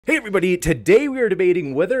Hey everybody, today we are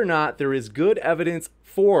debating whether or not there is good evidence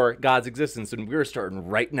for God's existence, and we're starting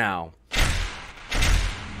right now.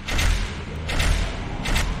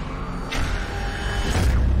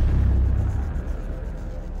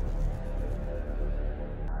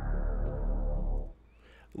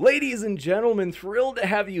 Ladies and gentlemen, thrilled to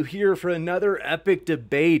have you here for another epic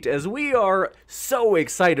debate as we are so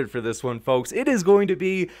excited for this one, folks. It is going to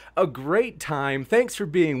be a great time. Thanks for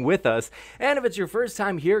being with us. And if it's your first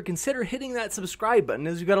time here, consider hitting that subscribe button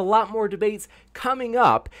as we've got a lot more debates coming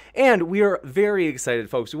up. And we are very excited,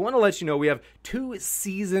 folks. We want to let you know we have two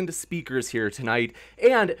seasoned speakers here tonight,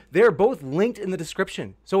 and they're both linked in the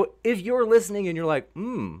description. So if you're listening and you're like,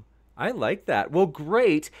 I like that. Well,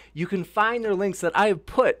 great. You can find their links that I have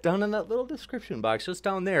put down in that little description box just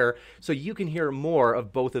down there so you can hear more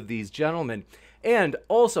of both of these gentlemen. And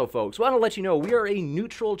also, folks, I want to let you know we are a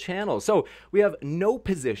neutral channel. So we have no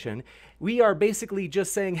position. We are basically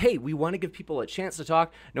just saying, hey, we want to give people a chance to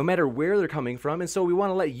talk no matter where they're coming from. And so we want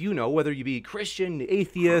to let you know, whether you be Christian,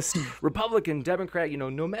 atheist, Republican, Democrat,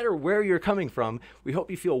 no matter where you're coming from, we hope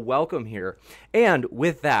you feel welcome here. And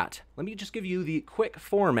with that, let me just give you the quick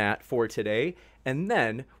format for today, and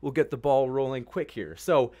then we'll get the ball rolling quick here.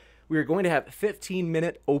 So we're going to have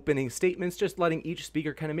 15-minute opening statements, just letting each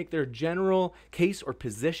speaker kind of make their general case or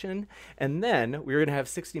position. And then we're going to have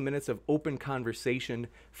 60 minutes of open conversation,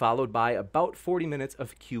 followed by about 40 minutes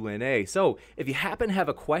of Q&A. So if you happen to have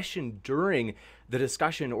a question during the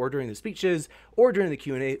discussion or during the speeches or during the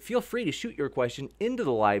Q&A, feel free to shoot your question into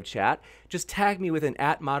the live chat. Just tag me with an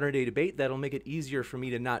 @ModernDayDebate. That'll make it easier for me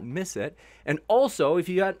to not miss it. And also, if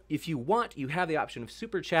you want, you have the option of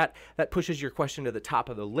Super Chat. That pushes your question to the top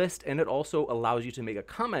of the list, and it also allows you to make a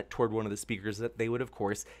comment toward one of the speakers that they would, of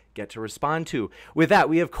course, get to respond to. With that,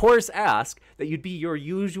 we, of course, ask that you'd be your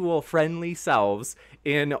usual friendly selves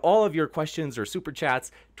in all of your questions or Super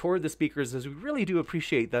Chats toward the speakers, as we really do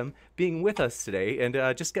appreciate them being with us today and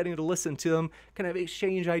just getting to listen to them kind of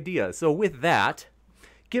exchange ideas. So with that,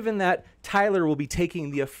 given that Tyler will be taking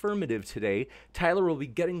the affirmative today, Tyler will be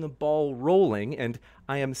getting the ball rolling, and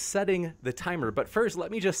I am setting the timer. But first, let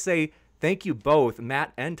me just say thank you both,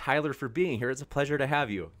 Matt and Tyler, for being here. It's a pleasure to have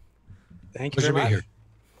you. Thank you very much. Here.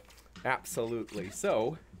 Absolutely.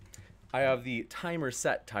 So I have the timer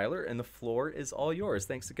set, Tyler, and the floor is all yours.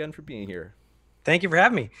 Thanks again for being here. Thank you for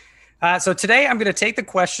having me. So today I'm going to take the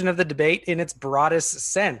question of the debate in its broadest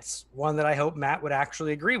sense, one that I hope Matt would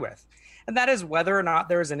actually agree with, and that is whether or not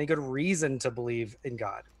there is any good reason to believe in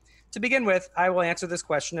God. To begin with, I will answer this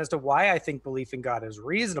question as to why I think belief in God is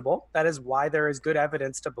reasonable. That is why there is good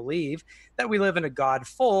evidence to believe that we live in a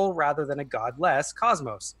God-full rather than a God-less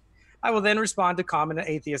cosmos. I will then respond to common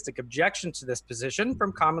atheistic objections to this position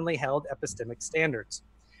from commonly held epistemic standards.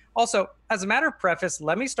 Also, as a matter of preface,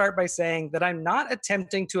 let me start by saying that I'm not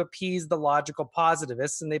attempting to appease the logical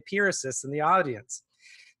positivists and the empiricists in the audience.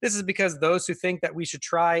 This is because those who think that we should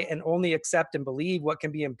try and only accept and believe what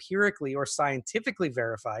can be empirically or scientifically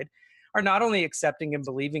verified are not only accepting and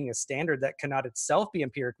believing a standard that cannot itself be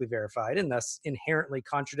empirically verified and thus inherently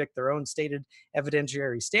contradict their own stated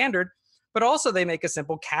evidentiary standard, but also they make a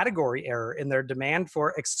simple category error in their demand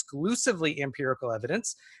for exclusively empirical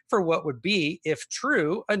evidence for what would be, if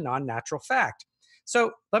true, a non-natural fact.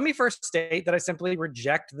 So let me first state that I simply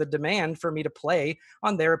reject the demand for me to play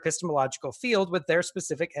on their epistemological field with their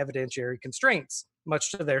specific evidentiary constraints,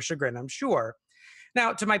 much to their chagrin, I'm sure.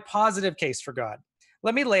 Now, to my positive case for God.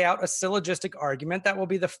 Let me lay out a syllogistic argument that will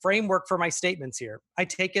be the framework for my statements here. I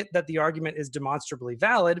take it that the argument is demonstrably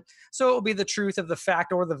valid, so it will be the truth of the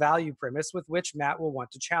fact or the value premise with which Matt will want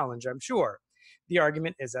to challenge, I'm sure. The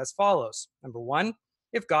argument is as follows. Number one,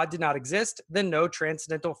 if God did not exist, then no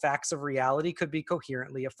transcendental facts of reality could be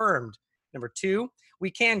coherently affirmed. Number two, we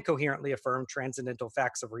can coherently affirm transcendental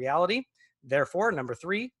facts of reality. Therefore, number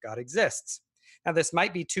three, God exists. Now, this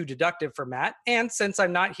might be too deductive for Matt, and since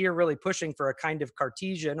I'm not here really pushing for a kind of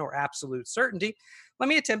Cartesian or absolute certainty, let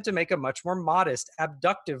me attempt to make a much more modest,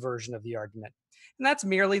 abductive version of the argument. And that's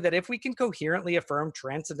merely that if we can coherently affirm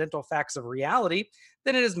transcendental facts of reality,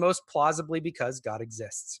 then it is most plausibly because God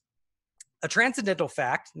exists. A transcendental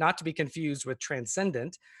fact, not to be confused with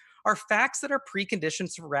transcendent, are facts that are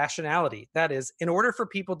preconditions for rationality. That is, in order for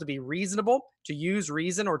people to be reasonable, to use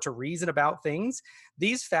reason, or to reason about things,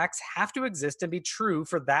 these facts have to exist and be true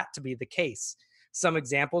for that to be the case. Some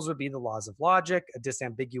examples would be the laws of logic, a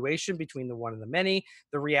disambiguation between the one and the many,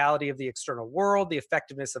 the reality of the external world, the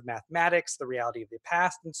effectiveness of mathematics, the reality of the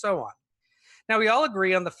past, and so on. Now, we all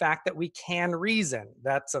agree on the fact that we can reason.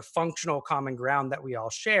 That's a functional common ground that we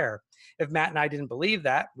all share. If Matt and I didn't believe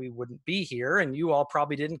that, we wouldn't be here, and you all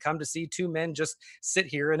probably didn't come to see two men just sit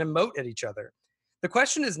here and emote at each other. The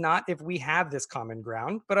question is not if we have this common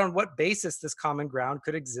ground, but on what basis this common ground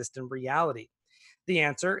could exist in reality. The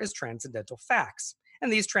answer is transcendental facts.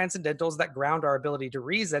 And these transcendentals that ground our ability to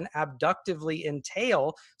reason abductively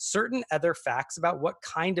entail certain other facts about what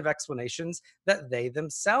kind of explanations that they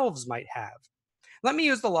themselves might have. Let me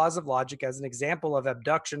use the laws of logic as an example of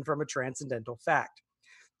abduction from a transcendental fact.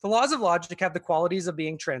 The laws of logic have the qualities of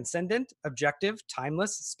being transcendent, objective,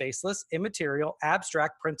 timeless, spaceless, immaterial,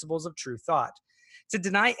 abstract principles of true thought. To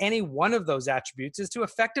deny any one of those attributes is to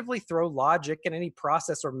effectively throw logic and any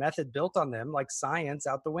process or method built on them, like science,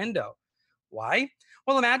 out the window. Why?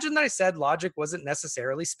 Well, imagine that I said logic wasn't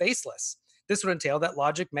necessarily spaceless. This would entail that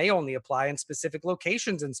logic may only apply in specific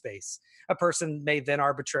locations in space. A person may then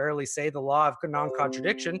arbitrarily say the law of non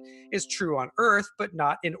contradiction is true on Earth, but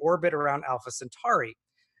not in orbit around Alpha Centauri.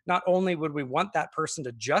 Not only would we want that person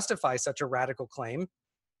to justify such a radical claim,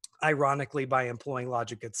 ironically by employing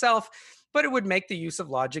logic itself, but it would make the use of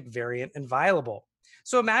logic variant and violable.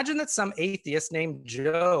 So imagine that some atheist named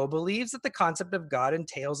Joe believes that the concept of God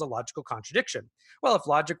entails a logical contradiction. Well, if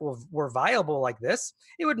logic were viable like this,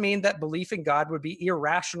 it would mean that belief in God would be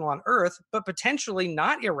irrational on Earth, but potentially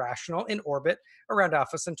not irrational in orbit around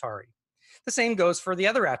Alpha Centauri. The same goes for the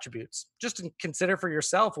other attributes. Just consider for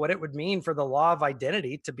yourself what it would mean for the law of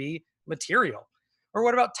identity to be material. Or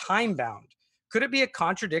what about time bound? Could it be a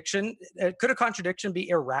contradiction? Could a contradiction be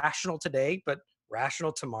irrational today, but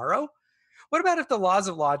rational tomorrow? What about if the laws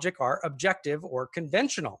of logic are objective or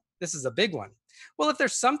conventional? This is a big one. Well, if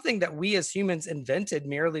there's something that we as humans invented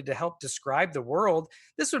merely to help describe the world,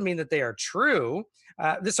 this would mean that they are true.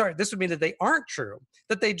 This would mean that they aren't true,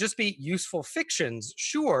 that they just be useful fictions,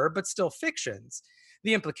 sure, but still fictions.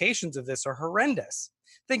 The implications of this are horrendous.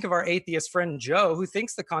 Think of our atheist friend Joe, who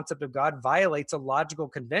thinks the concept of God violates a logical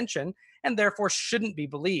convention and therefore shouldn't be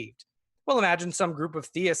believed. Well, imagine some group of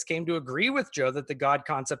theists came to agree with Joe that the God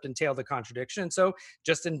concept entailed a contradiction, and so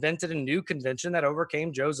just invented a new convention that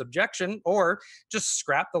overcame Joe's objection, or just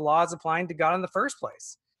scrapped the laws applying to God in the first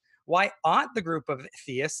place. Why ought the group of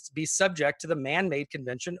theists be subject to the man made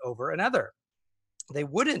convention over another? They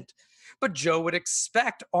wouldn't. But Joe would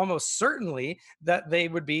expect almost certainly that they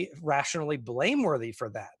would be rationally blameworthy for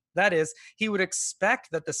that. That is, he would expect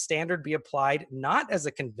that the standard be applied not as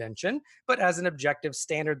a convention, but as an objective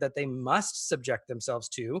standard that they must subject themselves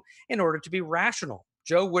to in order to be rational.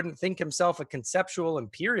 Joe wouldn't think himself a conceptual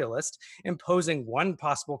imperialist, imposing one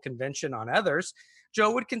possible convention on others.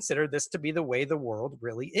 Joe would consider this to be the way the world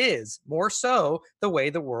really is, more so the way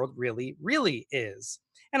the world really, really is.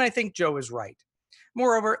 And I think Joe is right.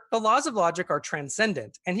 Moreover, the laws of logic are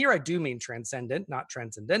transcendent, and here I do mean transcendent, not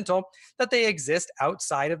transcendental, that they exist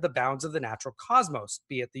outside of the bounds of the natural cosmos,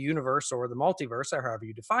 be it the universe or the multiverse, or however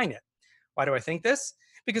you define it. Why do I think this?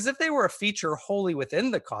 Because if they were a feature wholly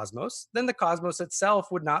within the cosmos, then the cosmos itself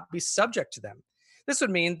would not be subject to them. This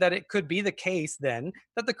would mean that it could be the case then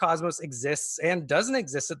that the cosmos exists and doesn't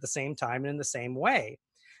exist at the same time and in the same way.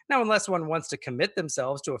 Now, unless one wants to commit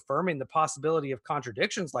themselves to affirming the possibility of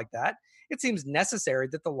contradictions like that, it seems necessary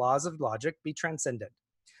that the laws of logic be transcendent.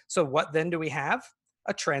 So, what then do we have?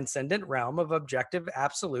 A transcendent realm of objective,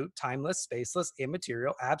 absolute, timeless, spaceless,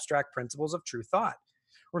 immaterial, abstract principles of true thought.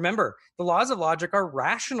 Remember, the laws of logic are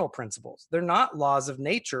rational principles. They're not laws of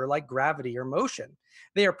nature like gravity or motion.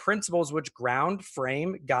 They are principles which ground,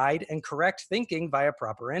 frame, guide, and correct thinking via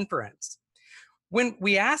proper inference. When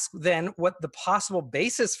we ask then what the possible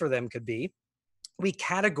basis for them could be, we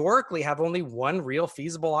categorically have only one real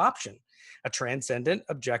feasible option: a transcendent,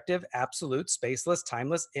 objective, absolute, spaceless,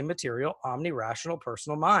 timeless, immaterial, omni-rational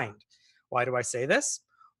personal mind. Why do I say this?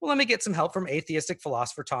 Well, let me get some help from atheistic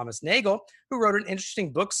philosopher Thomas Nagel, who wrote an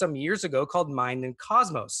interesting book some years ago called Mind and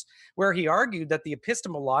Cosmos, where he argued that the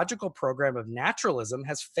epistemological program of naturalism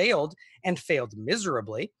has failed and failed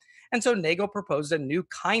miserably. And so Nagel proposed a new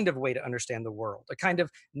kind of way to understand the world, a kind of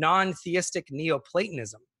non-theistic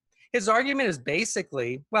Neoplatonism. His argument is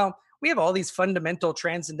basically, well, we have all these fundamental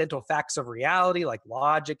transcendental facts of reality like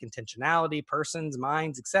logic, intentionality, persons,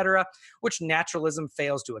 minds, etc., which naturalism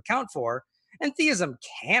fails to account for, and theism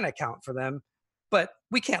can account for them, but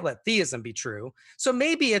we can't let theism be true. So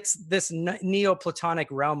maybe it's this Neoplatonic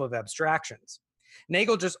realm of abstractions.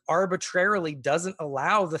 Nagel just arbitrarily doesn't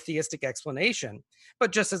allow the theistic explanation,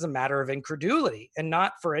 but just as a matter of incredulity and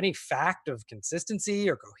not for any fact of consistency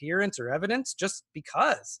or coherence or evidence, just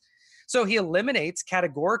because. So he eliminates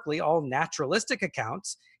categorically all naturalistic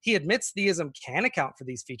accounts. He admits theism can account for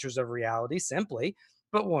these features of reality simply,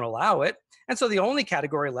 but won't allow it. And so the only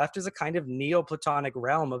category left is a kind of Neoplatonic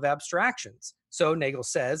realm of abstractions. So Nagel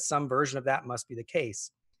says some version of that must be the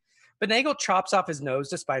case. But Nagel chops off his nose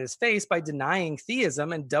to spite his face by denying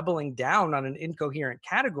theism and doubling down on an incoherent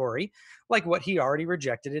category like what he already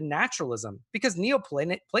rejected in naturalism, because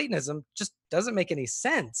Neoplatonism just doesn't make any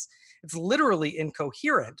sense. It's literally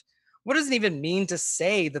incoherent. What does it even mean to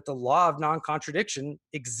say that the law of non contradiction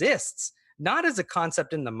exists, not as a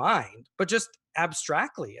concept in the mind, but just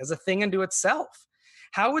abstractly as a thing unto itself?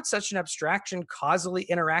 How would such an abstraction causally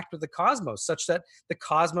interact with the cosmos such that the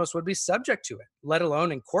cosmos would be subject to it, let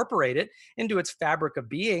alone incorporate it into its fabric of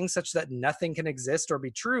being such that nothing can exist or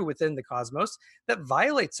be true within the cosmos that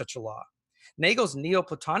violates such a law? Nagel's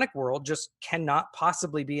Neoplatonic world just cannot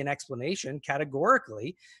possibly be an explanation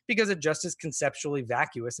categorically because it just is conceptually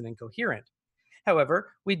vacuous and incoherent.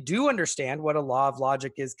 However, we do understand what a law of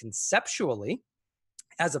logic is conceptually,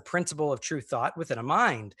 as a principle of true thought within a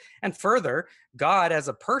mind. And further, God, as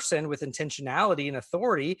a person with intentionality and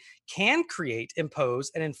authority, can create,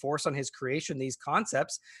 impose, and enforce on his creation these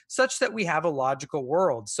concepts such that we have a logical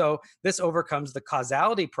world. So this overcomes the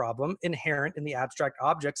causality problem inherent in the abstract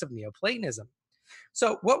objects of Neoplatonism.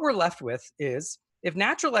 So what we're left with is, if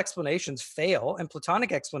natural explanations fail and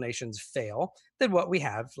Platonic explanations fail, then what we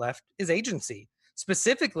have left is agency,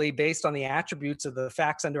 specifically based on the attributes of the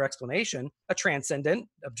facts under explanation: a transcendent,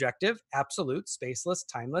 objective, absolute, spaceless,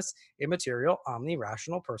 timeless, immaterial,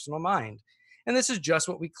 omni-rational personal mind. And this is just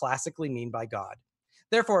what we classically mean by God.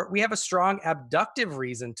 Therefore, we have a strong abductive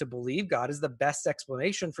reason to believe God is the best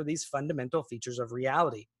explanation for these fundamental features of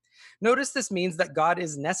reality. Notice this means that God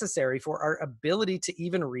is necessary for our ability to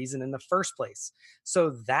even reason in the first place.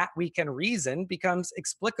 So that we can reason becomes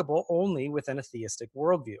explicable only within a theistic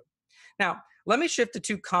worldview. Now, let me shift to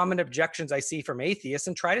two common objections I see from atheists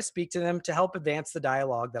and try to speak to them to help advance the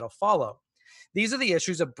dialogue that'll follow. These are the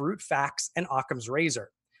issues of brute facts and Occam's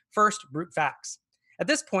razor. First, brute facts. At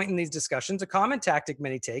this point in these discussions, a common tactic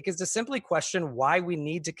many take is to simply question why we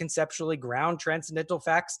need to conceptually ground transcendental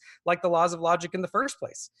facts like the laws of logic in the first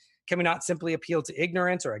place. Can we not simply appeal to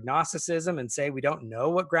ignorance or agnosticism and say we don't know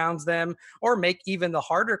what grounds them, or make even the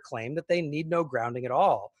harder claim that they need no grounding at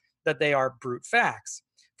all, that they are brute facts?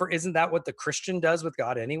 For isn't that what the Christian does with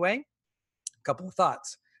God anyway? A couple of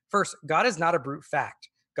thoughts. First, God is not a brute fact.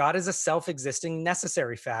 God is a self-existing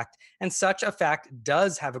necessary fact, and such a fact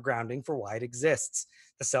does have a grounding for why it exists,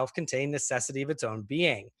 the self-contained necessity of its own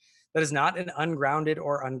being. That is not an ungrounded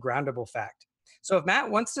or ungroundable fact. So if Matt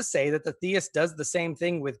wants to say that the theist does the same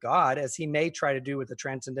thing with God as he may try to do with the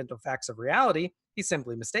transcendental facts of reality, he's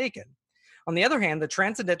simply mistaken. On the other hand, the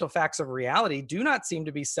transcendental facts of reality do not seem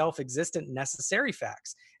to be self-existent necessary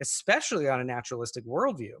facts, especially on a naturalistic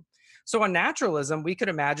worldview. So on naturalism, we could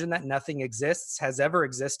imagine that nothing exists, has ever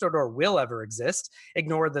existed, or will ever exist.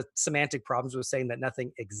 Ignore the semantic problems with saying that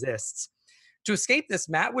nothing exists. To escape this,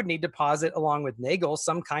 Matt would need to posit, along with Nagel,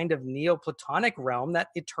 some kind of Neoplatonic realm that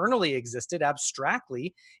eternally existed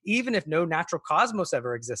abstractly, even if no natural cosmos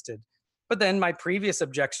ever existed. But then my previous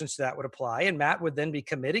objections to that would apply, and Matt would then be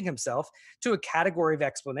committing himself to a category of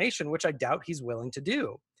explanation, which I doubt he's willing to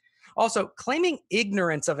do. Also, claiming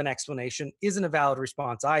ignorance of an explanation isn't a valid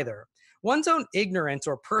response either. One's own ignorance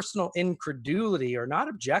or personal incredulity are not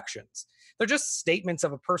objections. They're just statements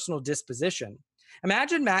of a personal disposition.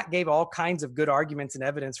 Imagine Matt gave all kinds of good arguments and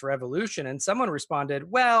evidence for evolution, and someone responded,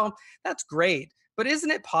 well, that's great, but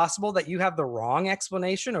isn't it possible that you have the wrong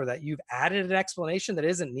explanation, or that you've added an explanation that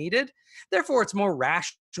isn't needed? Therefore, it's more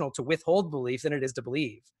rational to withhold belief than it is to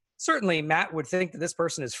believe. Certainly, Matt would think that this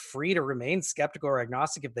person is free to remain skeptical or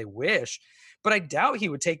agnostic if they wish, but I doubt he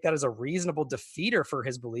would take that as a reasonable defeater for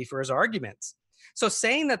his belief or his arguments. So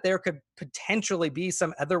saying that there could potentially be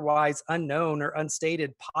some otherwise unknown or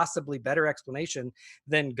unstated, possibly better explanation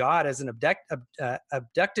than God as an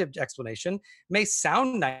abductive explanation may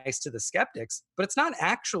sound nice to the skeptics, but it's not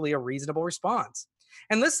actually a reasonable response.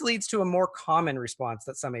 And this leads to a more common response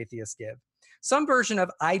that some atheists give. Some version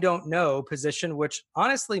of I don't know position, which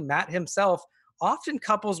honestly Matt himself often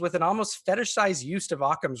couples with an almost fetishized use of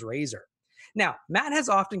Occam's razor. Now, Matt has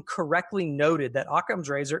often correctly noted that Occam's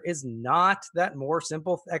razor is not that more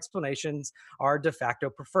simple explanations are de facto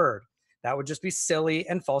preferred. That would just be silly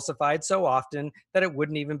and falsified so often that it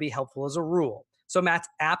wouldn't even be helpful as a rule. So Matt's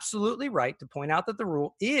absolutely right to point out that the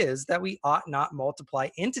rule is that we ought not multiply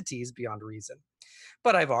entities beyond reason.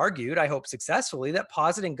 But I've argued, I hope successfully, that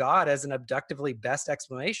positing God as an abductively best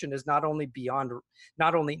explanation is not only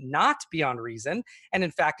not beyond reason, and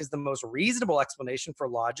in fact is the most reasonable explanation for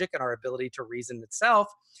logic and our ability to reason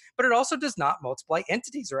itself, but it also does not multiply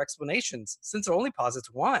entities or explanations, since it only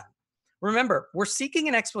posits one. Remember, we're seeking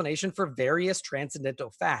an explanation for various transcendental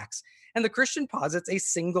facts, and the Christian posits a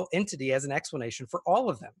single entity as an explanation for all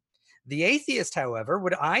of them. The atheist, however,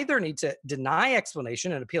 would either need to deny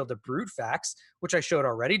explanation and appeal to brute facts, which I showed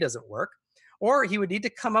already doesn't work, or he would need to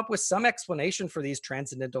come up with some explanation for these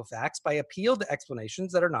transcendental facts by appeal to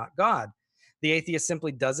explanations that are not God. The atheist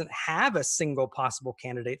simply doesn't have a single possible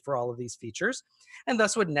candidate for all of these features, and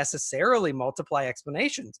thus would necessarily multiply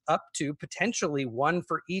explanations up to potentially one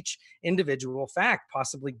for each individual fact,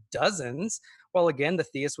 possibly dozens, while again, the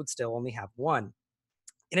theist would still only have one.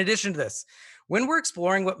 In addition to this, when we're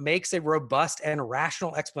exploring what makes a robust and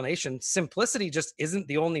rational explanation, simplicity just isn't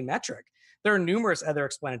the only metric. There are numerous other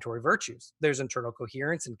explanatory virtues. There's internal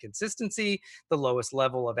coherence and consistency, the lowest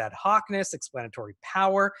level of ad hocness, explanatory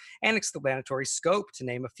power, and explanatory scope, to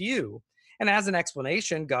name a few. And as an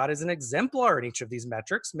explanation, God is an exemplar in each of these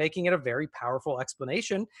metrics, making it a very powerful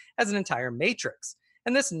explanation as an entire matrix.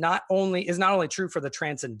 And this is not only true for the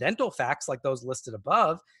transcendental facts like those listed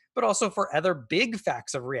above, but also for other big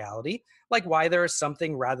facts of reality, like why there is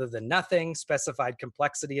something rather than nothing, specified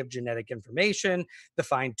complexity of genetic information, the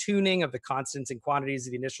fine tuning of the constants and quantities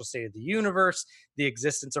of the initial state of the universe, the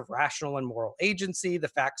existence of rational and moral agency, the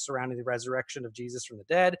facts surrounding the resurrection of Jesus from the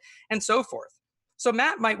dead, and so forth. So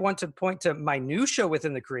Matt might want to point to minutiae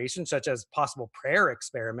within the creation, such as possible prayer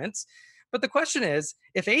experiments. But the question is,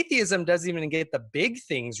 if atheism doesn't even get the big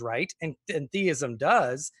things right, and theism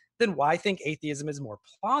does, then why think atheism is more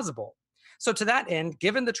plausible? So, to that end,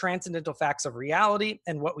 given the transcendental facts of reality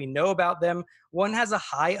and what we know about them, one has a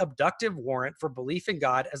high abductive warrant for belief in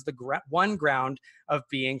God as the one ground of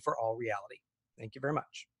being for all reality. Thank you very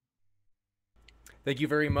much. Thank you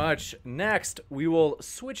very much. Next, we will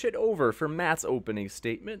switch it over for Matt's opening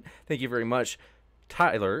statement. Thank you very much,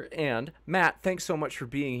 Tyler. And Matt, thanks so much for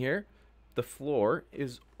being here. The floor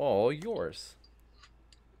is all yours.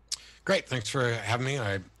 Great. Thanks for having me.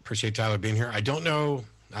 I appreciate Tyler being here. I don't know.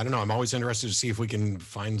 I'm always interested to see if we can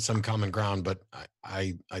find some common ground, but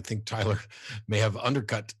I think Tyler may have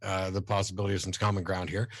undercut the possibility of some common ground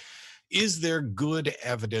here. Is there good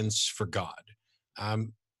evidence for God?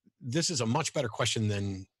 This is a much better question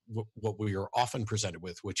than what we are often presented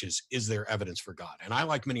with, which is there evidence for God? And I,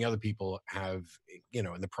 like many other people, have, in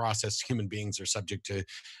the process, human beings are subject to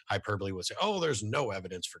hyperbole. Will say, oh, there's no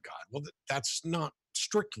evidence for God. Well, that's not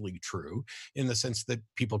strictly true, in the sense that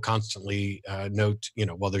people constantly note,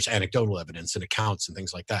 well, there's anecdotal evidence and accounts and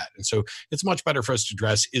things like that. And so it's much better for us to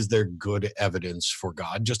address, is there good evidence for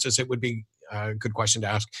God? Just as it would be a good question to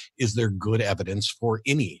ask, is there good evidence for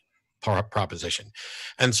any proposition?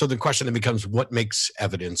 And so the question then becomes, what makes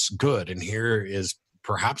evidence good? And here is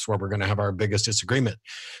perhaps where we're going to have our biggest disagreement,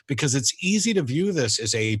 because it's easy to view this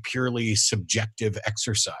as a purely subjective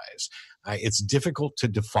exercise. It's difficult to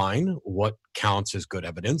define what counts as good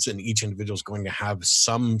evidence, and each individual is going to have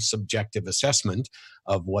some subjective assessment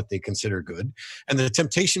of what they consider good. And the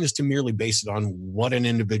temptation is to merely base it on what an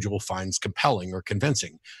individual finds compelling or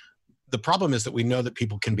convincing. The problem is that we know that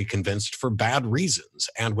people can be convinced for bad reasons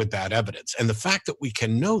and with bad evidence. And the fact that we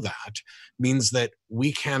can know that means that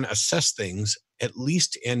we can assess things at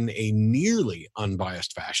least in a nearly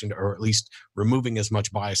unbiased fashion, or at least removing as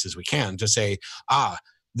much bias as we can, to say,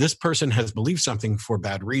 this person has believed something for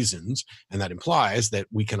bad reasons, and that implies that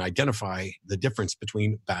we can identify the difference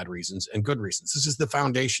between bad reasons and good reasons. This is the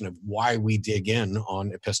foundation of why we dig in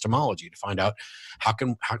on epistemology, to find out how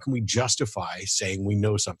can we justify saying we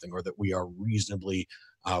know something, or that we are reasonably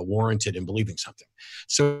warranted in believing something.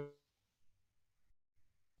 So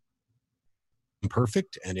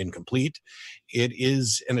imperfect and incomplete, it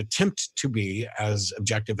is an attempt to be as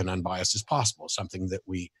objective and unbiased as possible, something that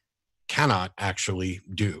we cannot actually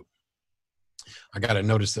do. I got to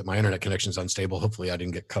notice that my internet connection is unstable. Hopefully I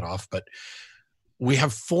didn't get cut off, but we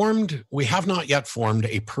have not yet formed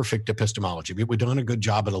a perfect epistemology. We've done a good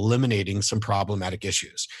job at eliminating some problematic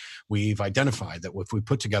issues. We've identified that if we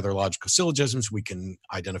put together logical syllogisms, we can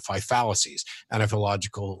identify fallacies. And if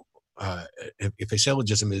a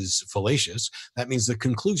syllogism is fallacious, that means the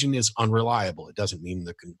conclusion is unreliable. It doesn't mean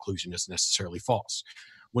the conclusion is necessarily false.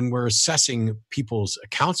 When we're assessing people's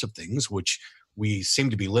accounts of things, which we seem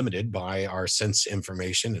to be limited by our sense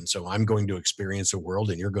information, and so I'm going to experience a world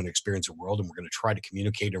and you're going to experience a world, and we're going to try to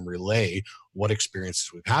communicate and relay what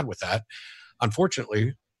experiences we've had with that.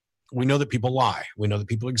 Unfortunately, we know that people lie. We know that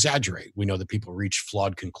people exaggerate. We know that people reach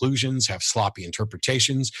flawed conclusions, have sloppy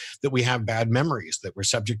interpretations, that we have bad memories, that we're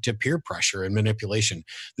subject to peer pressure and manipulation.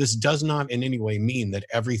 This does not in any way mean that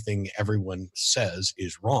everything everyone says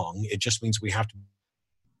is wrong. It just means we have to.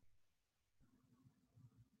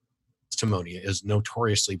 Testimony is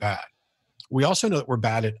notoriously bad. We also know that we're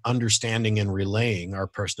bad at understanding and relaying our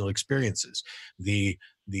personal experiences. The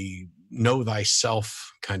know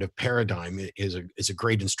thyself kind of paradigm is a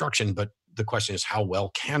great instruction, but the question is, how well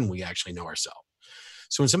can we actually know ourselves?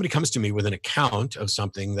 So when somebody comes to me with an account of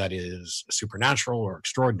something that is supernatural or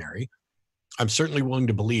extraordinary, I'm certainly willing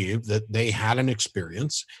to believe that they had an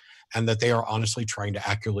experience and that they are honestly trying to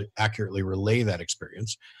accurately relay that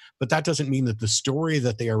experience. But that doesn't mean that the story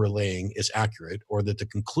that they are relaying is accurate or that the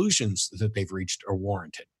conclusions that they've reached are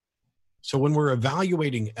warranted. So when we're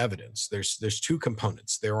evaluating evidence, there's two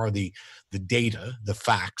components. There are the data, the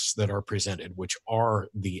facts that are presented, which are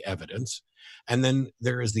the evidence. And then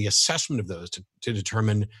there is the assessment of those to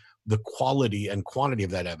determine the quality and quantity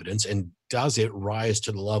of that evidence, and does it rise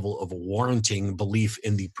to the level of warranting belief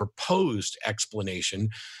in the proposed explanation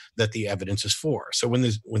that the evidence is for. So when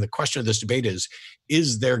the question of this debate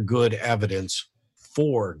is there good evidence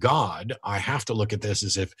for God, I have to look at this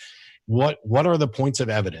as if what are the points of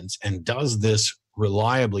evidence, and does this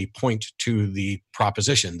reliably point to the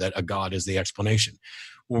proposition that a God is the explanation?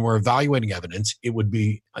 When we're evaluating evidence, it would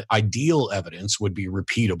be ideal evidence would be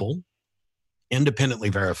repeatable, independently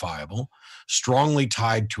verifiable, strongly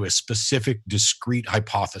tied to a specific discrete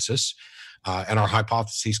hypothesis. And our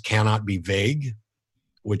hypotheses cannot be vague,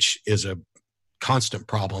 which is a constant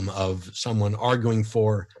problem of someone arguing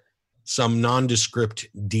for some nondescript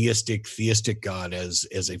deistic, theistic God as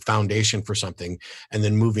a foundation for something, and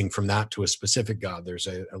then moving from that to a specific God. There's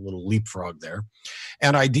a little leapfrog there.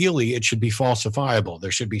 And ideally, it should be falsifiable.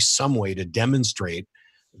 There should be some way to demonstrate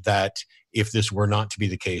that if this were not to be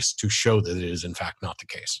the case, to show that it is in fact not the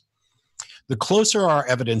case. The closer our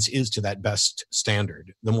evidence is to that best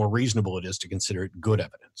standard, the more reasonable it is to consider it good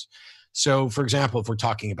evidence. So, for example, if we're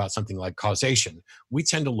talking about something like causation, we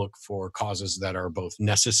tend to look for causes that are both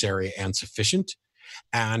necessary and sufficient.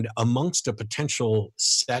 And amongst a potential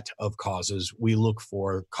set of causes, we look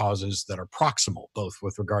for causes that are proximal, both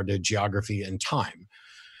with regard to geography and time.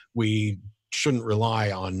 We shouldn't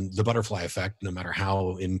rely on the butterfly effect, no matter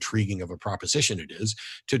how intriguing of a proposition it is,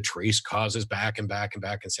 to trace causes back and back and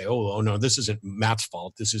back and say, oh no, this isn't Matt's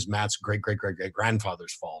fault. This is Matt's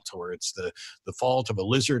great-great-great-great-grandfather's fault, or it's the fault of a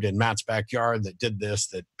lizard in Matt's backyard that did this,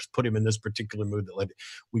 that put him in this particular mood that led.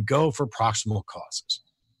 We go for proximal causes.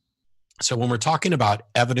 So when we're talking about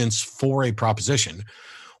evidence for a proposition,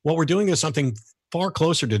 what we're doing is something far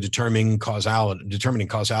closer to determining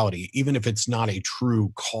causality, even if it's not a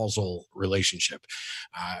true causal relationship.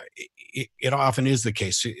 It often is the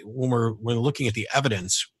case when we're looking at the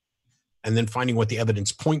evidence and then finding what the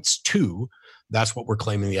evidence points to. That's what we're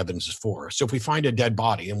claiming the evidence is for. So if we find a dead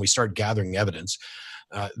body and we start gathering evidence,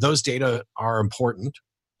 those data are important.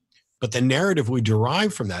 But the narrative we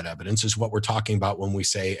derive from that evidence is what we're talking about when we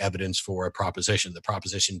say evidence for a proposition, the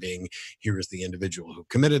proposition being, here is the individual who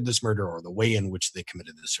committed this murder, or the way in which they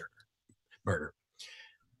committed this murder.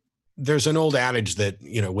 There's an old adage that,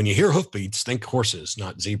 when you hear hoofbeats, think horses,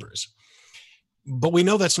 not zebras. But we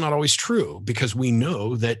know that's not always true, because we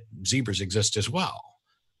know that zebras exist as well.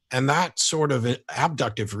 And that sort of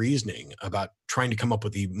abductive reasoning about trying to come up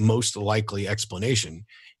with the most likely explanation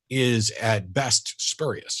is at best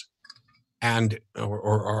spurious and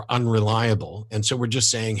or unreliable. And so we're just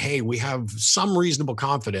saying, hey, we have some reasonable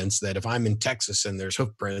confidence that if I'm in Texas and there's hoof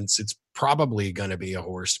prints, it's probably going to be a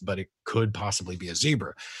horse, but it could possibly be a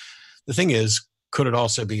zebra. The thing is, could it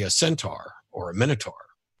also be a centaur or a minotaur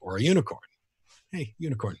or a unicorn? Hey,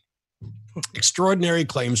 unicorn. Extraordinary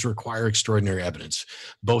claims require extraordinary evidence,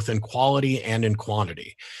 both in quality and in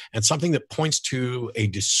quantity, and something that points to a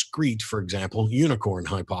discrete, for example, unicorn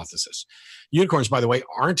hypothesis. Unicorns, by the way,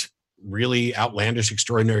 aren't really outlandish,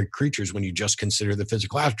 extraordinary creatures when you just consider the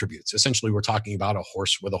physical attributes. Essentially, we're talking about a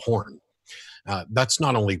horse with a horn. That's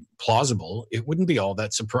not only plausible, it wouldn't be all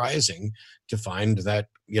that surprising to find that,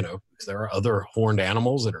 there are other horned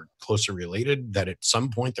animals that are closer related, that at some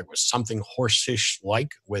point there was something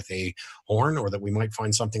horse-ish-like with a horn, or that we might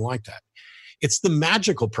find something like that. It's the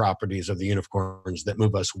magical properties of the unicorns that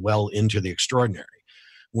move us well into the extraordinary.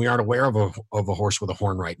 We aren't aware of a horse with a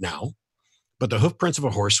horn right now, but the hoof prints of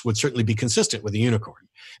a horse would certainly be consistent with a unicorn.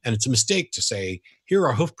 And it's a mistake to say, here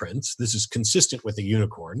are hoof prints, this is consistent with a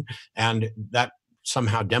unicorn, and that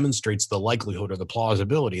somehow demonstrates the likelihood or the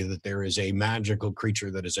plausibility that there is a magical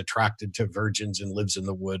creature that is attracted to virgins and lives in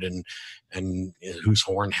the wood and whose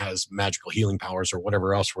horn has magical healing powers, or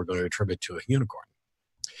whatever else we're going to attribute to a unicorn.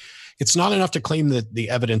 It's not enough to claim that the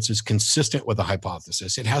evidence is consistent with the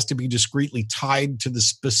hypothesis. It has to be discretely tied to the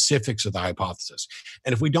specifics of the hypothesis.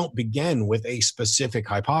 And if we don't begin with a specific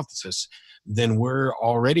hypothesis, then we're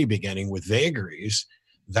already beginning with vagaries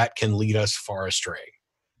that can lead us far astray.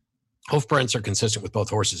 Hoof prints are consistent with both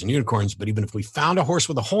horses and unicorns, but even if we found a horse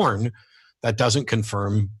with a horn, that doesn't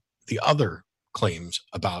confirm the other claims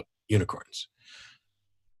about unicorns.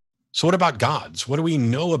 So what about gods? What do we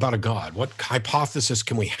know about a god? What hypothesis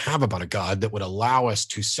can we have about a god that would allow us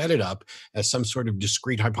to set it up as some sort of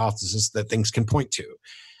discrete hypothesis that things can point to?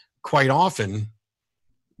 Quite often,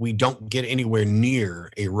 we don't get anywhere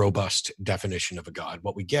near a robust definition of a god.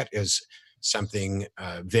 What we get is something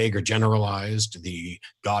vague or generalized, the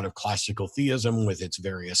god of classical theism with its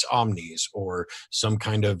various omnis, or some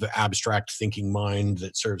kind of abstract thinking mind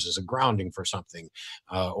that serves as a grounding for something,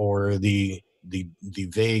 or the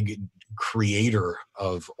vague creator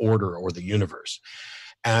of order or the universe.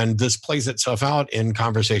 And this plays itself out in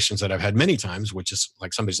conversations that I've had many times, which is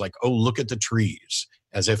like somebody's like, oh, look at the trees,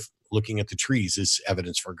 as if looking at the trees is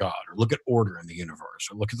evidence for God, or look at order in the universe,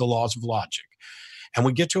 or look at the laws of logic. And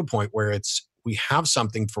we get to a point where we have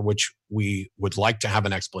something for which we would like to have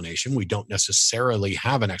an explanation. We don't necessarily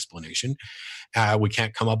have an explanation. We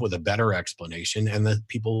can't come up with a better explanation. And then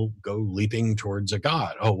people go leaping towards a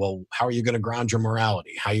God. Oh, well, how are you going to ground your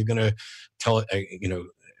morality? How are you going to tell,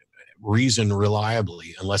 reason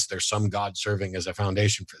reliably unless there's some God serving as a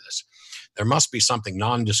foundation for this? There must be something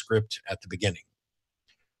nondescript at the beginning.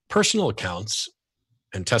 Personal accounts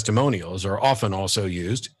and testimonials are often also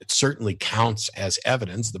used. It certainly counts as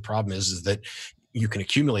evidence. The problem is that you can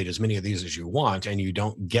accumulate as many of these as you want, and you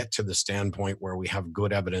don't get to the standpoint where we have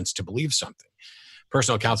good evidence to believe something.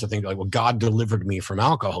 Personal accounts of things like, well, God delivered me from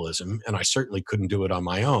alcoholism, and I certainly couldn't do it on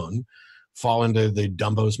my own, fall into the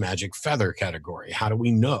Dumbo's magic feather category. How do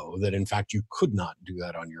we know that, in fact, you could not do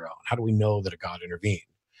that on your own? How do we know that a God intervened?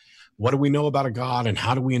 What do we know about a God, and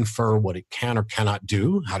how do we infer what it can or cannot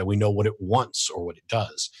do? How do we know what it wants or what it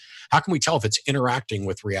does? How can we tell if it's interacting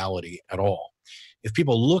with reality at all? If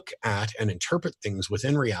people look at and interpret things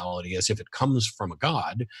within reality as if it comes from a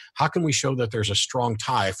God, how can we show that there's a strong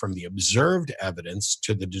tie from the observed evidence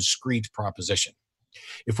to the discrete proposition?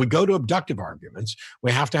 If we go to abductive arguments,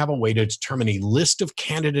 we have to have a way to determine a list of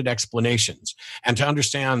candidate explanations and to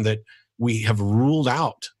understand that we have ruled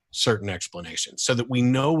out certain explanations so that we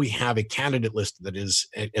know we have a candidate list that is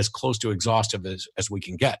as close to exhaustive as we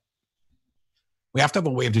can get. We have to have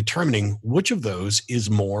a way of determining which of those is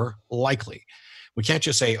more likely. We can't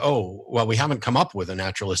just say, oh, well, we haven't come up with a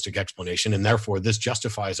naturalistic explanation, and therefore this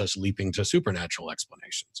justifies us leaping to supernatural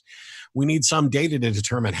explanations. We need some data to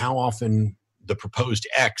determine how often the proposed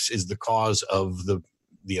X is the cause of the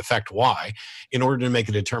effect Y in order to make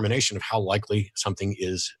a determination of how likely something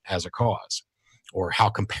is as a cause, or how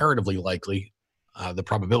comparatively likely the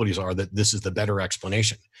probabilities are that this is the better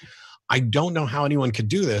explanation. I don't know how anyone could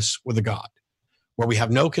do this with a God, where we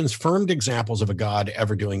have no confirmed examples of a God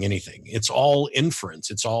ever doing anything. It's all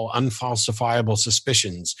inference. It's all unfalsifiable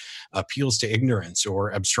suspicions, appeals to ignorance,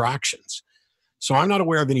 or abstractions. So I'm not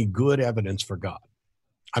aware of any good evidence for God.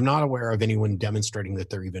 I'm not aware of anyone demonstrating that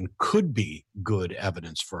there even could be good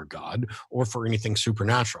evidence for God or for anything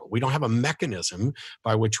supernatural. We don't have a mechanism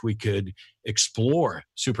by which we could explore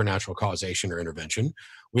supernatural causation or intervention.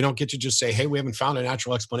 We don't get to just say, hey, we haven't found a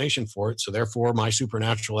natural explanation for it, so therefore my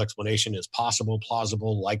supernatural explanation is possible,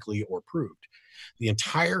 plausible, likely, or proved. The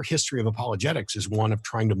entire history of apologetics is one of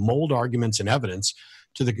trying to mold arguments and evidence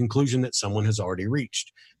to the conclusion that someone has already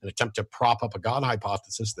reached, an attempt to prop up a God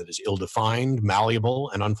hypothesis that is ill-defined, malleable,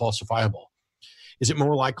 and unfalsifiable. Is it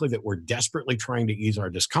more likely that we're desperately trying to ease our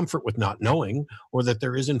discomfort with not knowing, or that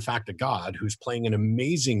there is in fact a God who's playing an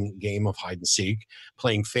amazing game of hide and seek,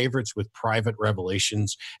 playing favorites with private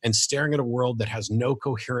revelations, and staring at a world that has no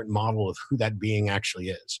coherent model of who that being actually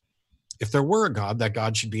is? If there were a God, that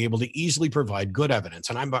God should be able to easily provide good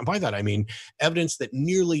evidence. And by that, I mean evidence that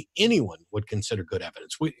nearly anyone would consider good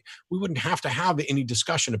evidence. We wouldn't have to have any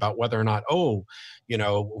discussion about whether or not,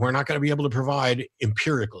 we're not going to be able to provide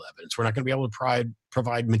empirical evidence. We're not going to be able to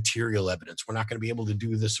provide material evidence. We're not going to be able to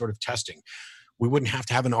do this sort of testing. We wouldn't have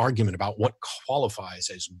to have an argument about what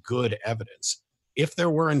qualifies as good evidence. If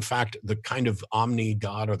there were, in fact, the kind of omni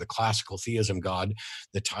God or the classical theism God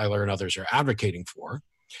that Tyler and others are advocating for,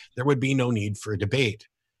 there would be no need for a debate.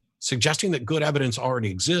 Suggesting that good evidence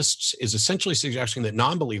already exists is essentially suggesting that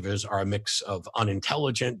non-believers are a mix of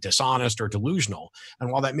unintelligent, dishonest, or delusional.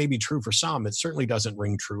 And while that may be true for some, it certainly doesn't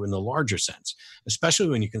ring true in the larger sense, especially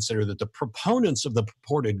when you consider that the proponents of the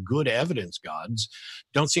purported good evidence gods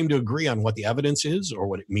don't seem to agree on what the evidence is, or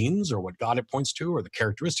what it means, or what God it points to, or the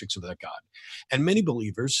characteristics of that God. And many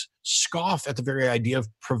believers scoff at the very idea of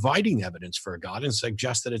providing evidence for a God and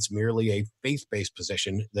suggest that it's merely a faith-based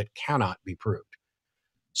position that cannot be proved.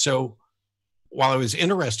 So while I was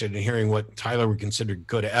interested in hearing what Tyler would consider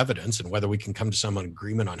good evidence and whether we can come to some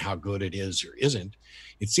agreement on how good it is or isn't,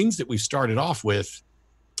 it seems that we've started off with,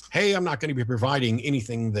 hey, I'm not going to be providing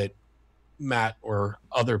anything that Matt or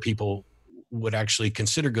other people would actually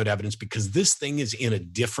consider good evidence because this thing is in a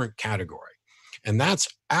different category. And that's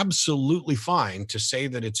absolutely fine to say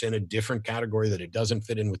that it's in a different category, that it doesn't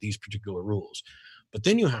fit in with these particular rules. But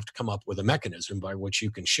then you have to come up with a mechanism by which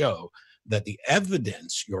you can show that the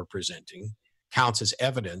evidence you're presenting counts as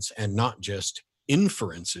evidence and not just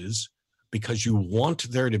inferences, because you want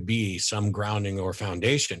there to be some grounding or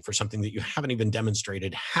foundation for something that you haven't even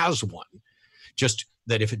demonstrated has one. Just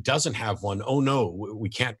that if it doesn't have one, oh no, we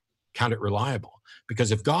can't count it reliable.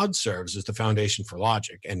 Because if God serves as the foundation for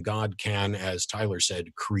logic, and God can, as Tyler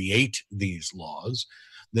said, create these laws,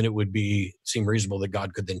 then it would seem reasonable that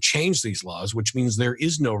God could then change these laws, which means there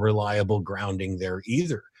is no reliable grounding there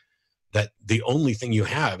either. That the only thing you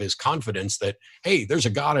have is confidence that, hey, there's a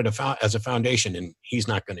God as a foundation, and he's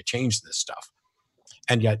not going to change this stuff.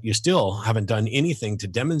 And yet you still haven't done anything to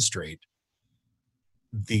demonstrate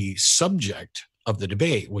the subject of the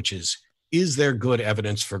debate, which is there good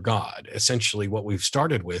evidence for God? Essentially, what we've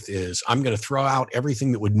started with is, I'm going to throw out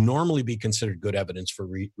everything that would normally be considered good evidence for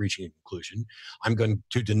reaching a conclusion. I'm going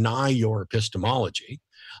to deny your epistemology.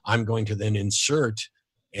 I'm going to then insert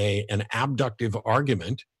an abductive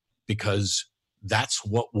argument, because that's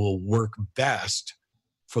what will work best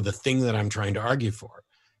for the thing that I'm trying to argue for.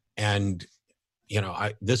 And,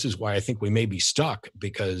 this is why I think we may be stuck,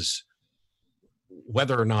 because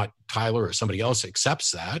whether or not Tyler or somebody else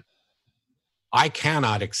accepts that, I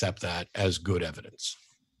cannot accept that as good evidence.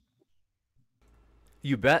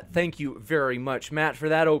 You bet. Thank you very much, Matt, for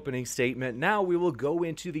that opening statement. Now we will go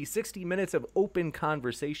into the 60 minutes of open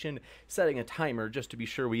conversation, setting a timer just to be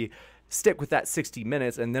sure we stick with that 60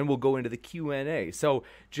 minutes, and then we'll go into the Q&A. So,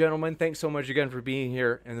 gentlemen, thanks so much again for being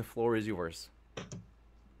here, and the floor is yours.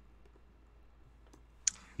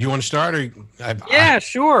 You want to start? Yeah,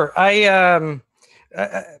 sure. A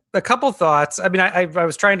couple thoughts. I mean, I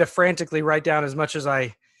was trying to frantically write down as much as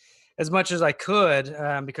I could,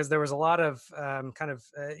 because there was a lot of I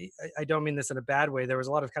don't mean this in a bad way. There was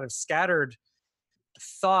a lot of kind of scattered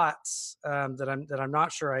thoughts that I'm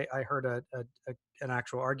not sure I heard an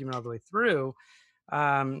actual argument all the way through.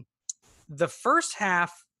 The first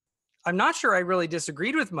half, I'm not sure I really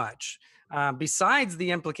disagreed with much. Besides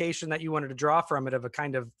the implication that you wanted to draw from it of a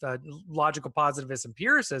kind of logical positivist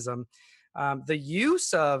empiricism, the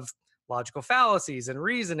use of logical fallacies and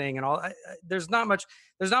reasoning and all, there's not much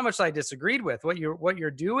I disagreed with. What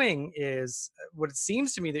you're doing is, what it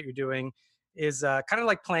seems to me that you're doing is kind of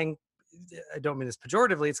like playing, I don't mean this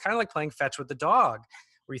pejoratively, it's kind of like playing fetch with the dog,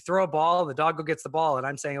 where you throw a ball, the dog gets the ball, and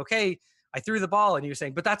I'm saying, okay, I threw the ball, and you're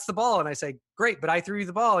saying, but that's the ball, and I say, great, but I threw you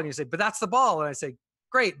the ball, and you say, but that's the ball, and I say,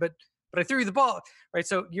 great, but I threw you the ball, right?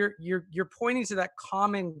 So you're pointing to that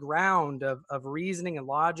common ground of reasoning and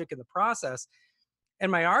logic in the process.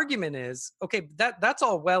 And my argument is, okay, that's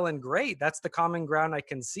all well and great. That's the common ground I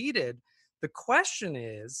conceded. The question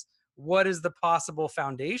is, what is the possible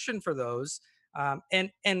foundation for those?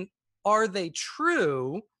 And are they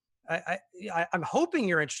true? I'm hoping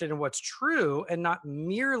you're interested in what's true and not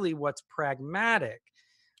merely what's pragmatic.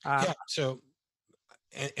 Yeah. So,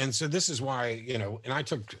 and so this is why, and I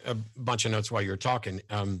took a bunch of notes while you were talking.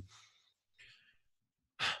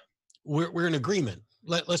 We're in agreement.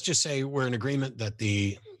 Let's just say we're in agreement that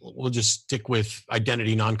we'll just stick with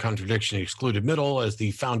identity, non-contradiction, excluded middle as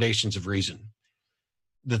the foundations of reason.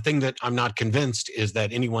 The thing that I'm not convinced is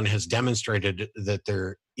that anyone has demonstrated that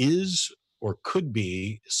there is or could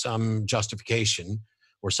be some justification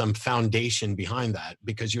or some foundation behind that,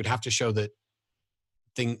 because you'd have to show that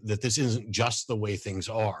this isn't just the way things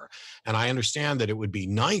are. And I understand that it would be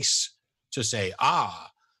nice to say,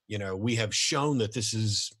 we have shown that this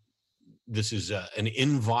is an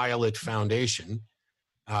inviolate foundation.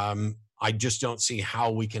 I just don't see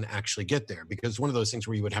how we can actually get there, because one of those things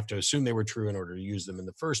where you would have to assume they were true in order to use them in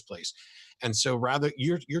the first place. And so rather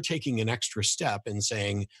you're taking an extra step and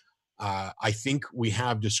saying, I think we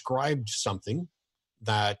have described something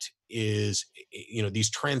that is, these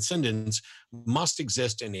transcendents must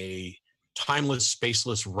exist in a timeless,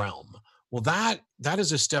 spaceless realm. Well, that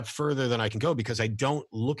is a step further than I can go, because I don't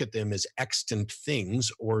look at them as extant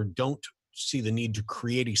things, or don't see the need to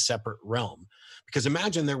create a separate realm. Because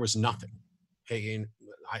imagine there was nothing. Hey,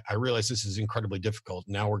 I realize this is incredibly difficult.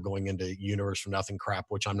 Now we're going into universe from nothing crap,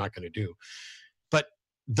 which I'm not going to do. But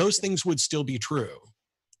those things would still be true,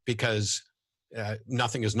 because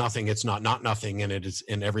nothing is nothing. It's not nothing,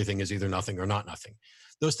 and everything is either nothing or not nothing.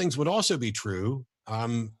 Those things would also be true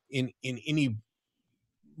in any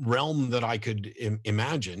realm that I could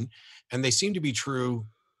imagine, and they seem to be true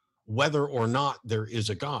whether or not there is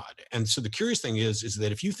a God. And so the curious thing is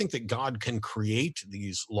that if you think that God can create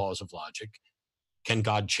these laws of logic, can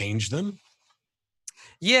God change them?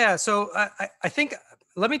 Yeah. So I think,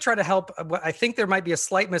 let me try to help. I think there might be a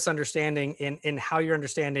slight misunderstanding in how you're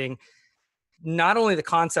understanding not only the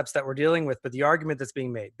concepts that we're dealing with, but the argument that's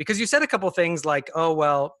being made. Because you said a couple of things like, oh,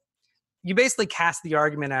 well, you basically cast the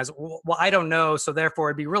argument as, well, I don't know, so therefore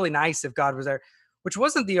it'd be really nice if God was there, which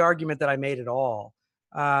wasn't the argument that I made at all.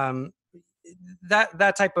 Um,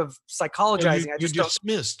 that type of psychologizing, You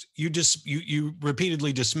dismissed, you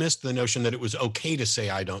repeatedly dismissed the notion that it was okay to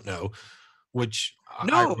say I don't know, which I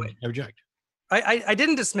no, object. I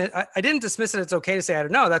didn't dismiss. I didn't dismiss it. It's okay to say I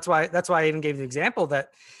don't know. That's why I even gave the example that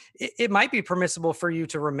it might be permissible for you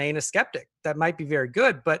to remain a skeptic. That might be very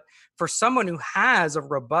good. But for someone who has a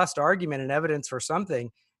robust argument and evidence for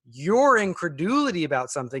something, your incredulity about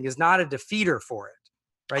something is not a defeater for it.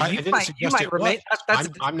 Right? You might remain.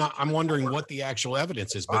 I'm wondering what the actual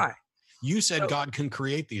evidence is. But you said God can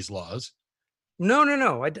create these laws. No.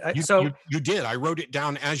 You did. I wrote it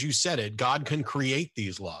down as you said it. God can create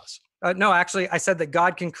these laws. No, actually, I said that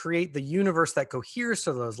God can create the universe that coheres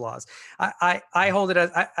to those laws. I hold it as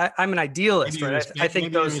I'm an idealist, right? I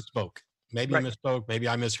think those. Maybe I misspoke. Maybe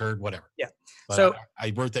I misheard. Whatever. Yeah. But so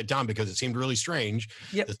I wrote that down because it seemed really strange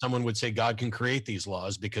that someone would say God can create these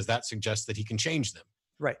laws because that suggests that He can change them.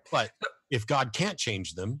 Right. But if God can't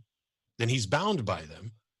change them, then He's bound by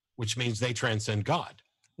them, which means they transcend God.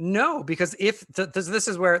 No, because if this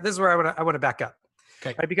is where I want to back up.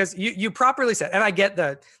 Okay. Right, because you properly said, and I get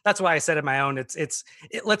that's why I said it my own.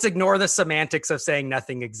 Let's ignore the semantics of saying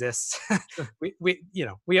nothing exists. we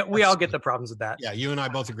all get the problems with that. Yeah, you and I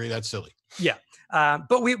both agree that's silly. Yeah, but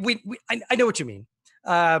I know what you mean.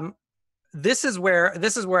 This is where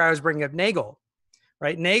I was bringing up Nagel,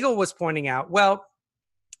 right? Nagel was pointing out, well,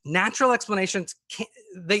 natural explanations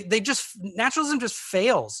naturalism just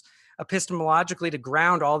fails epistemologically to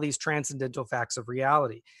ground all these transcendental facts of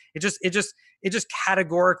reality. It just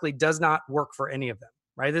categorically does not work for any of them,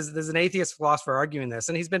 right? There's an atheist philosopher arguing this,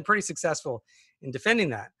 and he's been pretty successful in defending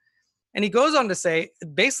that. And he goes on to say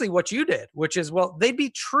basically what you did, which is, well, they'd be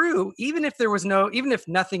true even if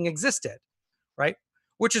nothing existed, right?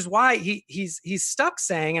 Which is why he's stuck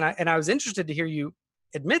saying, and I was interested to hear you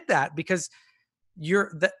admit that, because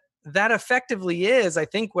that effectively is, I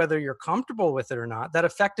think, whether you're comfortable with it or not, that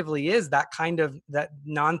effectively is that kind of that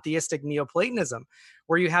non-theistic Neoplatonism,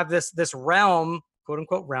 where you have this realm, quote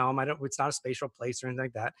unquote realm. It's not a spatial place or anything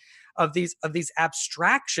like that, of these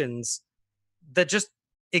abstractions that just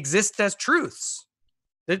exist as truths.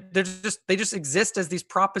 They just exist as these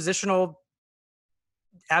propositional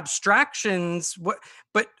abstractions.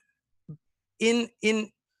 But in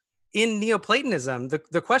Neoplatonism,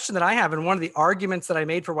 the question that I have, and one of the arguments that I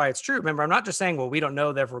made for why it's true, remember, I'm not just saying, well, we don't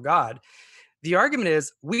know, therefore God. The argument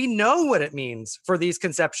is, we know what it means for these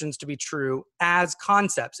conceptions to be true as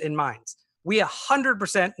concepts in minds. We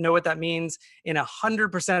 100% know what that means in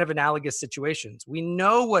 100% of analogous situations. We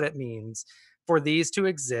know what it means for these to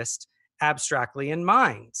exist abstractly in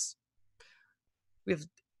minds.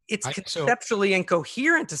 It's conceptually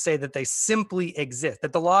incoherent to say that they simply exist,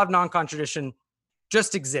 that the law of non-contradiction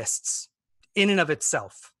just exists in and of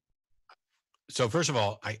itself. So first of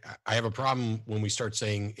all, I have a problem when we start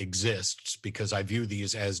saying exists, because I view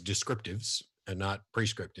these as descriptives and not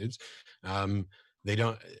prescriptives.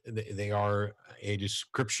 They are a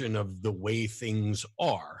description of the way things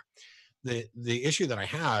are. The issue that I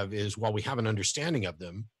have is, while we have an understanding of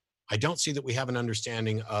them, I don't see that we have an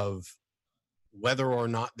understanding of whether or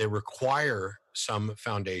not they require some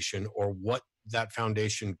foundation, or what that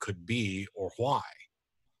foundation could be, or why.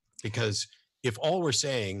 Because if all we're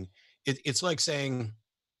saying, it's like saying,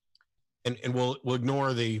 and we'll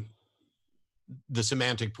ignore the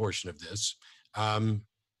semantic portion of this.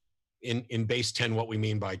 In base 10, what we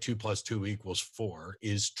mean by 2 + 2 = 4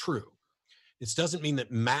 is true. It doesn't mean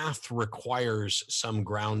that math requires some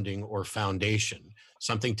grounding or foundation,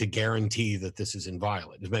 something to guarantee that this is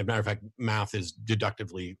inviolate. As a matter of fact, math is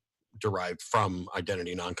deductively derived from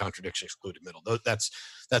identity, non-contradiction, excluded middle. That's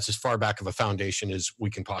as far back of a foundation as we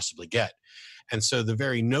can possibly get. And so the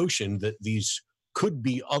very notion that these could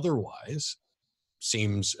be otherwise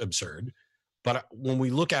seems absurd. But when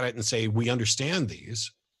we look at it and say, we understand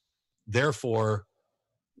these, therefore,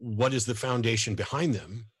 what is the foundation behind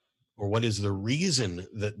them? Or what is the reason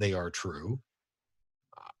that they are true?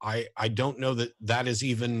 I don't know that that is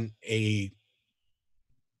even a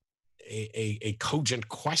cogent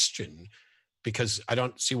question, because I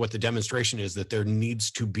don't see what the demonstration is that there needs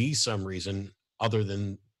to be some reason other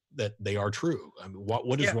than that they are true. I mean,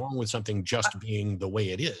 what is wrong with something just being the way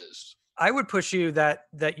it is? I would push you that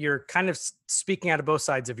you're kind of speaking out of both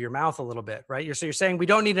sides of your mouth a little bit, right? You're saying we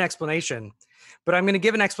don't need an explanation, but I'm going to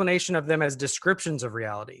give an explanation of them as descriptions of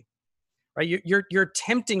reality. right? You're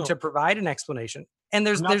attempting to provide an explanation, and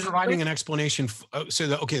I'm not providing an explanation.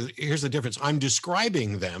 Okay, here's the difference. I'm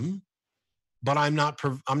describing them, but I'm not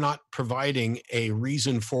providing a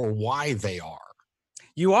reason for why they are.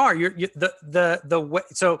 You are. The way.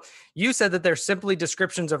 So you said that they're simply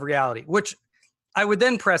descriptions of reality, which I would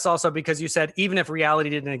then press also, because you said even if reality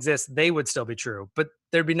didn't exist, they would still be true, but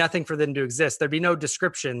there'd be nothing for them to exist. There'd be no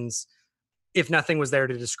descriptions if nothing was there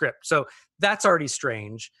to describe. So that's already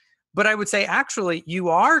strange. But I would say, actually, you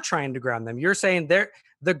are trying to ground them. You're saying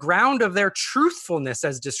the ground of their truthfulness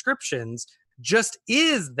as descriptions just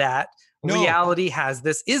is that reality has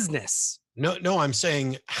this isness. No, I'm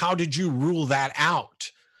saying, how did you rule that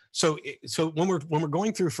out? So when we're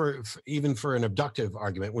going through for even for an abductive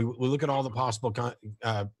argument, we look at all the possible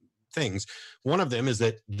things. One of them is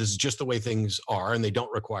that this is just the way things are, and they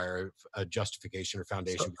don't require a justification or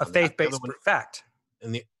foundation. So a faith-based fact.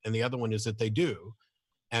 And the other one is that they do.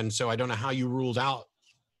 And so I don't know how you ruled out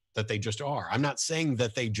that they just are. I'm not saying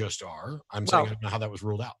that they just are. I'm saying I don't know how that was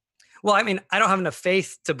ruled out. Well, I mean, I don't have enough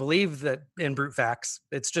faith to believe that in brute facts.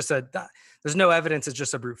 It's just there's no evidence. It's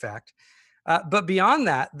just a brute fact. But beyond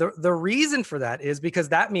that, the reason for that is because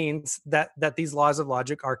that means that these laws of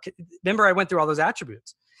logic are. Remember, I went through all those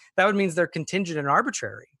attributes. That would mean they're contingent and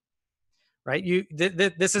arbitrary, right?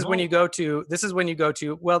 This is when you go to.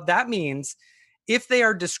 Well, that means if they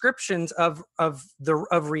are descriptions of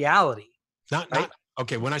reality.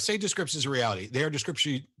 Okay. When I say descriptions of reality, they are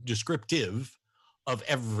descriptive of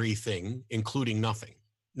everything, including nothing,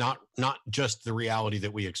 not just the reality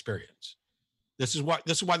that we experience. This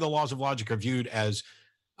is why the laws of logic are viewed as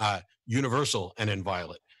universal and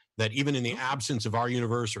inviolate. That even in the absence of our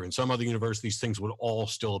universe or in some other universe, these things would all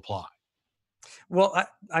still apply. Well,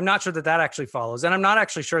 I'm not sure that actually follows, and I'm not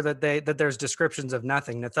actually sure that there's descriptions of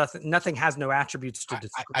nothing. That nothing has no attributes to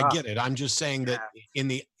describe. I get it. I'm just saying that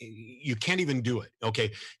you can't even do it.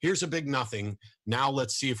 Okay, here's a big nothing. Now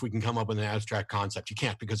let's see if we can come up with an abstract concept. You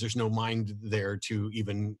can't, because there's no mind there to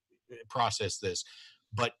even process this.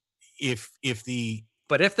 But if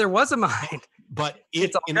there was a mind,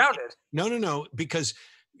 it's all grounded. No, because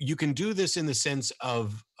you can do this in the sense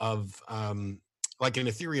of like in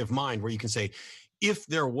a theory of mind, where you can say, if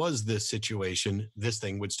there was this situation, this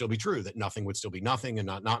thing would still be true, that nothing would still be nothing and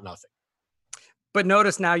not nothing. But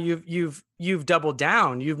notice now you've doubled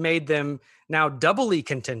down. You've made them now doubly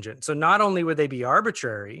contingent. So not only would they be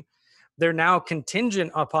arbitrary, they're now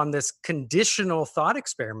contingent upon this conditional thought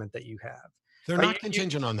experiment that you have. They're not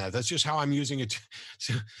contingent on that. That's just how I'm using it.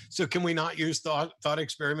 So can we not use thought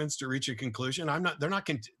experiments to reach a conclusion? I'm not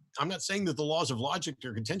saying that the laws of logic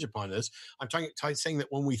are contingent upon this. I'm saying that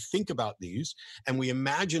when we think about these and we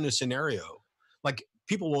imagine a scenario, like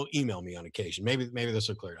people will email me on occasion. Maybe this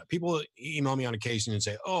will clear it up. People will email me on occasion and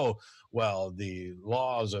say, "Oh, well, the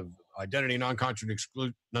laws of identity,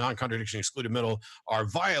 non-contradiction, excluded middle are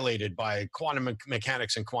violated by quantum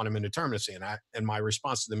mechanics and quantum indeterminacy." And my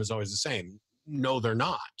response to them is always the same: no, they're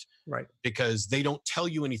not. Right. Because they don't tell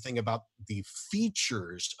you anything about the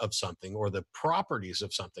features of something or the properties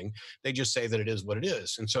of something. They just say that it is what it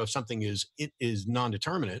is. And so if something is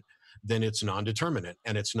non-determinate, then it's non-determinate,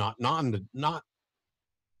 and it's not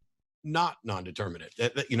non-determinate.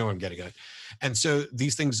 You know what I'm getting at. And so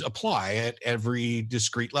these things apply at every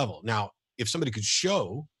discrete level. Now, if somebody could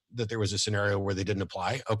show that there was a scenario where they didn't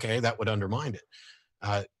apply, okay, that would undermine it.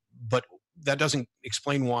 But that doesn't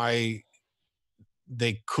explain why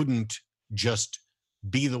they couldn't just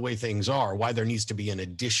be the way things are, why there needs to be an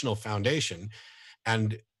additional foundation.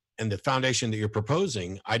 And the foundation that you're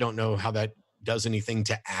proposing, I don't know how that does anything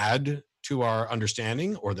to add to our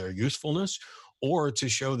understanding or their usefulness, or to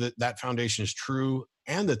show that that foundation is true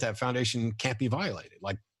and that foundation can't be violated.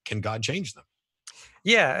 Like, can God change them?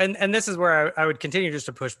 Yeah, and this is where I would continue just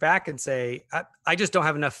to push back and say I just don't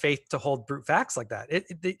have enough faith to hold brute facts like that.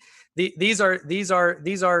 These are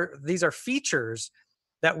features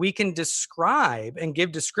that we can describe and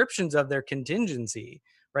give descriptions of their contingency,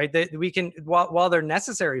 right? That we can, while they're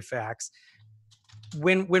necessary facts,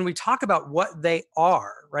 when we talk about what they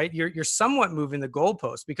are, right? You're somewhat moving the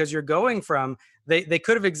goalpost, because you're going from they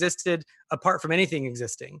could have existed apart from anything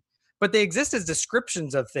existing. But they exist as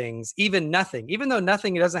descriptions of things, even though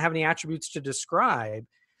nothing doesn't have any attributes to describe,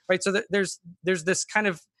 right? So there's this kind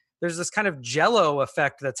of jello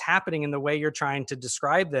effect that's happening in the way you're trying to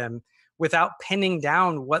describe them without pinning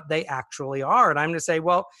down what they actually are. And I'm going to say,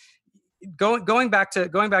 well, going back to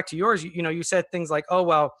yours, you said things like, oh,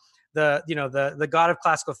 well, the God of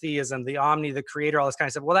classical theism, the omni, the creator, all this kind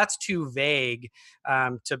of stuff. Well, that's too vague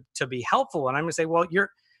to be helpful. And I'm going to say, well,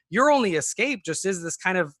 your only escape just is this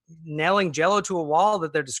kind of nailing Jello to a wall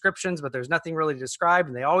that they're descriptions, but there's nothing really described,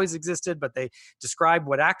 and they always existed, but they describe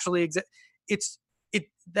what actually exists.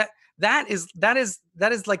 That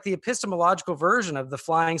is like the epistemological version of the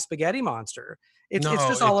flying spaghetti monster. It's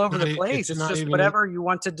just all over the place. It's just whatever you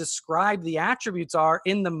want to describe the attributes are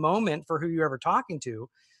in the moment for who you're ever talking to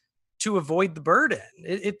avoid the burden.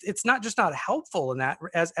 It's not helpful in that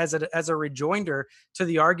as a rejoinder to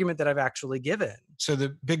the argument that I've actually given. So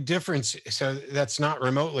the big difference, so that's not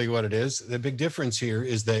remotely what it is. The big difference here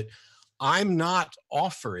is that I'm not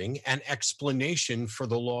offering an explanation for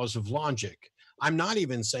the laws of logic. I'm not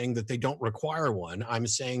even saying that they don't require one. I'm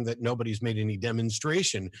saying that nobody's made any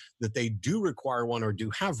demonstration that they do require one or do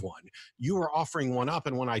have one. You are offering one up,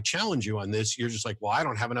 and when I challenge you on this, you're just like, well, I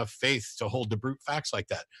don't have enough faith to hold to brute facts like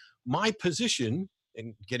that. My position,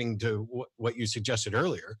 in getting to what you suggested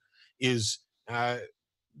earlier, is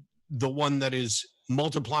the one that is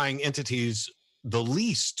multiplying entities the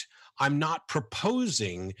least. I'm not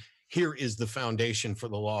proposing here is the foundation for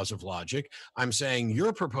the laws of logic. I'm saying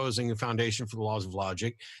you're proposing a foundation for the laws of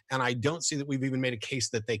logic, and I don't see that we've even made a case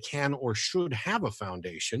that they can or should have a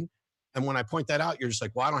foundation. And when I point that out, you're just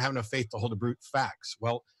like, well, I don't have enough faith to hold to brute facts.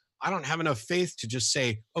 Well, I don't have enough faith to just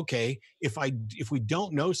say, okay, if we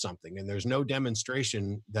don't know something and there's no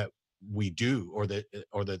demonstration that we do, or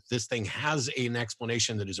that this thing has an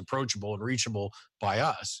explanation that is approachable and reachable by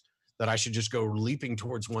us, that I should just go leaping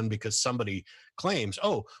towards one because somebody claims,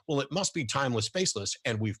 oh, well, it must be timeless, spaceless.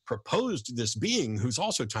 And we've proposed this being who's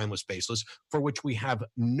also timeless, spaceless, for which we have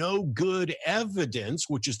no good evidence,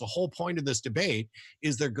 which is the whole point of this debate.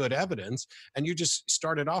 Is there good evidence? And you just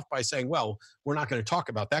started off by saying, well, we're not going to talk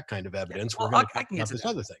about that kind of evidence. We're going to talk about this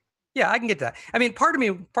other thing. Yeah, I can get that. I mean, part of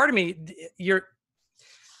me, your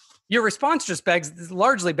response just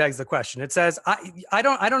largely begs the question. It says, I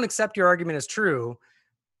don't accept your argument as true,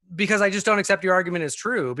 because I just don't accept your argument as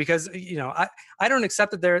true, because, I don't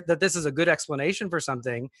accept that this is a good explanation for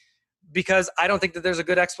something, because I don't think that there's a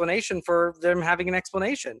good explanation for them having an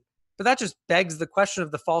explanation. But that just begs the question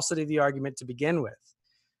of the falsity of the argument to begin with.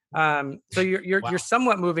 So you're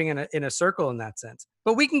somewhat moving in a circle in that sense.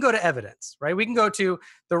 But we can go to evidence, right? We can go to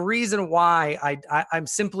the reason why I'm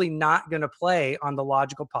simply not going to play on the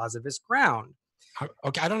logical positivist ground.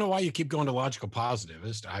 Okay, I don't know why you keep going to logical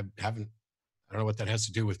positivist. I don't know what that has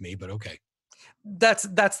to do with me, but okay. That's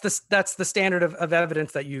the standard of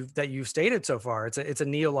evidence that you've stated so far. It's a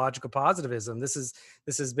neological positivism. This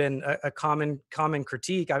has been a common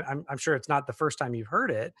critique. I'm sure it's not the first time you've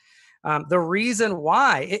heard it. The reason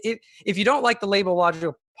why, if you don't like the label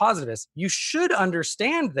logical positivist, you should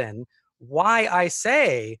understand then why I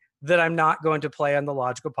say that I'm not going to play on the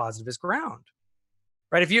logical positivist ground,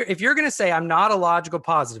 right? If you're going to say I'm not a logical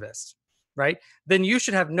positivist, right, then you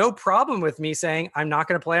should have no problem with me saying I'm not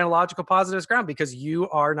going to play on a logical positivist ground, because you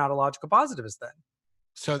are not a logical positivist then.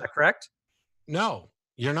 So, is that correct? No,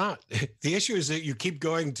 you're not. The issue is that you keep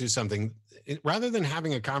going to something rather than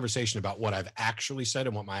having a conversation about what I've actually said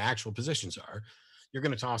and what my actual positions are. You're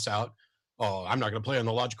going to toss out, oh, I'm not going to play on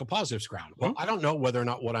the logical positives ground. Well, I don't know whether or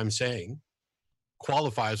not what I'm saying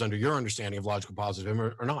qualifies under your understanding of logical positivism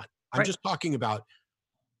or not. I'm just talking about,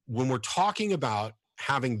 when we're talking about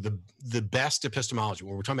having the best epistemology,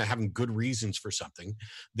 when we're talking about having good reasons for something,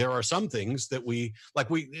 there are some things that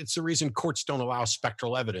it's the reason courts don't allow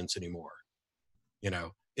spectral evidence anymore.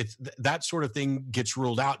 It's that sort of thing gets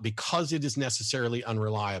ruled out because it is necessarily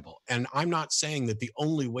unreliable. And I'm not saying that the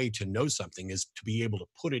only way to know something is to be able to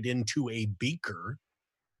put it into a beaker.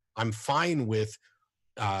 I'm fine with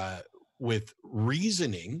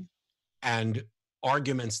reasoning and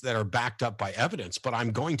arguments that are backed up by evidence, but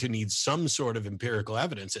I'm going to need some sort of empirical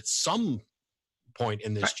evidence at some point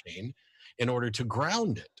in this chain in order to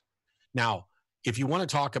ground it. Now, if you want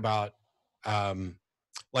to talk about, I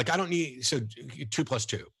don't need, 2 +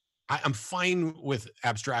 2. I'm fine with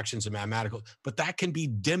abstractions and mathematical, but that can be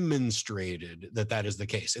demonstrated that is the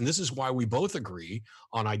case. And this is why we both agree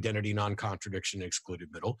on identity, non-contradiction, excluded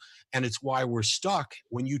middle. And it's why we're stuck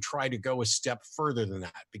when you try to go a step further than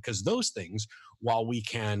that, because those things, while we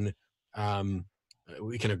can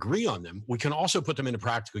agree on them, we can also put them into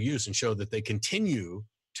practical use and show that they continue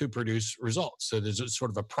to produce results. So there's a sort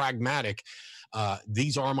of a pragmatic,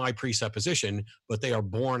 these are my presupposition, but they are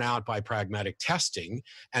borne out by pragmatic testing.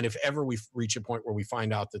 And if ever we reach a point where we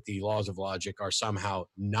find out that the laws of logic are somehow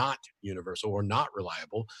not universal or not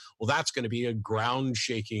reliable, well, that's going to be a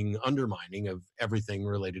ground-shaking undermining of everything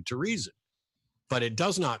related to reason. But it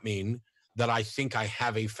does not mean that I think I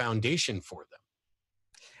have a foundation for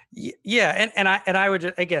them. Yeah, and I would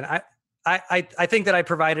just, again, I think that I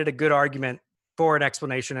provided a good argument for an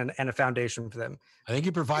explanation and a foundation for them. I think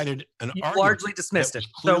you provided an You argument largely dismissed it.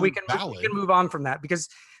 So we can move on from that, because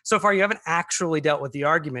so far you haven't actually dealt with the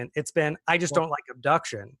argument. It's been, I just don't like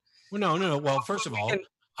abduction. Well, no. Well, first of all,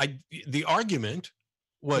 the argument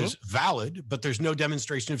was valid, but there's no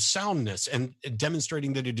demonstration of soundness, and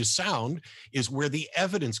demonstrating that it is sound is where the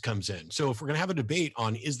evidence comes in. So if we're going to have a debate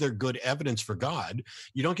on, is there good evidence for God,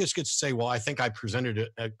 you don't just get to say, well, I think I presented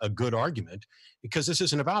a good argument, because this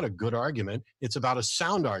isn't about a good argument. It's about a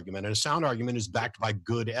sound argument, and a sound argument is backed by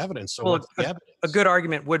good evidence. So what's the evidence? A good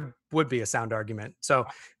argument would be a sound argument. So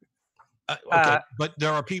okay, but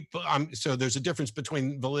there are people. So there's a difference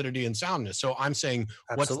between validity and soundness. So I'm saying,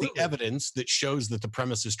 absolutely. What's the evidence that shows that the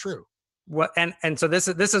premise is true? What and so this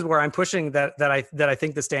is where I'm pushing that I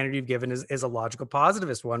think the standard you've given is a logical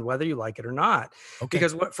positivist one, whether you like it or not. Okay.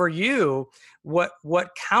 Because what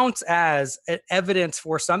counts as evidence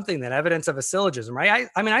for something, then evidence of a syllogism, right?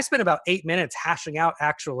 I mean, I spent about 8 minutes hashing out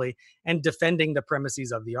actually and defending the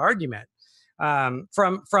premises of the argument.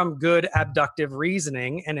 From good abductive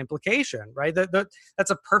reasoning and implication, right?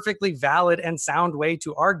 That's a perfectly valid and sound way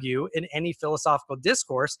to argue in any philosophical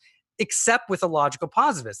discourse, except with a logical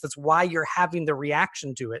positivist. That's why you're having the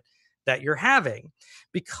reaction to it that you're having,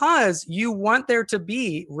 because you want there to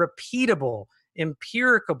be repeatable,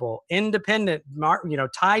 empirical, independent,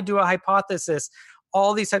 tied to a hypothesis,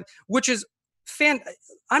 all these types, which is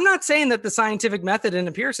I'm not saying that the scientific method in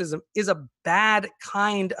empiricism is a bad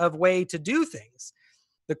kind of way to do things.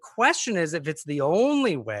 The question is if it's the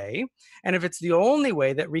only way, and if it's the only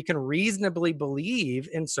way that we can reasonably believe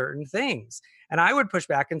in certain things. And I would push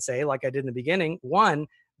back and say, like I did in the beginning, one,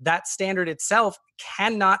 that standard itself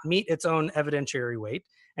cannot meet its own evidentiary weight.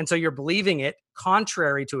 And so you're believing it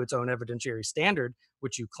contrary to its own evidentiary standard,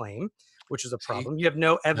 which you claim, which is a problem. You have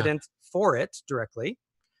no evidence for it directly.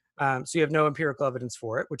 So you have no empirical evidence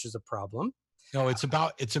for it, which is a problem. No, it's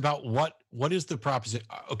about what is the proposition?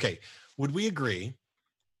 Okay, would we agree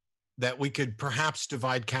that we could perhaps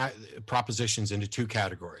divide propositions into two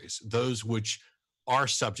categories: those which are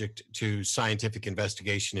subject to scientific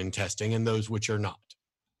investigation and testing, and those which are not?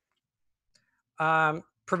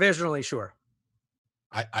 Provisionally, sure.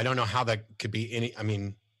 I don't know how that could be any. I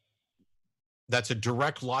mean, that's a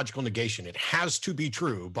direct logical negation. It has to be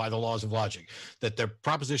true by the laws of logic that the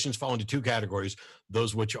propositions fall into two categories: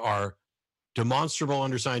 those which are demonstrable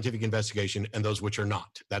under scientific investigation and those which are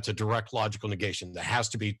not. That's a direct logical negation. There has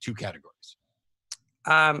to be two categories.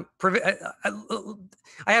 I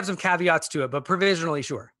have some caveats to it, but provisionally,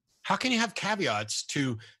 sure. How can you have caveats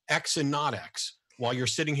to X and not X while you're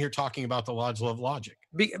sitting here talking about the laws of logic?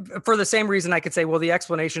 For the same reason I could say, well, the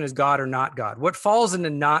explanation is God or not God. What falls into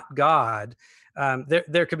not God,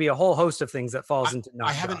 there could be a whole host of things that falls into not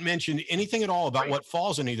God. I haven't mentioned anything at all about what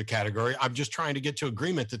falls in either category. I'm just trying to get to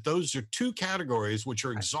agreement that those are two categories which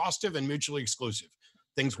are exhaustive and mutually exclusive.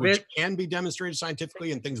 Things which can be demonstrated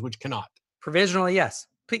scientifically and things which cannot. Provisionally, yes.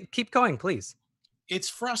 Keep going, please. It's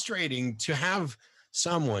frustrating to have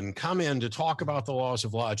someone come in to talk about the laws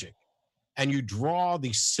of logic, and you draw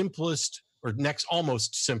the simplest or next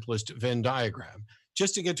almost simplest Venn diagram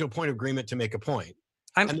just to get to a point of agreement to make a point.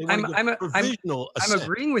 I'm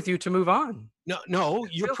agreeing with you to move on. No,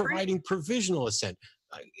 you're providing provisional assent.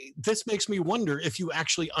 This makes me wonder if you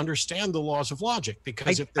actually understand the laws of logic,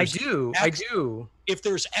 because I do. If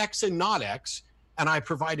there's X and not X, and I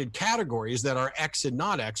provided categories that are X and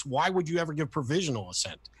not X, why would you ever give provisional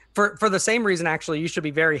assent? For the same reason, actually, you should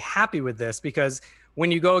be very happy with this, because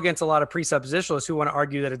when you go against a lot of presuppositionalists who want to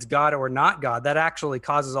argue that it's God or not God, that actually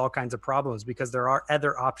causes all kinds of problems, because there are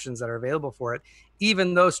other options that are available for it,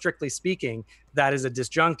 even though strictly speaking, that is a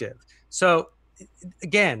disjunctive. So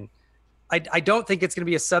again, I don't think it's going to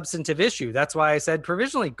be a substantive issue. That's why I said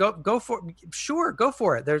provisionally, go for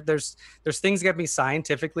it. There's things that can be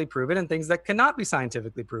scientifically proven and things that cannot be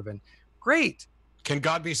scientifically proven. Great. Can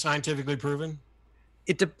God be scientifically proven?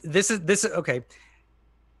 This is okay.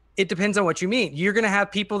 It depends on what you mean. You're going to have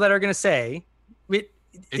people that are going to say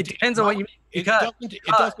it depends on what you mean.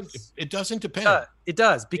 It doesn't depend. It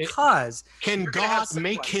does, because can God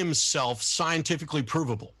make himself scientifically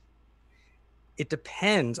provable? It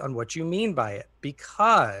depends on what you mean by it,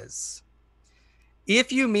 because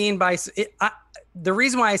if you mean by it, the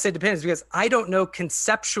reason why I say depends is because I don't know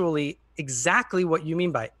conceptually exactly what you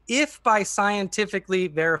mean by it. If by scientifically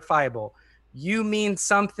verifiable, you mean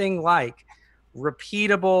something like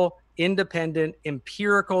repeatable, independent,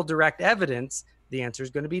 empirical, direct evidence, the answer is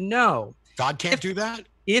going to be no. God can't do that?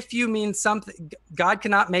 If you mean something, God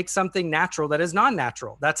cannot make something natural that is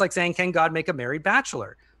non-natural. That's like saying, can God make a married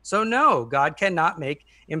bachelor? So no, God cannot make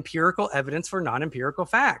empirical evidence for non-empirical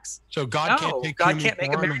facts. So God can't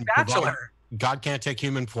make a married bachelor. God can't take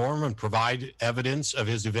human form and provide evidence of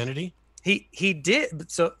his divinity? He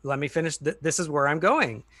did. So let me finish. This is where I'm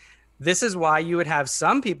going. This is why you would have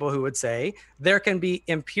some people who would say there can be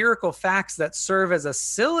empirical facts that serve as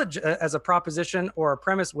as a proposition or a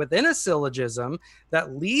premise within a syllogism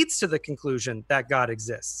that leads to the conclusion that God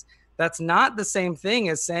exists. That's not the same thing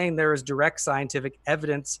as saying there is direct scientific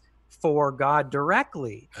evidence for God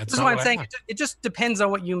directly. This is why I'm saying it just depends on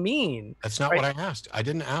what you mean. That's not what I asked. I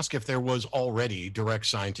didn't ask if there was already direct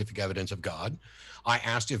scientific evidence of God. I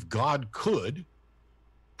asked if God could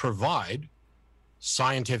provide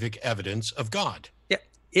scientific evidence of God. Yeah,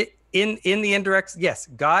 in the indirect, yes,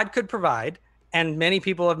 God could provide, and many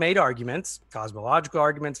people have made arguments, cosmological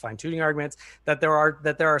arguments, fine-tuning arguments, that there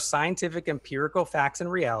are scientific empirical facts in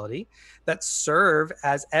reality that serve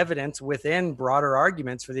as evidence within broader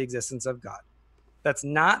arguments for the existence of God. That's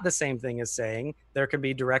not the same thing as saying there can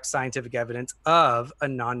be direct scientific evidence of a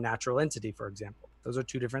non-natural entity, for example. Those are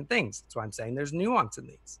two different things. That's why I'm saying there's nuance in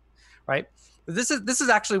these, right? This is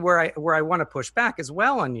actually where I want to push back as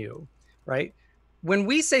well on you, right? When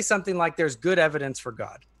we say something like there's good evidence for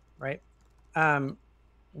God, right?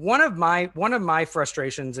 One of my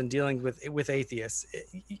frustrations in dealing with atheists,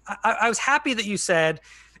 I was happy that you said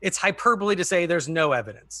it's hyperbole to say there's no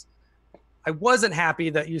evidence. I wasn't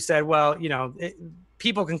happy that you said, well,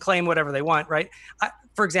 people can claim whatever they want, right?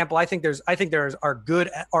 For example, I think there are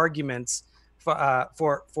good arguments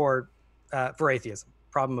for atheism.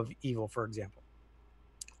 Problem of evil, for example.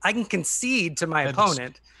 I can concede to my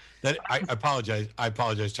opponent. I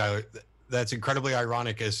apologize, Tyler. That's incredibly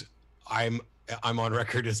ironic, as I'm on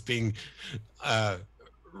record as being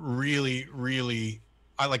really.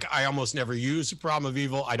 I almost never use the problem of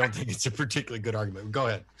evil. I don't think it's a particularly good argument. Go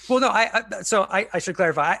ahead. Well, no, I should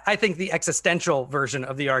clarify. I think the existential version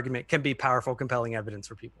of the argument can be powerful, compelling evidence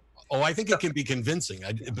for people. Oh, I think it can be convincing.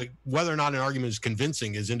 But whether or not an argument is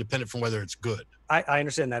convincing is independent from whether it's good. I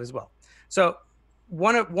understand that as well. So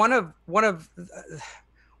one of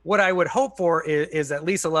what I would hope for is at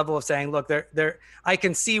least a level of saying, look, I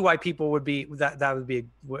can see why people would be that would be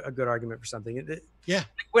a good argument for something. Yeah.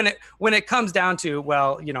 When it comes down to,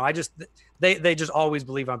 well, they just always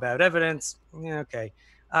believe on bad evidence. Yeah, okay.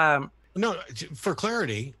 No, for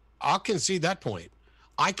clarity, I'll concede that point.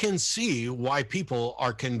 I can see why people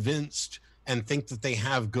are convinced and think that they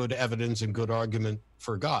have good evidence and good argument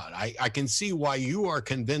for God. I can see why you are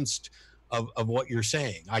convinced of what you're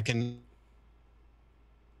saying.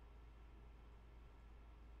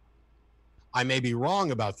 I may be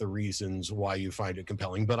wrong about the reasons why you find it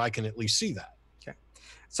compelling, but I can at least see that. Okay.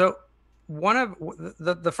 So one of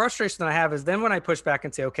the frustration that I have is then when I push back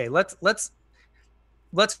and say, okay, let's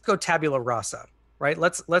go tabula rasa, right?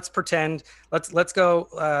 Let's pretend, let's go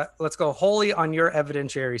wholly on your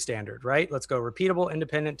evidentiary standard, right? Let's go repeatable,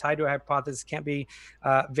 independent, tied to a hypothesis, can't be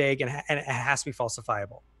vague, and it has to be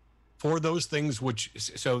falsifiable. For those things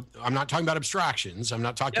so I'm not talking about abstractions. I'm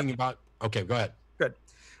not talking about, okay, go ahead. Good.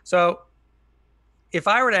 So if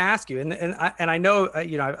I were to ask you, and I know,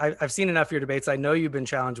 I've seen enough of your debates. I know you've been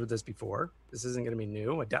challenged with this before. This isn't going to be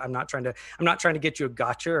new. I'm not trying to get you a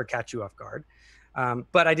gotcha or catch you off guard.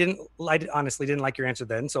 But I honestly didn't like your answer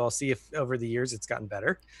then. So I'll see if over the years it's gotten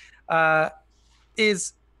better.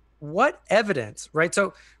 Is what evidence, right?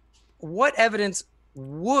 So what evidence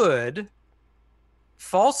would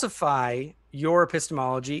falsify your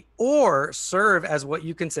epistemology or serve as what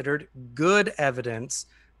you considered good evidence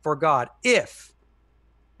for God if,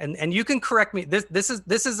 and you can correct me, this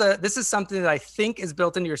is something that I think is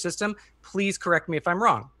built into your system. Please correct me if I'm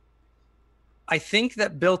wrong. I think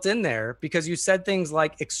that built in there, because you said things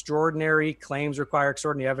like extraordinary claims require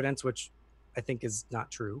extraordinary evidence, which I think is not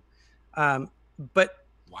true. But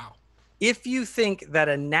wow, if you think that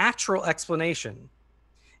a natural explanation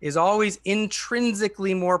is always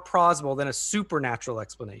intrinsically more plausible than a supernatural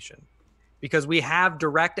explanation, because we have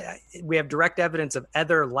direct evidence of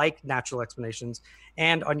other like natural explanations,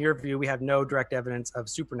 and on your view, we have no direct evidence of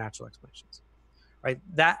supernatural explanations. Right?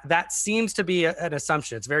 That seems to be an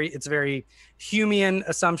assumption. It's a very Humean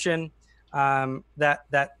assumption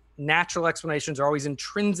that natural explanations are always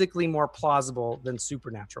intrinsically more plausible than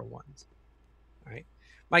supernatural ones. Right?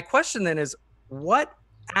 My question then is, what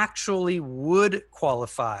actually would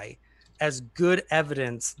qualify as good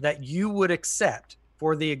evidence that you would accept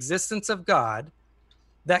for the existence of God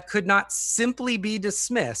that could not simply be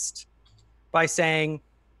dismissed by saying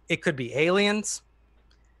it could be aliens?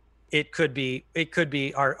 It could be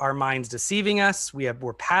our minds deceiving us.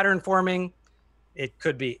 We're pattern forming. It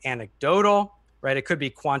could be anecdotal, right? It could be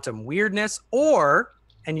quantum weirdness, or,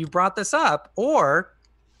 and you brought this up, or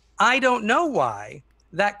I don't know why,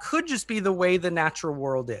 that could just be the way the natural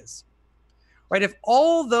world is. right? If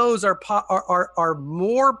all those are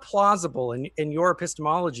more plausible in your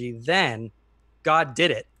epistemology than God did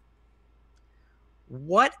it,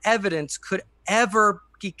 what evidence could ever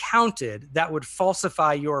be counted that would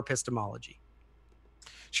falsify your epistemology?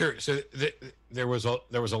 Sure. So there was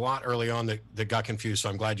a lot early on that got confused. So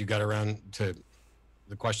I'm glad you got around to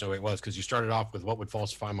the question the way it was, because you started off with what would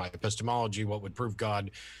falsify my epistemology, what would prove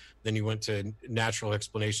God. Then you went to natural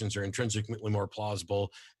explanations are intrinsically more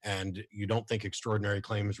plausible, and you don't think extraordinary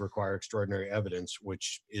claims require extraordinary evidence,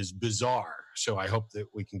 which is bizarre. So I hope that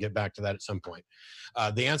we can get back to that at some point.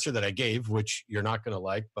 The answer that I gave, which you're not going to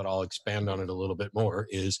like, but I'll expand on it a little bit more,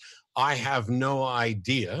 is I have no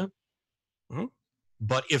idea. Mm-hmm.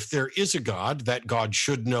 But if there is a God, that God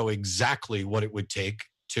should know exactly what it would take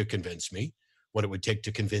to convince me, what it would take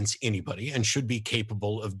to convince anybody, and should be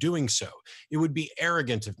capable of doing so. It would be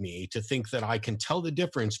arrogant of me to think that I can tell the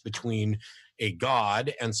difference between a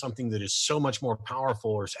God and something that is so much more powerful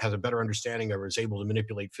or has a better understanding or is able to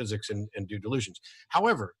manipulate physics and do delusions.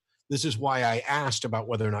 However, this is why I asked about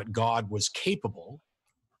whether or not God was capable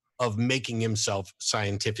of making himself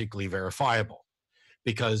scientifically verifiable.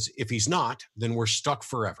 Because if he's not, then we're stuck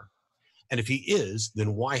forever. And if he is,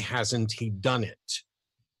 then why hasn't he done it?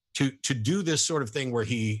 To do this sort of thing where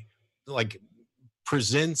he like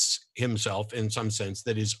presents himself in some sense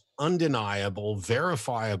that is undeniable,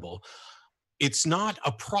 verifiable, it's not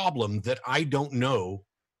a problem that I don't know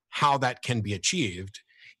how that can be achieved.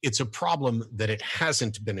 It's a problem that it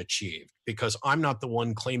hasn't been achieved, because I'm not the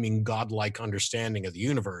one claiming godlike understanding of the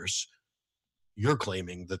universe. You're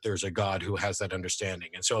claiming that there's a God who has that understanding.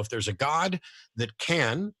 And so if there's a God that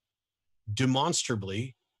can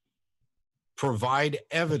demonstrably provide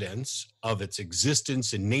evidence of its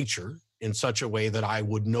existence in nature in such a way that I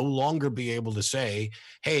would no longer be able to say,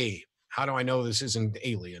 hey, how do I know this isn't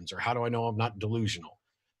aliens? Or how do I know I'm not delusional?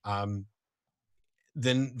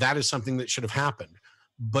 Then that is something that should have happened.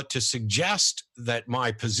 But to suggest that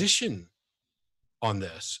my position on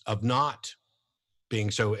this of not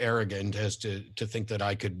being so arrogant as to think that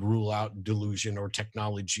I could rule out delusion or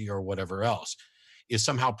technology or whatever else is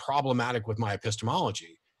somehow problematic with my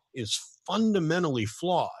epistemology is fundamentally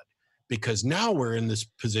flawed, because now we're in this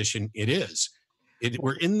position.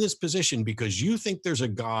 We're in this position because you think there's a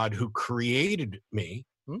God who created me,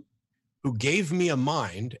 who gave me a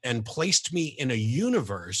mind and placed me in a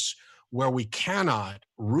universe where we cannot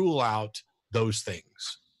rule out those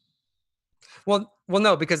things. Well,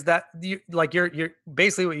 no, because you're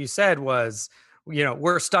basically what you said was,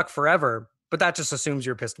 we're stuck forever, but that just assumes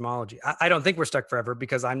your epistemology. I don't think we're stuck forever,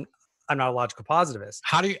 because I'm not a logical positivist.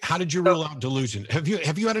 How did you rule out delusion? Have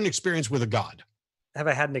you had an experience with a God? Have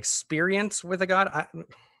I had an experience with a God?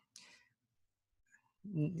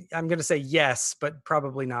 I'm going to say yes, but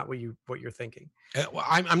probably not what you're thinking. Well,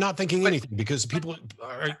 I'm not thinking anything, because people.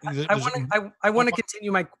 I want to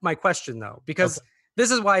continue my question though, because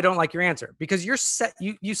this is why I don't like your answer, because you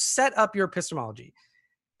set up your epistemology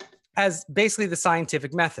as basically the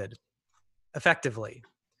scientific method, effectively,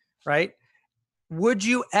 right? Would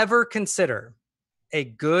you ever consider a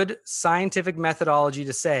good scientific methodology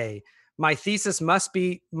to say my thesis must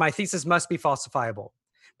be falsifiable,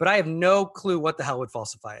 but I have no clue what the hell would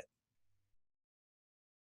falsify it?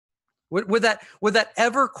 Would that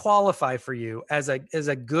ever qualify for you as a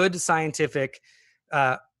good scientific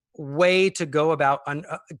way to go about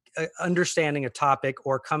understanding a topic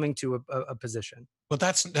or coming to a position? But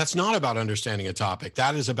that's not about understanding a topic.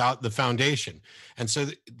 That is about the foundation. And so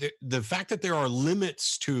the fact that there are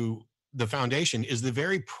limits to the foundation is the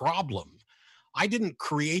very problem. I didn't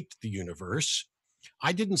create the universe.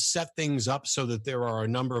 I didn't set things up so that there are a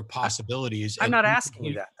number of possibilities. I'm not asking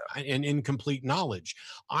you that, though. And incomplete knowledge.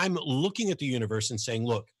 I'm looking at the universe and saying,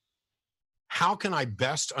 look, how can I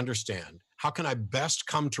best understand? How can I best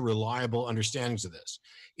come to reliable understandings of this?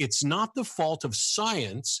 It's not the fault of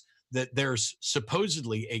science that there's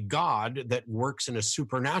supposedly a God that works in a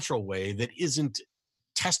supernatural way that isn't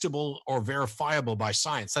testable or verifiable by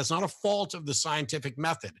science. That's not a fault of the scientific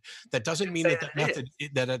method. That doesn't mean that method,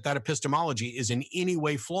 that epistemology is in any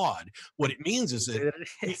way flawed. What it means is that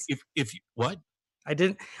if what?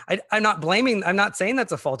 I'm not saying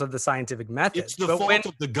that's a fault of the scientific method. It's the fault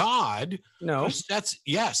of the God. No.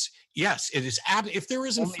 Yes, it is. If there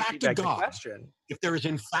is in fact a God, if there is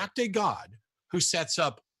in fact a God who sets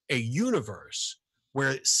up a universe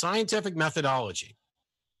where scientific methodology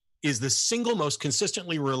is the single most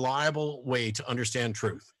consistently reliable way to understand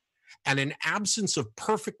truth, and an absence of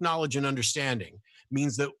perfect knowledge and understanding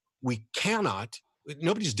means that we cannot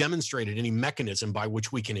nobody's demonstrated any mechanism by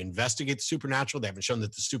which we can investigate the supernatural. They haven't shown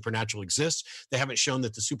that the supernatural exists. They haven't shown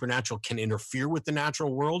that the supernatural can interfere with the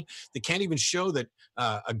natural world. They can't even show that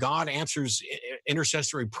a God answers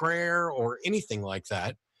intercessory prayer or anything like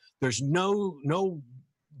that. There's no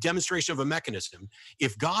demonstration of a mechanism.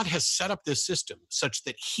 If God has set up this system such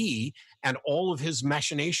that he and all of his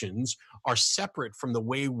machinations are separate from the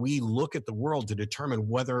way we look at the world to determine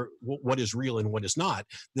what is real and what is not,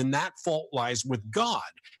 then that fault lies with God.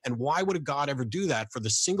 And why would a God ever do that for the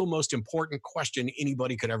single most important question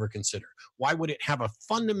anybody could ever consider? Why would it have a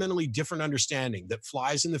fundamentally different understanding that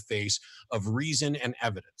flies in the face of reason and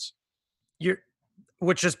evidence?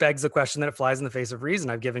 Which just begs the question that it flies in the face of reason.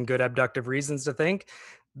 I've given good abductive reasons to think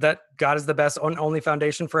that God is the best only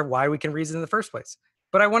foundation for why we can reason in the first place.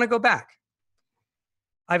 But I want to go back.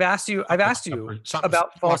 I've asked you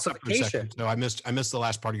about falsification. No, I missed the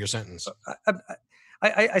last part of your sentence.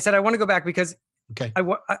 I said I want to go back because okay.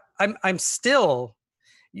 I'm still,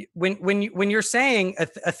 when you're saying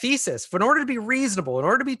a thesis, in order to be reasonable, in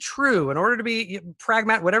order to be true, in order to be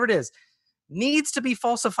pragmatic, whatever it is, needs to be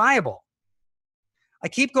falsifiable. I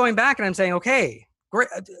keep going back and I'm saying, okay, great,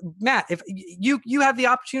 Matt, if you have the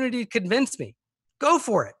opportunity to convince me, go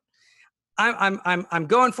for it. I'm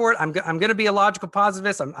going for it. I'm going to be a logical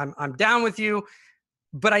positivist. I'm down with you,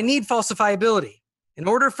 but I need falsifiability in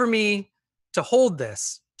order for me to hold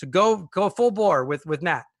this, to go full bore with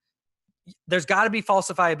Matt. There's got to be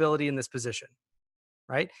falsifiability in this position,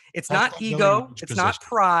 right? It's not ego. It's not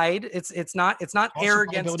pride. It's not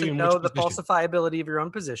arrogance to know the falsifiability of your own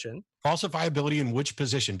position. Falsifiability in which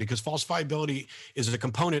position? Because falsifiability is a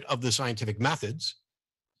component of the scientific methods.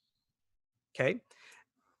 Okay.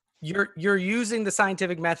 You're using the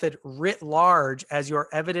scientific method writ large as your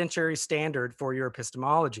evidentiary standard for your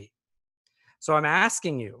epistemology. So I'm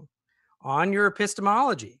asking you, on your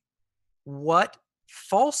epistemology, what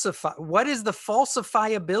is the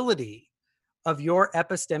falsifiability of your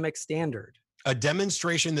epistemic standard? A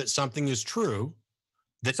demonstration that something is true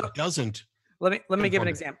that doesn't. Let me give an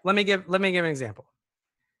example. Let me give an example.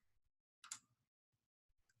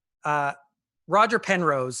 Roger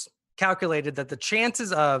Penrose calculated that the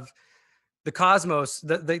chances of the cosmos,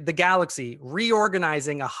 the galaxy,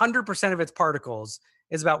 reorganizing 100% of its particles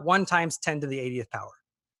is about 1 × 10⁸ power,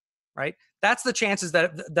 right? That's the chances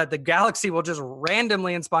that the galaxy will just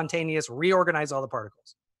randomly and spontaneous reorganize all the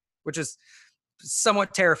particles, which is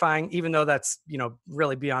somewhat terrifying, even though that's,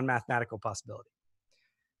 really beyond mathematical possibility.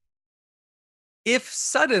 If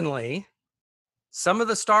suddenly some of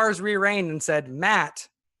the stars rearranged and said, Matt,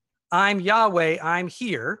 I'm Yahweh, I'm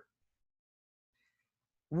here,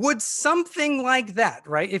 would something like that,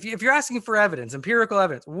 right? If you're asking for evidence, empirical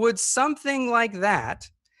evidence, would something like that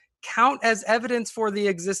count as evidence for the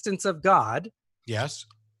existence of God? Yes.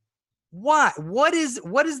 Why? What is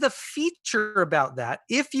the feature about that?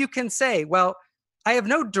 If you can say, well, I have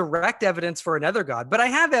no direct evidence for another God, but I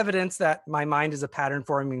have evidence that my mind is a pattern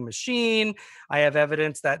forming machine. I have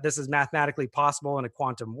evidence that this is mathematically possible in a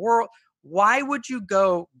quantum world. Why would you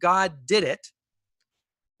go, God did it,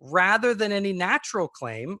 rather than any natural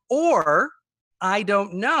claim? Or, I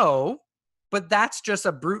don't know, but that's just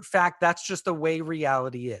a brute fact. That's just the way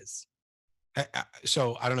reality is.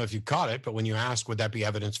 So I don't know if you caught it, but when you asked, would that be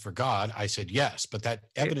evidence for God? I said yes, but that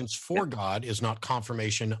evidence for God is not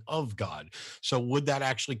confirmation of God. So would that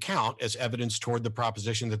actually count as evidence toward the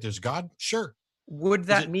proposition that there's God? Sure. Would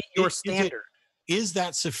that meet your standard? Is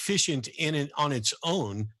that sufficient on its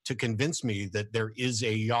own to convince me that there is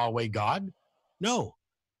a Yahweh God? No.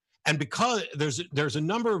 And because there's a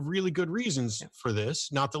number of really good reasons for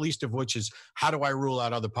this, not the least of which is, how do I rule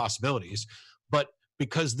out other possibilities? But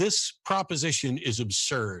because this proposition is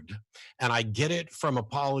absurd, and I get it from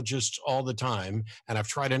apologists all the time, and I've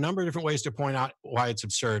tried a number of different ways to point out why it's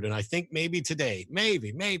absurd. And I think maybe today,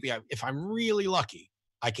 maybe if I'm really lucky,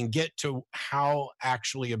 I can get to how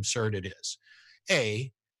actually absurd it is.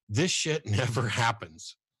 This shit never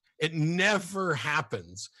happens. It never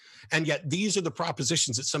happens. And yet these are the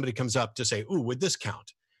propositions that somebody comes up to say, ooh, would this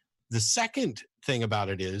count? The second thing about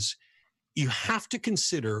it is you have to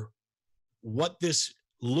consider what this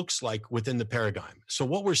looks like within the paradigm. So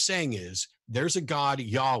what we're saying is there's a God,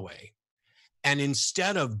 Yahweh, and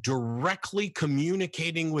instead of directly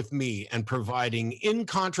communicating with me and providing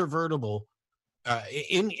incontrovertible,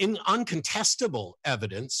 uncontestable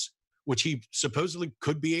evidence, which he supposedly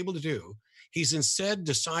could be able to do, he's instead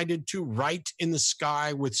decided to write in the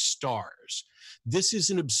sky with stars. This is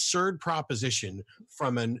an absurd proposition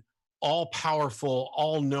from an all-powerful,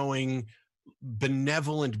 all-knowing,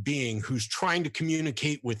 benevolent being who's trying to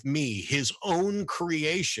communicate with me, his own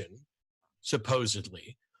creation,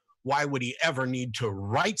 supposedly, why would he ever need to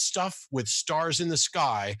write stuff with stars in the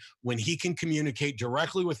sky when he can communicate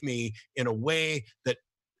directly with me in a way that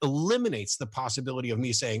eliminates the possibility of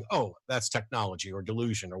me saying, oh, that's technology or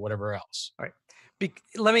delusion or whatever else? All right.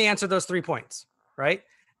 Let me answer those 3 points, right?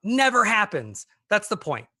 Never happens. That's the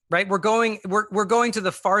point, right? We're going to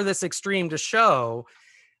the farthest extreme to show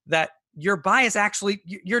that your bias actually,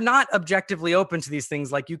 you're not objectively open to these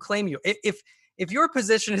things like you claim you. If your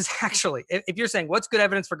position is actually, if you're saying what's good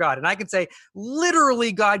evidence for God, and I could say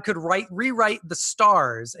literally God could rewrite the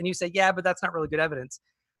stars, and you say, yeah, but that's not really good evidence.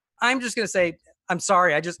 I'm just going to say, I'm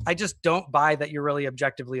sorry, I just don't buy that you're really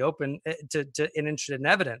objectively open to and interested in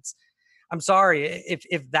evidence. I'm sorry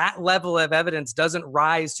if that level of evidence doesn't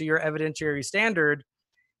rise to your evidentiary standard.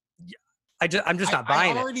 I'm just not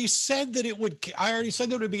buying it. I already said that it would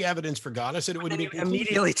be evidence for God. I said it would be.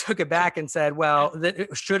 Immediately took it back and said, well,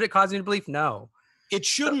 should it cause you to believe? No. It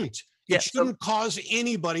shouldn't. It shouldn't cause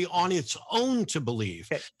anybody on its own to believe.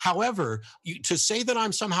 Okay. However, to say that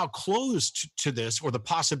I'm somehow closed to this or the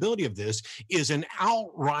possibility of this is an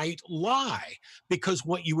outright lie, because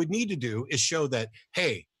what you would need to do is show that,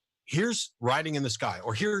 hey, here's writing in the sky,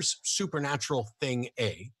 or here's supernatural thing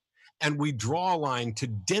A, and we draw a line to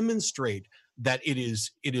demonstrate that it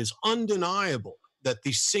is undeniable that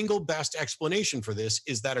the single best explanation for this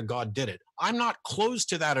is that a God did it. I'm not close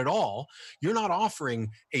to that at all. You're not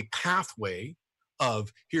offering a pathway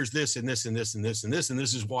of here's this and this and this and this and this, and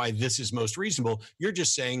this is why this is most reasonable. You're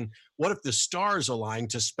just saying, what if the stars align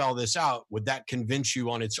to spell this out? Would that convince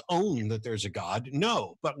you on its own that there's a God?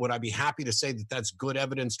 No. But would I be happy to say that that's good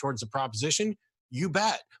evidence towards the proposition? You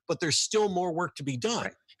bet. But there's still more work to be done.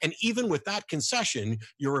 Right. And even with that concession,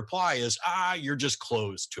 your reply is, you're just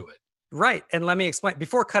closed to it. Right. And let me explain,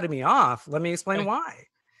 before cutting me off, let me explain why.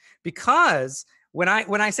 Because when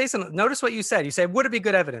I say something, notice what you said. You say, would it be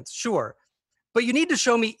good evidence? Sure. But you need to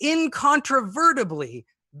show me incontrovertibly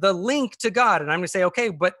the link to God. And I'm going to say, okay,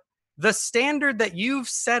 but the standard that you've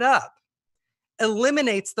set up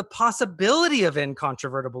eliminates the possibility of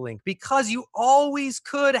incontrovertible link, because you always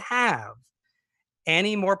could have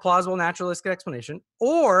any more plausible naturalistic explanation,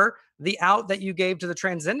 or the out that you gave to the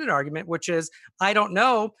transcendent argument, which is, I don't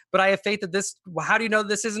know, but I have faith that this, how do you know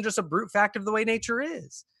this isn't just a brute fact of the way nature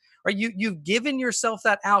is? Right? You've given yourself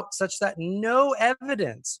that out such that no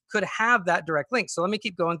evidence could have that direct link. So let me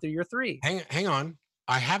keep going through your 3. Hang on.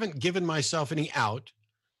 I haven't given myself any out,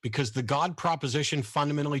 because the God proposition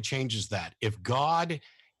fundamentally changes that. If God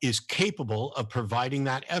is capable of providing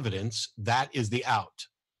that evidence, that is the out.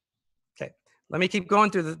 Okay. Let me keep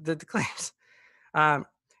going through the claims.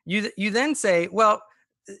 You then say, well,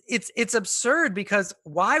 it's absurd, because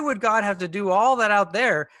why would God have to do all that out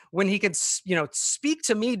there when he could, speak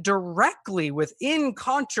to me directly with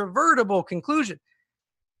incontrovertible conclusion?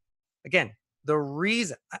 Again, the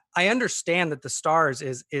reason I understand that the stars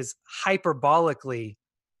is hyperbolically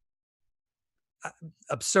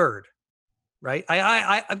absurd, right?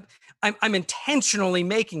 I'm intentionally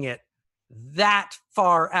making it that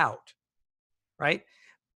far out, right?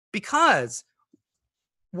 Because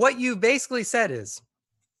what you basically said is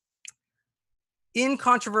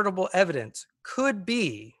incontrovertible evidence could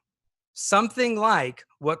be something like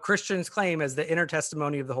what Christians claim as the inner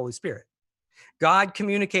testimony of the Holy Spirit. God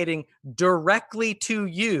communicating directly to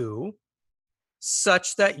you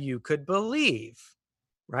such that you could believe,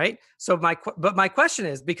 right? So my question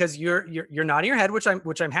is, because you're nodding your head, which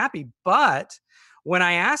I'm happy, but when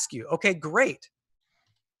I ask you, okay, great,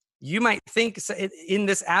 you might think in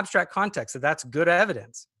this abstract context that that's good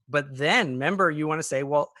evidence. But then remember, you want to say,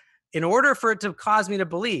 well, in order for it to cause me to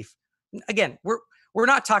believe, again, we're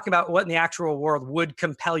not talking about what in the actual world would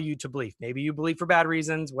compel you to believe. Maybe you believe for bad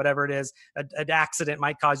reasons, whatever it is. An accident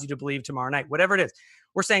might cause you to believe tomorrow night, whatever it is.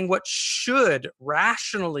 We're saying what should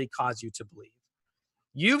rationally cause you to believe.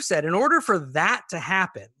 You've said in order for that to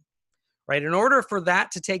happen, right? In order for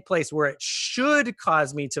that to take place where it should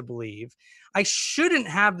cause me to believe, I shouldn't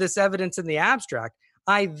have this evidence in the abstract.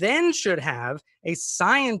 I then should have a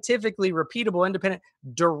scientifically repeatable, independent,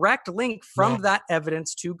 direct link from that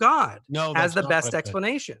evidence to God as the best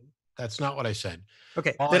explanation. That's not what I said.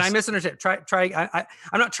 Okay, then I misunderstood.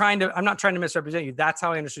 I'm not trying to misrepresent you. That's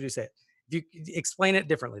how I understood you say it. You explain it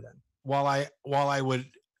differently then. While I would,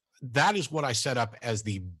 that is what I set up as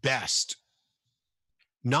the best,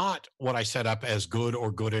 not what I set up as good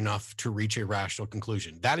or good enough to reach a rational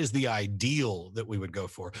conclusion. That is the ideal that we would go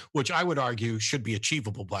for, which I would argue should be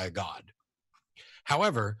achievable by a God.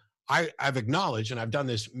 However, I've acknowledged, and I've done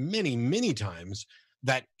this many, many times,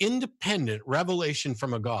 that independent revelation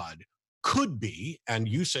from a God could be, and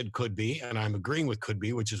you said could be, and I'm agreeing with could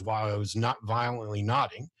be, which is why I was not violently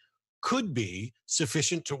nodding, could be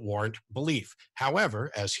sufficient to warrant belief.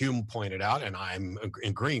 However, as Hume pointed out, and I'm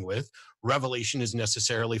agreeing with, revelation is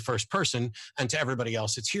necessarily first person, and to everybody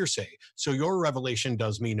else it's hearsay. So your revelation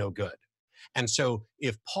does me no good. And so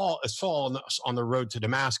if Saul on the road to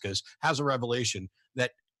Damascus has a revelation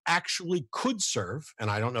that actually could serve, and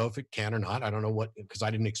I don't know if it can or not, I don't know what, because I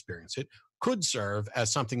didn't experience it, could serve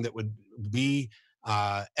as something that would be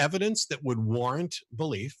evidence that would warrant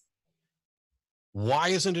belief. Why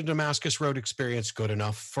isn't a Damascus Road experience good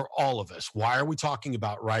enough for all of us? Why are we talking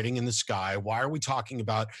about writing in the sky? Why are we talking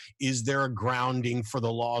about, is there a grounding for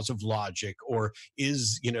the laws of logic? Or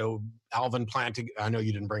is, Alvin Plantinga, I know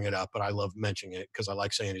you didn't bring it up, but I love mentioning it because I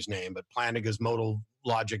like saying his name, but Plantinga's modal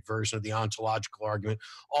logic version of the ontological argument,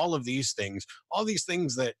 all these things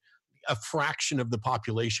that a fraction of the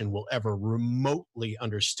population will ever remotely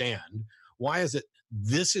understand. Why is it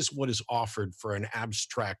this is what is offered for an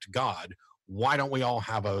abstract God? Why don't we all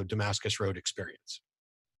have a Damascus Road experience?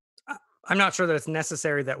 I'm not sure that it's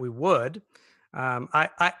necessary that we would.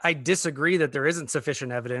 I disagree that there isn't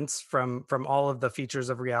sufficient evidence from all of the features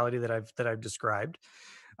of reality that I've described.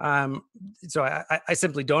 So I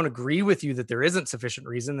simply don't agree with you that there isn't sufficient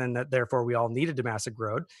reason, and that therefore we all need a Damascus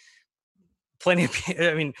Road. Plenty of,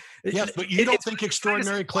 yes, but you don't think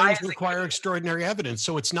extraordinary claims require extraordinary evidence,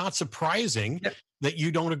 so it's not surprising that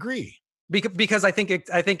you don't agree. Because I think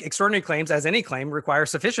extraordinary claims, as any claim, require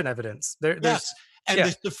sufficient evidence. Yes,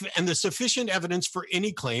 and the sufficient evidence for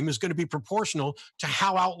any claim is going to be proportional to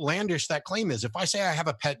how outlandish that claim is. If I say I have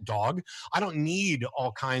a pet dog, I don't need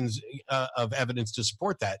all kinds of evidence to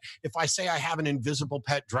support that. If I say I have an invisible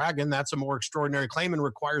pet dragon, that's a more extraordinary claim and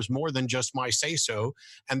requires more than just my say-so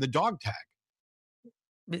and the dog tag.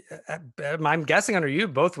 I'm guessing under you,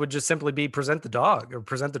 both would just simply be present the dog or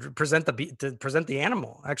present the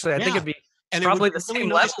animal. Actually, I think it'd be probably the same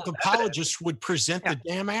level. If apologists would present the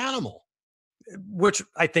damn animal, which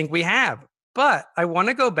I think we have. But I want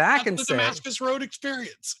to go back and say the Damascus Road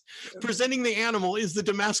experience. Presenting the animal is the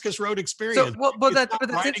Damascus Road experience. So, that's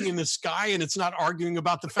riding in the sky, and it's not arguing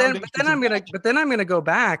about the foundation. But then I'm gonna go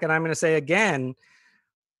back and I'm gonna say again,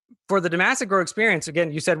 for the Damascus Road experience,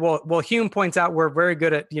 again, you said, well, Hume points out we're very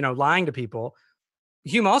good at, lying to people.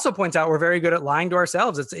 Hume also points out we're very good at lying to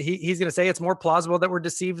ourselves. He's going to say it's more plausible that we're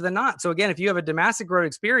deceived than not. So again, if you have a Damascus Road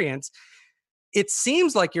experience, it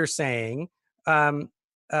seems like you're saying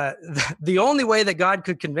the only way that God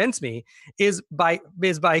could convince me is by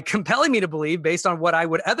compelling me to believe based on what I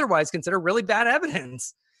would otherwise consider really bad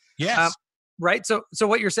evidence. Yes. Right. So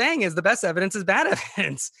what you're saying is the best evidence is bad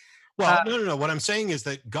evidence. Well, no. What I'm saying is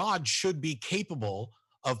that God should be capable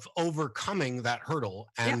of overcoming that hurdle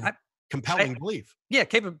and compelling belief. Yeah,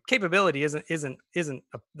 capability isn't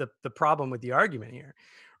the problem with the argument here,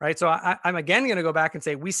 right? So I'm again going to go back and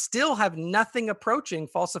say we still have nothing approaching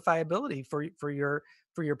falsifiability for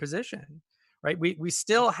your position, right? We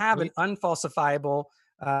still have an unfalsifiable.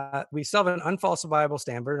 We still have an unfalsifiable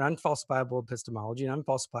standard, an unfalsifiable epistemology, an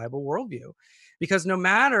unfalsifiable worldview, because no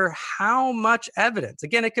matter how much evidence,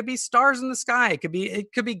 again, it could be stars in the sky, it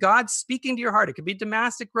could be God speaking to your heart, it could be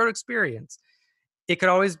Damascus Road experience. It could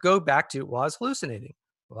always go back to, well, I was hallucinating.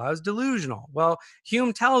 Well, I was delusional. Well,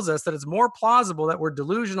 Hume tells us that it's more plausible that we're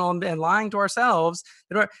delusional and lying to ourselves.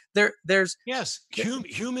 Yes,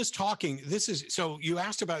 Hume is talking. So you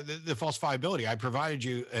asked about the falsifiability. I provided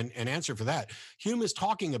you an answer for that. Hume is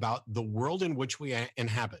talking about the world in which we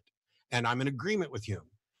inhabit. And I'm in agreement with Hume.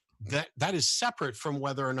 That is separate from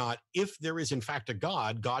whether or not, if there is in fact a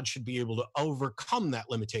God should be able to overcome that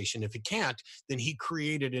limitation. If he can't, then he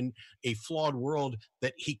created a flawed world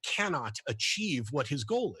that he cannot achieve what his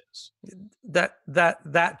goal is.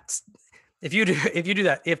 That's if you do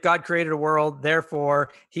that, if God created a world,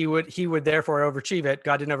 therefore he would therefore overachieve it.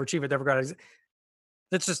 God didn't overachieve it, therefore God.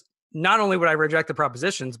 That's just, not only would I reject the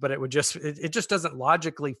propositions, but it just doesn't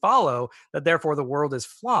logically follow that therefore the world is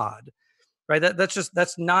flawed. Right.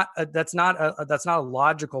 That's not a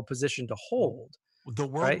logical position to hold. The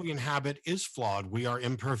world we inhabit is flawed. We are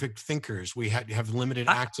imperfect thinkers. We have limited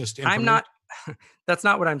access to information. That's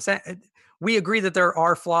not what I'm saying. We agree that there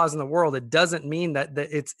are flaws in the world. It doesn't mean that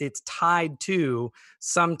it's tied to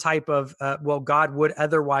some type of God would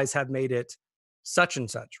otherwise have made it such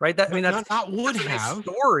and such. Right. That's not would have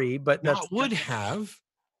story, but not would have.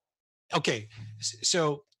 Okay,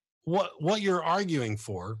 so what you're arguing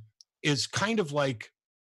for is kind of like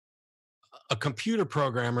a computer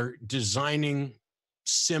programmer designing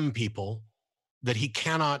sim people that he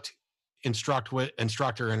cannot instruct or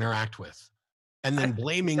interact with, and then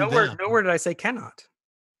blaming them. Nowhere did I say cannot.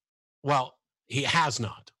 Well, he has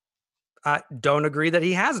not. I don't agree that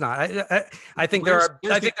he has not. I think there are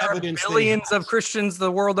billions of Christians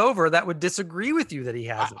the world over that would disagree with you that he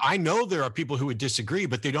hasn't. I know there are people who would disagree,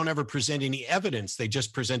 but they don't ever present any evidence. They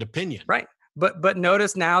just present opinion. Right. But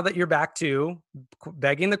notice now that you're back to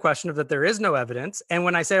begging the question of that there is no evidence. And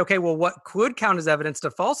when I say, okay, well, what could count as evidence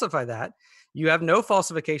to falsify that? You have no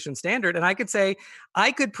falsification standard. And I could say,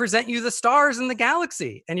 I could present you the stars in the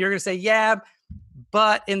galaxy. And you're going to say, yeah,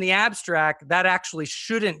 but in the abstract, that actually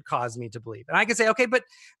shouldn't cause me to believe. And I could say, okay, but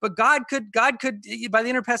God could by the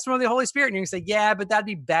intertestimony of the Holy Spirit. And you're going to say, yeah, but that'd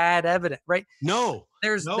be bad evidence, right? No,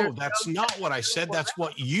 that's not what I said. That's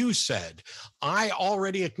what you said. I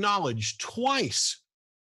already acknowledged twice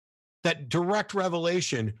that direct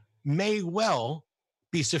revelation may well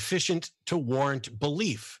be sufficient to warrant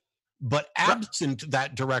belief. But absent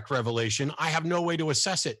that direct revelation, I have no way to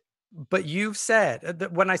assess it. But you've said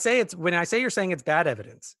that when I say you're saying it's bad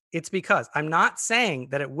evidence, it's because I'm not saying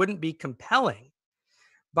that it wouldn't be compelling.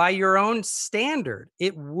 By your own standard,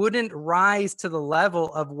 it wouldn't rise to the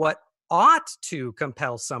level of what ought to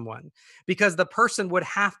compel someone, because the person would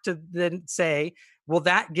have to then say, well,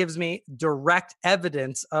 that gives me direct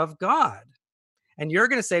evidence of God. And you're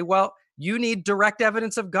going to say, well, you need direct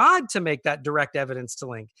evidence of God to make that direct evidence to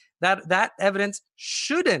link. That evidence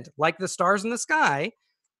shouldn't, like the stars in the sky,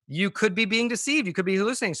 you could be being deceived. You could be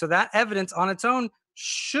hallucinating. So that evidence on its own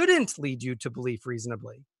shouldn't lead you to belief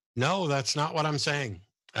reasonably. No, that's not what I'm saying.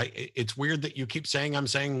 It's weird that you keep saying I'm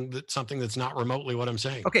saying that something that's not remotely what I'm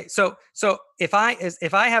saying. Okay, so if I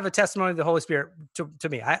have a testimony of the Holy Spirit to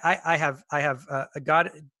me, I have a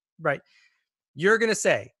God, right? You're going to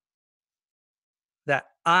say that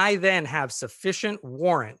I then have sufficient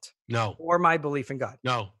warrant for my belief in God.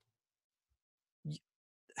 No.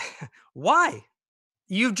 Why?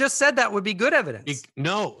 You just said that would be good evidence.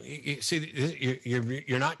 No, see,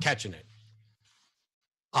 you're not catching it.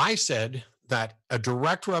 I said that a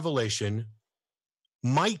direct revelation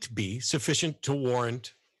might be sufficient to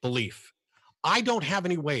warrant belief. I don't have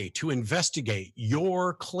any way to investigate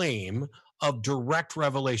your claim of direct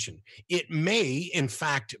revelation. It may, in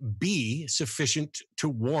fact, be sufficient to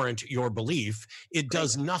warrant your belief. It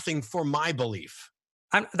does nothing for my belief.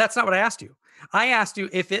 That's not what I asked you. I asked you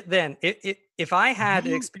if I had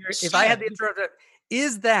an experience, if I had the interruption,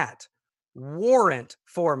 is that warrant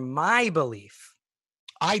for my belief?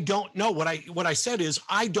 I don't know. What I said is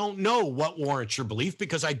I don't know what warrants your belief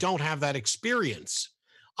because I don't have that experience.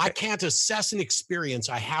 I can't assess an experience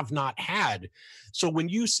I have not had. So when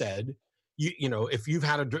you said, you know, if you've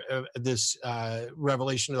had this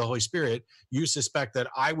revelation of the Holy Spirit, you suspect that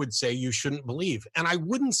I would say you shouldn't believe. And I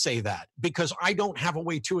wouldn't say that because I don't have a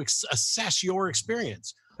way to assess your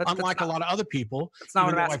experience. Unlike a lot of other people,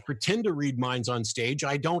 even though I pretend to read minds on stage,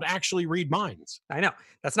 I don't actually read minds. I know.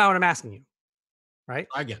 That's not what I'm asking you. Right?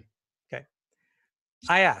 Again. Okay.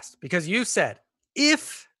 I asked because you said,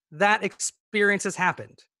 if that experience has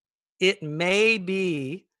happened, it may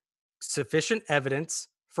be sufficient evidence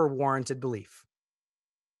for warranted belief.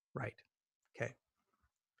 Right. Okay.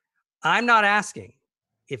 I'm not asking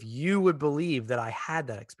if you would believe that I had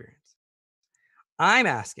that experience. I'm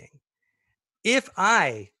asking if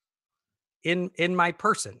I, in my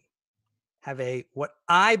person, have what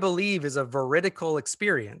I believe is a veridical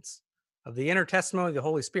experience of the inner testimony of the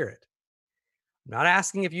Holy Spirit. I'm not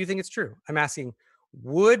asking if you think it's true. I'm asking,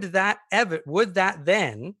 would that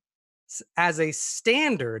then, as a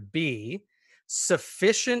standard, be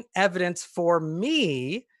sufficient evidence for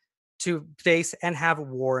me to face and have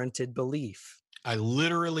warranted belief? I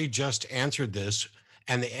literally just answered this.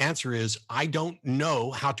 And the answer is, I don't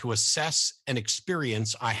know how to assess an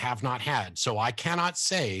experience I have not had. So I cannot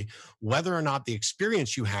say whether or not the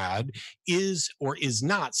experience you had is or is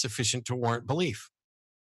not sufficient to warrant belief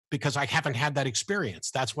because I haven't had that experience.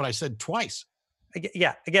 That's what I said twice.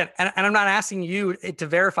 Yeah, again, and I'm not asking you to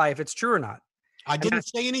verify if it's true or not. I didn't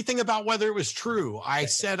say anything about whether it was true. I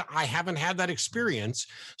said I haven't had that experience,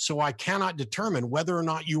 so I cannot determine whether or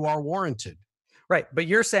not you are warranted. Right, but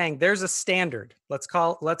you're saying there's a standard. Let's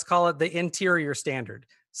call it the interior standard,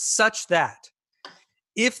 such that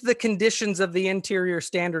if the conditions of the interior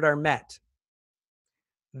standard are met,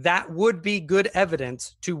 that would be good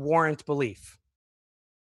evidence to warrant belief.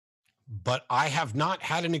 But I have not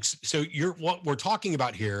had so what we're talking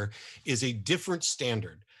about here is a different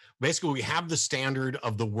standard. Basically, we have the standard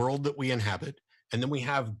of the world that we inhabit. And then we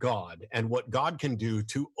have God and what God can do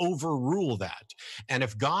to overrule that. And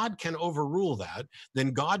if God can overrule that,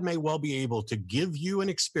 then God may well be able to give you an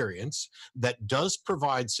experience that does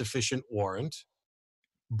provide sufficient warrant,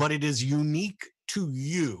 but it is unique to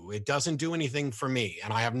you. It doesn't do anything for me,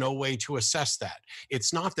 and I have no way to assess that.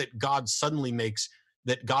 It's not that God suddenly makes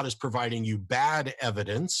that God is providing you bad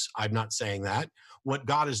evidence. I'm not saying that. What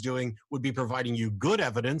God is doing would be providing you good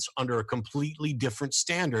evidence under a completely different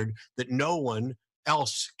standard that no one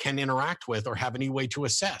else can interact with or have any way to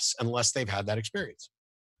assess unless they've had that experience.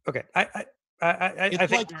 Okay. I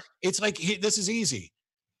think it's like this is easy.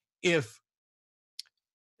 If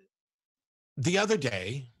the other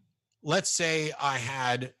day, let's say I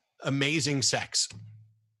had amazing sex,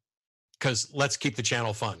 because let's keep the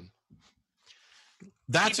channel fun.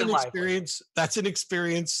 That's an experience. That's an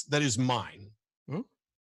experience that is mine. Hmm?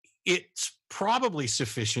 It's probably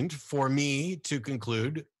sufficient for me to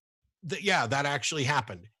conclude that, yeah, that actually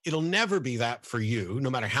happened. It'll never be that for you, no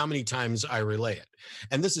matter how many times I relay it.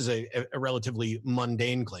 And this is a relatively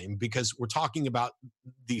mundane claim because we're talking about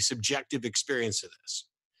the subjective experience of this.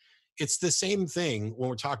 It's the same thing when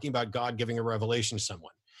we're talking about God giving a revelation to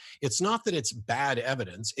someone. It's not that it's bad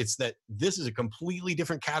evidence. It's that this is a completely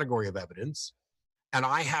different category of evidence. And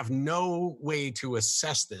I have no way to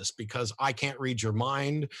assess this because I can't read your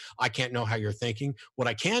mind. I can't know how you're thinking. What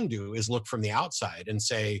I can do is look from the outside and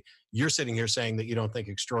say, you're sitting here saying that you don't think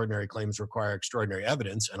extraordinary claims require extraordinary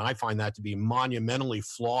evidence. And I find that to be monumentally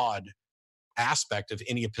flawed aspect of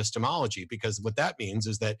any epistemology, because what that means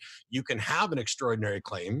is that you can have an extraordinary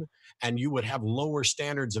claim and you would have lower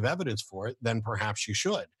standards of evidence for it than perhaps you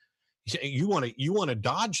should. You want to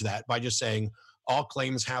dodge that by just saying all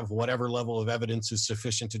claims have whatever level of evidence is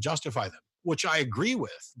sufficient to justify them, which I agree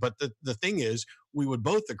with. But the thing is, we would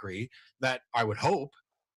both agree that I would hope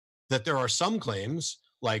that there are some claims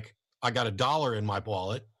like I got $1 in my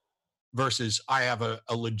wallet versus I have a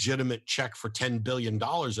legitimate check for $10 billion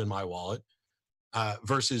in my wallet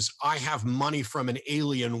versus I have money from an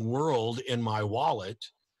alien world in my wallet.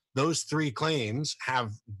 Those three claims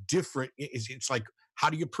have different, it's like, how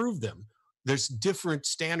do you prove them? There's different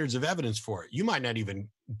standards of evidence for it. You might not even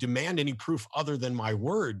demand any proof other than my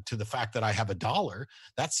word to the fact that I have $1.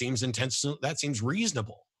 That seems intentional. That seems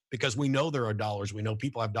reasonable because we know there are dollars. We know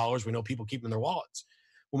people have dollars. We know people keep them in their wallets.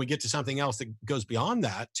 When we get to something else that goes beyond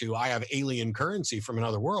that to I have alien currency from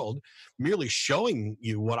another world, merely showing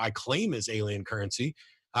you what I claim is alien currency,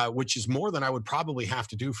 which is more than I would probably have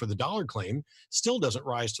to do for the dollar claim, still doesn't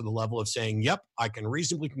rise to the level of saying, yep, I can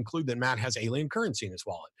reasonably conclude that Matt has alien currency in his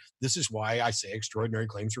wallet. This is why I say extraordinary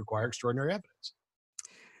claims require extraordinary evidence.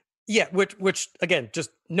 Yeah, which again,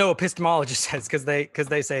 just no epistemologist says because they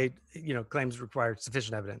say claims require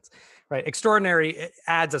sufficient evidence, right? Extraordinary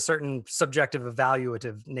adds a certain subjective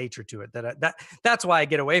evaluative nature to it. That's why I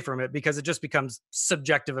get away from it, because it just becomes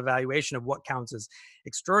subjective evaluation of what counts as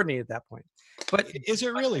extraordinary at that point. But is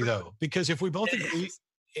it really though? Because if we both agree,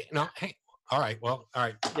 no, hey, all right,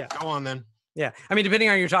 yeah, go on then. Yeah, I mean, depending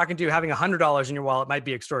on who you're talking to, having $100 in your wallet might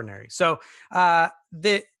be extraordinary. So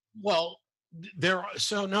there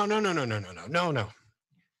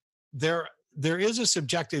is a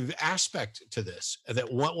subjective aspect to this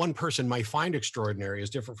that what one person might find extraordinary is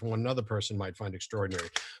different from what another person might find extraordinary.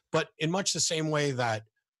 But in much the same way that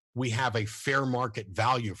we have a fair market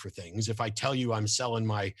value for things, if I tell you I'm selling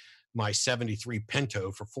my 73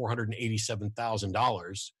 Pinto for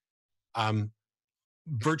 $487,000,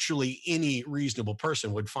 virtually any reasonable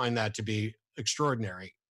person would find that to be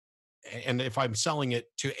extraordinary. And if I'm selling it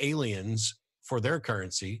to aliens for their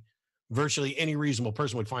currency, virtually any reasonable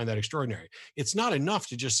person would find that extraordinary. It's not enough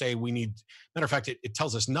to just say we need, matter of fact, it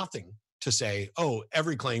tells us nothing to say, oh,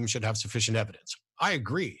 every claim should have sufficient evidence. I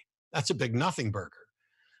agree. That's a big nothing burger.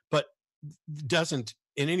 But doesn't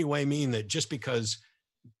in any way mean that just because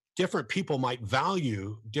different people might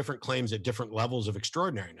value different claims at different levels of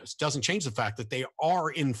extraordinariness doesn't change the fact that they are,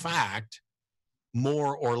 in fact,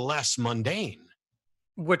 more or less mundane.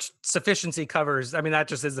 Which sufficiency covers. I mean, that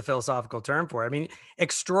just is the philosophical term for it. I mean,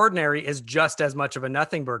 extraordinary is just as much of a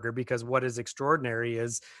nothing burger, because what is extraordinary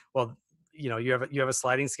is, well, you have a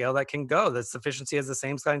sliding scale that can go. The sufficiency has the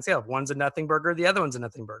same sliding scale. If one's a nothing burger, the other one's a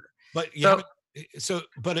nothing burger. But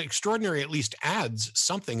but extraordinary at least adds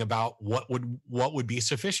something about what would be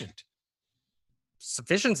sufficient.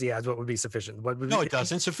 Sufficiency adds what would be sufficient. No, it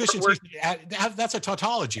doesn't. Sufficiency, that's a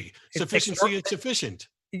tautology. Sufficiency is sufficient.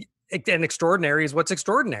 And extraordinary is what's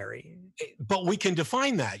extraordinary. But we can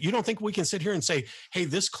define that. You don't think we can sit here and say, hey,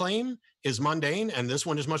 this claim is mundane and this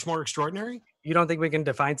one is much more extraordinary? You don't think we can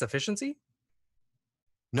define sufficiency?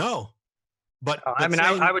 No. But I mean,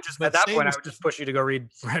 I would just, at that point, I would just push you to go read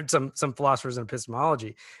some philosophers in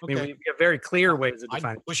epistemology. Okay. I mean, we have very clear ways of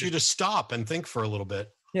defining. I'd push you to stop and think for a little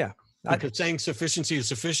bit. Yeah. Because saying sufficiency is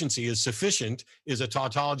sufficient is a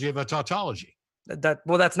tautology of a tautology.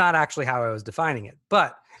 That's not actually how I was defining it.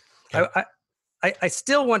 But okay. I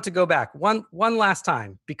still want to go back one last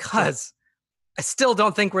time, because I still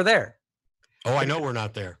don't think we're there. Oh, I know we're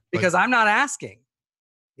not there. Because I'm not asking.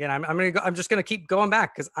 Again, I'm just going to keep going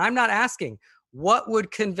back because I'm not asking what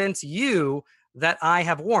would convince you that I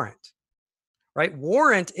have warrant, right?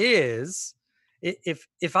 Warrant is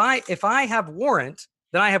if I have warrant,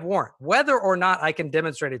 then I have warrant, whether or not I can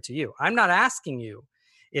demonstrate it to you. I'm not asking you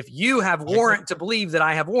if you have warrant to believe that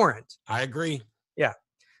I have warrant. I agree. Yeah.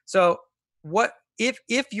 So what if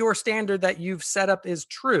your standard that you've set up is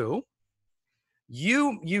true?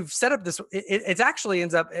 You've set up this. It actually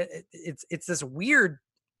ends up. It's this weird,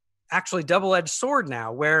 actually double-edged sword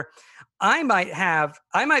now, where I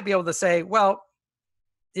might be able to say, well,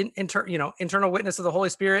 internal witness of the Holy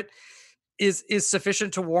Spirit is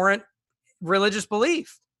sufficient to warrant religious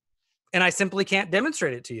belief, and I simply can't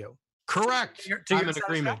demonstrate it to you. Correct. I'm in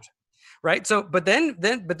agreement. Right. So, but then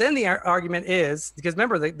the argument is, because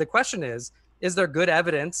remember the question is there good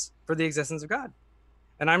evidence for the existence of God?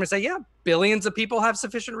 And I'm going to say, yeah, billions of people have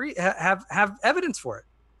sufficient have evidence for it.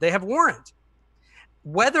 They have warrant.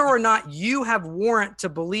 Whether or not you have warrant to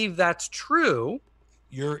believe that's true,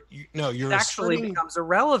 you're actually becomes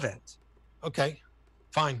irrelevant. Okay,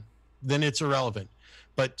 fine. Then it's irrelevant.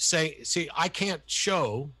 But see, I can't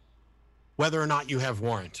show whether or not you have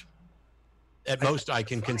warrant. At most, I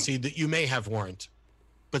can concede that you may have warrant.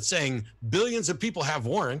 But saying billions of people have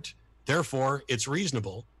warrant, therefore it's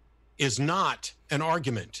reasonable, is not an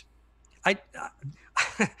argument. I'm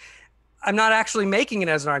not actually making it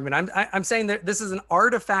as an argument. I'm saying that this is an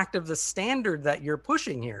artifact of the standard that you're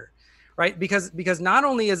pushing here, right? Because not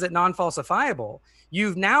only is it non-falsifiable,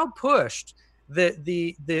 you've now pushed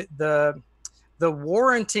the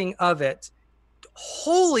warranting of it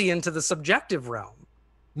wholly into the subjective realm.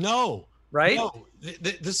 No. Right? No,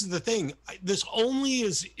 this is the thing. This only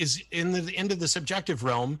is in the end of the subjective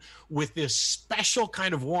realm with this special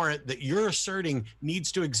kind of warrant that you're asserting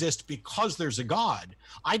needs to exist because there's a God.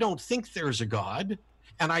 I don't think there's a God,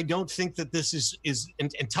 and I don't think that this is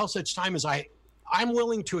until such time as I'm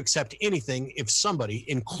willing to accept anything if somebody,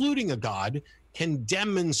 including a God, can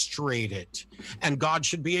demonstrate it, and God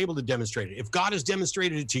should be able to demonstrate it. If God has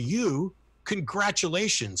demonstrated it to you,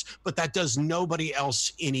 congratulations, but that does nobody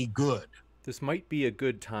else any good. This might be a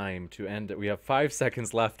good time to end it. We have 5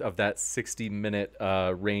 seconds left of that 60-minute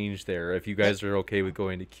range there. If you guys are okay with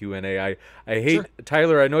going to Q&A, I hate sure.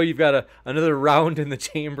 Tyler. I know you've got another round in the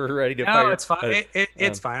chamber ready to fire. No, it's fine.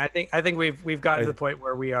 It's fine. I think we've gotten to the point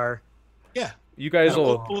where we are. Yeah, you guys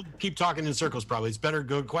we'll keep talking in circles. Probably it's better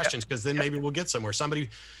good questions because then maybe we'll get somewhere. Somebody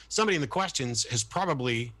in the questions has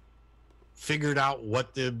probably figured out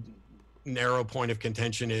what the narrow point of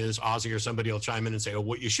contention is. Ozzy or somebody will chime in and say, oh,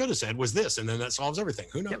 what you should have said was this, and then that solves everything.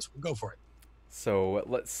 Who knows? We'll go for it. So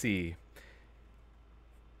let's see.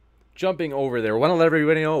 Jumping over there, want to let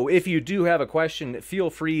everybody know, if you do have a question,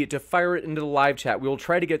 feel free to fire it into the live chat. We will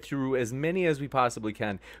try to get through as many as we possibly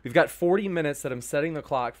can. We've got 40 minutes that I'm setting the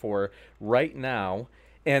clock for right now.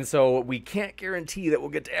 And so we can't guarantee that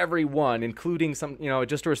we'll get to every one, including some,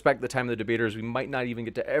 just to respect the time of the debaters, we might not even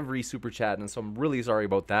get to every super chat. And so I'm really sorry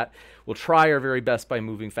about that. We'll try our very best by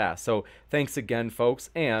moving fast. So thanks again,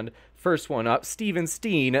 folks. And first one up, Steven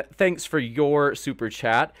Steen, thanks for your super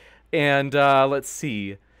chat. And let's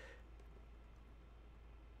see.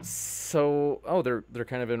 So, they're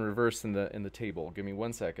kind of in reverse in the table. Give me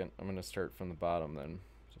 1 second. I'm going to start from the bottom then,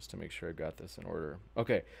 just to make sure I got this in order.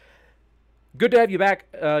 Okay. Good to have you back,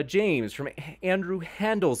 James, from Andrew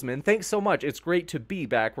Handelsman. Thanks so much. It's great to be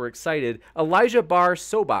back. We're excited. Elijah Bar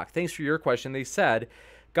Sobach, thanks for your question. They said,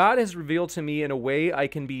 God has revealed to me in a way I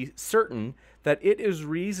can be certain that it is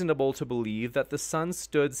reasonable to believe that the sun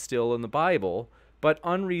stood still in the Bible, but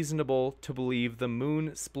unreasonable to believe the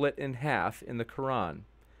moon split in half in the Quran.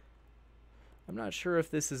 I'm not sure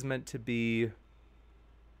if this is meant to be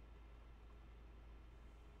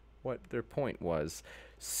what their point was.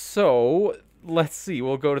 So let's see.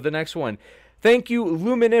 We'll go to the next one. Thank you,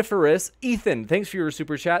 Luminiferous. Ethan, thanks for your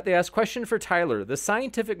super chat. They asked, question for Tyler. The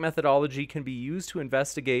scientific methodology can be used to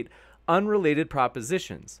investigate unrelated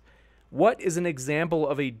propositions. What is an example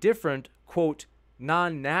of a different, quote,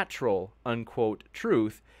 non-natural, unquote,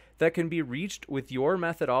 truth that can be reached with your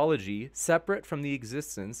methodology separate from the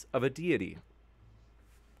existence of a deity?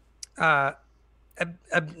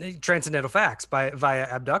 Transcendental facts via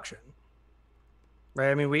abduction. Right.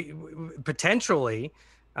 I mean, we potentially,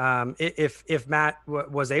 if Matt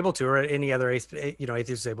was able to, or any other atheist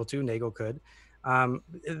was able to, Nagel could,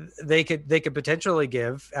 they could potentially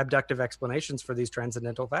give abductive explanations for these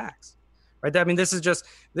transcendental facts. Right. I mean, this is just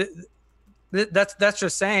that's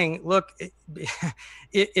just saying, look,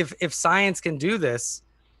 if science can do this,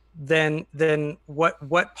 then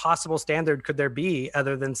what possible standard could there be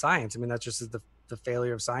other than science? I mean, that's just the the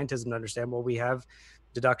failure of scientism to understand, well, we have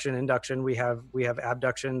deduction, induction, we have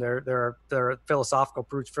abduction. There are philosophical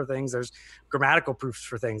proofs for things. There's grammatical proofs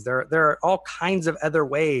for things. There are all kinds of other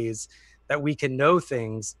ways that we can know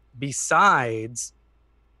things besides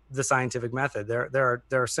the scientific method. There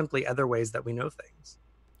are simply other ways that we know things.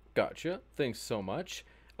 Gotcha. Thanks so much.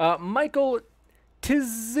 Michael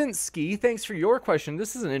Tizinski, thanks for your question.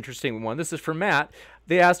 This is an interesting one. This is for Matt.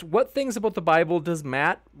 They asked, what things about the Bible does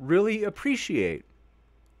Matt really appreciate?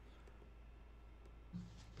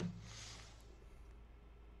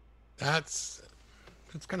 That's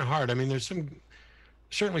kind of hard. I mean, there's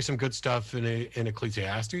certainly some good stuff in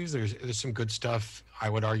Ecclesiastes. There's some good stuff, I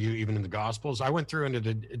would argue, even in the Gospels. I went through into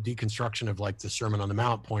the deconstruction of like the Sermon on the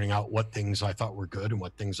Mount, pointing out what things I thought were good and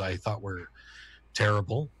what things I thought were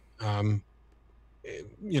terrible. From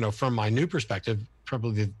my new perspective,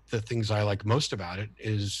 probably the things I like most about it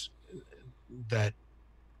is that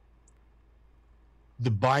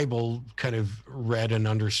the Bible, kind of read and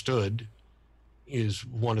understood, is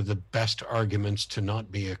one of the best arguments to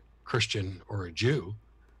not be a Christian or a Jew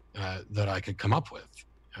that I could come up with.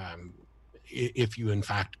 If you in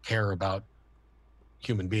fact care about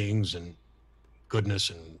human beings and goodness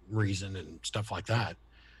and reason and stuff like that.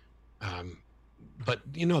 But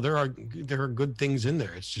there are good things in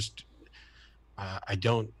there. It's just I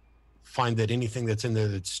don't find that anything that's in there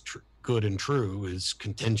that's good and true is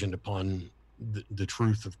contingent upon the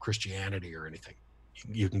truth of Christianity or anything.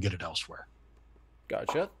 You can get it elsewhere.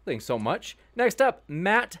 Gotcha. Thanks so much. Next up,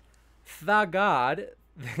 Matt Thagad.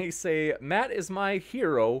 They say, Matt is my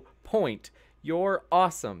hero. Point. You're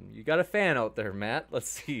awesome. You got a fan out there, Matt. Let's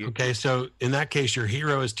see. Okay, so in that case, your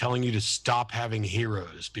hero is telling you to stop having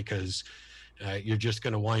heroes because you're just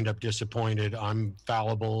going to wind up disappointed. I'm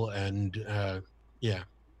fallible, and I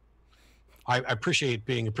appreciate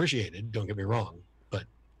being appreciated. Don't get me wrong, but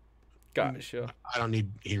gotcha. I don't need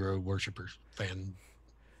hero worshipers, fan.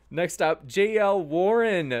 Next up, JL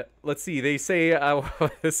Warren. Let's see. They say,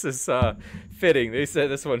 this is fitting. They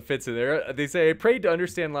said this one fits in there. They say, I prayed to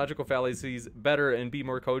understand logical fallacies better and be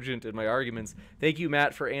more cogent in my arguments. Thank you,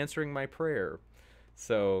 Matt, for answering my prayer.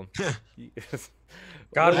 So,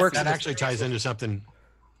 God works. That actually ties into something.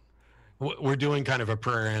 We're doing kind of a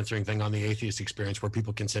prayer answering thing on the Atheist Experience where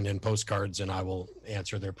people can send in postcards and I will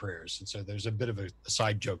answer their prayers. And so there's a bit of a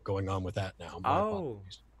side joke going on with that now. Oh.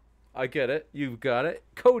 I get it. You've got it.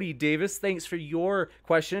 Cody Davis, thanks for your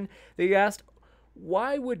question. They asked,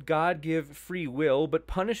 why would God give free will but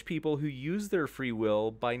punish people who use their free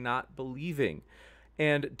will by not believing?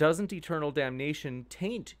 And doesn't eternal damnation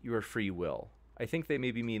taint your free will? I think they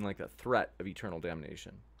maybe mean like a threat of eternal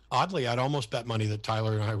damnation. Oddly, I'd almost bet money that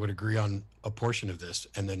Tyler and I would agree on a portion of this.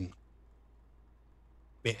 And then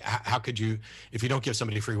how could you, if you don't give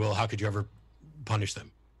somebody free will, how could you ever punish them?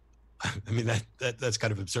 I mean, that's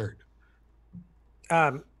kind of absurd.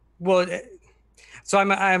 Well, so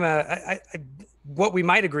what we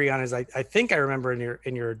might agree on is I think I remember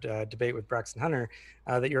in your debate with Braxton Hunter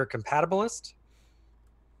that you're a compatibilist.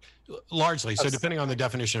 Largely. So depending on the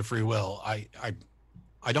definition of free will, I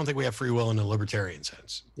don't think we have free will in a libertarian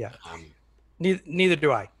sense. Yeah. Neither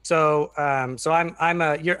do I. So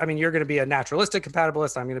you're going to be a naturalistic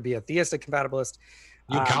compatibilist. I'm going to be a theistic compatibilist.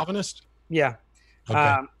 You Calvinist? Yeah.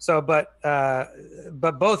 Okay.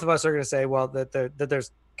 But both of us are going to say, well, that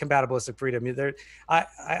there's compatibilistic freedom.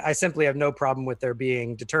 I simply have no problem with there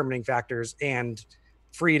being determining factors and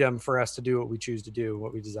freedom for us to do what we choose to do,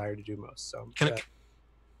 what we desire to do most. So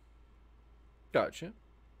gotcha.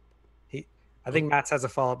 I think Matt's has a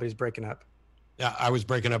follow-up, but he's breaking up. Yeah, I was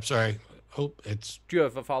breaking up. Sorry. Do you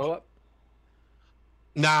have a follow-up?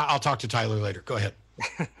 Nah, I'll talk to Tyler later. Go ahead.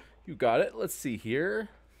 You got it. Let's see here.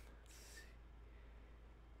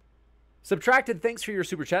 Subtracted, thanks for your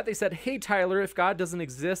super chat. They said, hey, Tyler, if God doesn't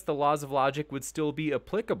exist, the laws of logic would still be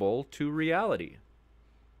applicable to reality.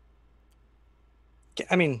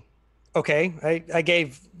 I mean, okay. I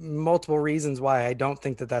gave multiple reasons why I don't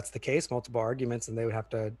think that that's the case, multiple arguments, and they would have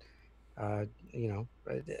to,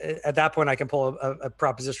 at that point I can pull a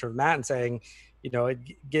proposition from Matt and saying,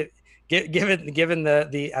 given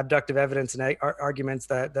the abductive evidence and arguments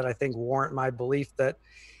that I think warrant my belief that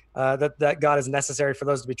God is necessary for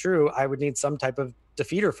those to be true, I would need some type of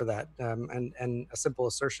defeater for that. And a simple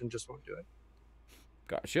assertion just won't do it.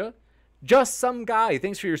 Gotcha. Just some guy,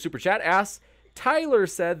 thanks for your super chat, asks, Tyler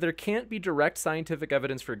said there can't be direct scientific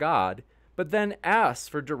evidence for God, but then asks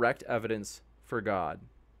for direct evidence for God.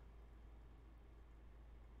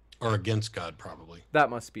 Or against God, probably. That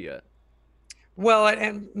must be it. Well,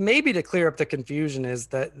 and maybe to clear up the confusion is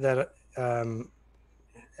that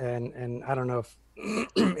and I don't know if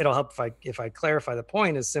it'll help if I clarify the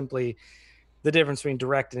point, is simply the difference between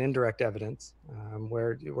direct and indirect evidence,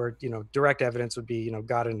 where direct evidence would be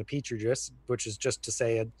God in a petri dish, which is just to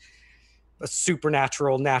say a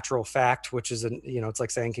supernatural natural fact, which is it's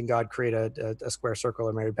like saying, can God create a square circle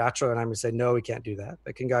or Mary Bachelor? And I'm going to say, no, we can't do that.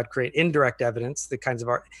 But can God create indirect evidence, the kinds of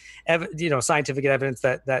scientific evidence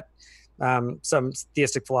that some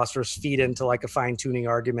theistic philosophers feed into, like a fine-tuning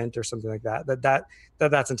argument or something like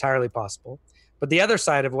that's entirely possible. But the other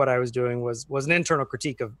side of what I was doing was an internal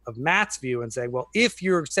critique of Matt's view and saying, well, if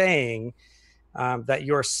you're saying that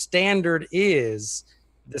your standard is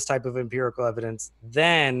this type of empirical evidence,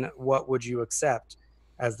 then what would you accept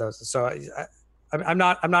as those? So I'm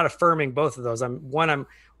not affirming both of those. I'm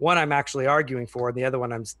actually arguing for, and the other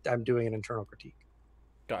one I'm doing an internal critique.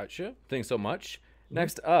 Gotcha. Thanks so much.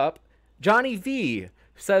 Next up, Johnny V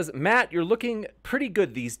says, Matt, you're looking pretty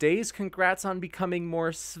good these days. Congrats on becoming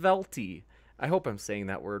more svelty. I hope I'm saying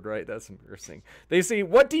that word right. That's embarrassing. They say,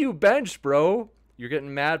 what do you bench, bro? You're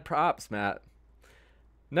getting mad props, Matt.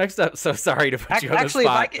 Next up, so sorry to put you on the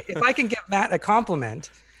spot. If I can give Matt a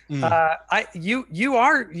compliment, I've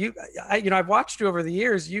watched you over the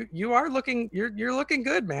years. You're looking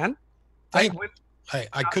good, man. I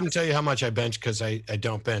couldn't tell you how much I bench because I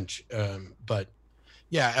don't bench. But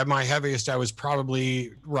yeah, at my heaviest, I was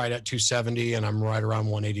probably right at 270, and I'm right around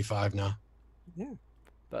 185 now. Yeah,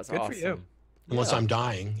 that's good awesome. For you. Unless I'm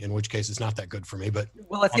dying, in which case it's not that good for me. But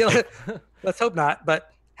well, let's hope not.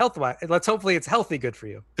 But health-wise, hopefully it's healthy good for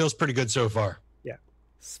you. Feels pretty good so far. Yeah.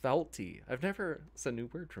 Svelty. It's a new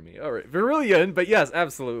word for me. All right. Virillion, but yes,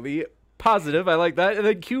 absolutely. Positive. I like that. And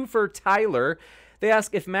then Q for Tyler. They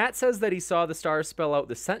ask, if Matt says that he saw the stars spell out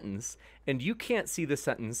the sentence and you can't see the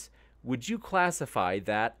sentence, would you classify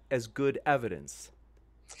that as good evidence?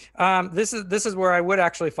 This is where I would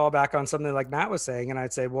actually fall back on something like Matt was saying, and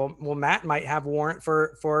I'd say, well, Matt might have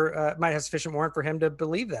might have sufficient warrant for him to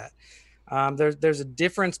believe that. There's a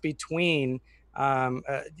difference between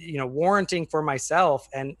warranting for myself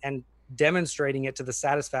and demonstrating it to the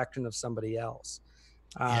satisfaction of somebody else.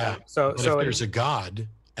 So if there's a God,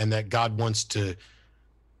 and that God wants to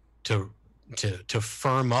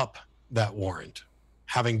firm up that warrant,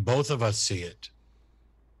 having both of us see it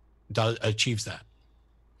achieves that.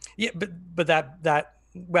 Yeah, but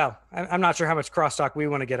well, I'm not sure how much crosstalk we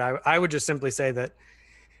want to get. I would just simply say that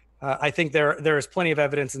I think there is plenty of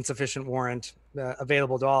evidence and sufficient warrant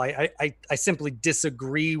available to all. I simply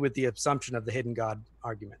disagree with the assumption of the hidden God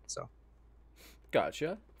argument. So,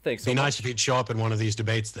 gotcha. Thanks so much. Be nice if you'd show up in one of these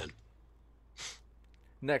debates then.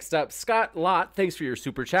 Next up, Scott Lott. Thanks for your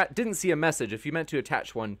super chat. Didn't see a message. If you meant to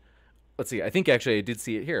attach one, let's see. I think actually I did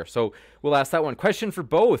see it here. So we'll ask that one. Question for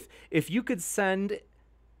both: If you could send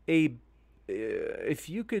a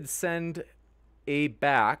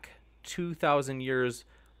back 2,000 years,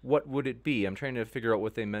 what would it be? I'm trying to figure out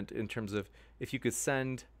what they meant in terms of if you could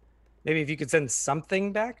send. Maybe if you could send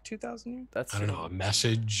something back 2,000 years. I don't know, a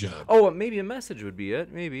message. Maybe a message would be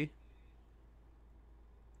it. Maybe.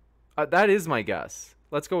 That is my guess.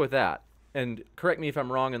 Let's go with that. And correct me if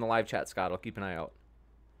I'm wrong in the live chat, Scott. I'll keep an eye out.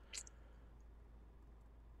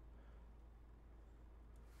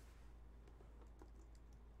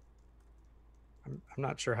 I'm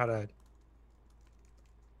not sure how to.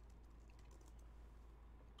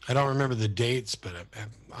 I don't remember the dates, but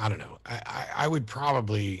I don't know. I would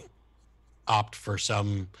probably opt for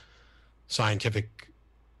some scientific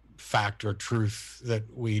fact or truth that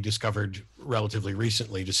we discovered relatively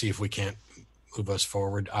recently to see if we can't move us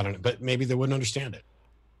forward. I don't know, but maybe they wouldn't understand it.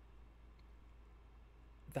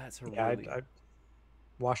 That's really... I'd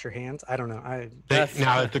wash your hands. I don't know.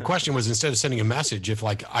 Now, the question was, instead of sending a message, if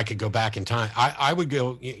like I could go back in time, I would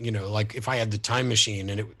go, like if I had the time machine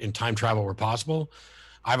and time travel were possible,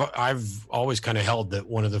 I've always kind of held that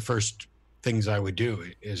one of the first things I would do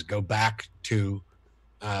is go back to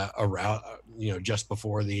around, just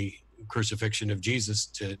before the crucifixion of Jesus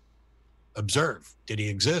to observe. Did he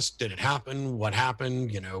exist? Did it happen? What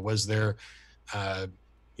happened? Was there,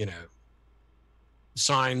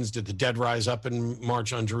 signs? Did the dead rise up and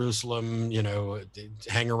march on Jerusalem?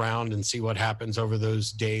 Hang around and see what happens over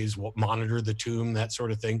those days, monitor the tomb, that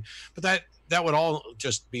sort of thing. But that would all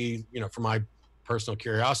just be, for my personal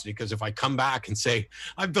curiosity, because if I come back and say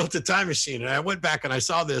I built a time machine and I went back and I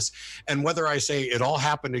saw this, and whether I say it all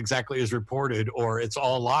happened exactly as reported or it's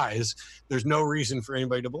all lies, there's no reason for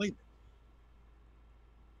anybody to believe it.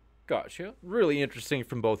 Gotcha. Really interesting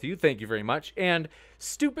from both of you. Thank you very much. And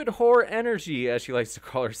Stupid Whore Energy, as she likes to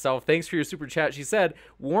call herself, thanks for your super chat. She said,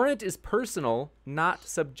 warrant is personal, not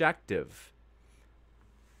subjective.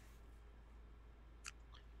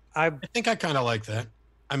 I think I kind of like that.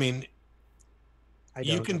 I mean,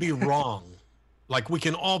 you can be wrong. Like we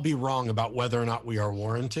can all be wrong about whether or not we are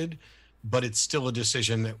warranted, but it's still a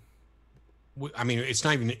decision that I mean, it's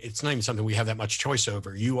not even something we have that much choice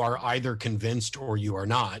over. You are either convinced or you are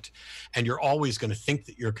not. And you're always going to think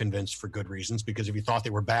that you're convinced for good reasons, because if you thought they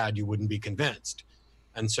were bad, you wouldn't be convinced.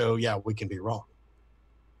 And so, yeah, we can be wrong.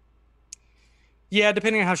 Yeah,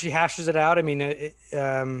 depending on how she hashes it out. I mean,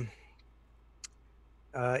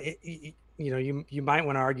 you might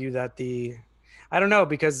want to argue that I don't know,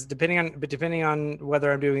 because depending on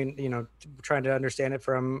whether I'm doing, trying to understand it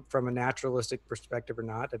from a naturalistic perspective or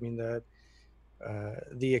not. I mean,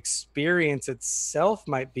 the experience itself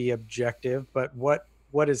might be objective, but what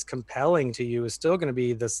is compelling to you is still going to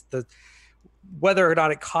be the whether or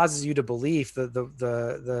not it causes you to believe it's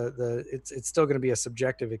still going to be a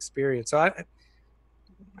subjective experience. So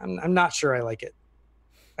I'm not sure I like it.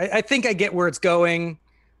 I think I get where it's going.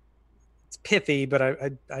 It's pithy, but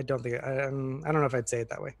I don't think I don't know if I'd say it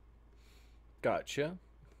that way. Gotcha.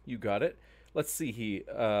 You got it. Let's see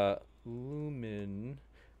Lumen.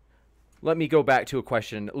 Let me go back to a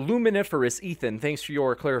question. Luminiferous Ethan, thanks for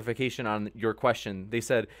your clarification on your question. They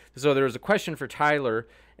said, so there was a question for Tyler,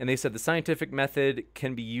 and they said the scientific method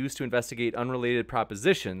can be used to investigate unrelated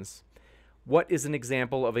propositions. What is an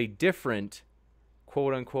example of a different,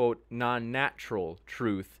 quote-unquote, non-natural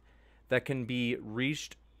truth that can be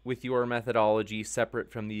reached with your methodology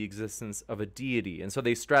separate from the existence of a deity? And so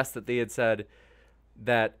they stressed that they had said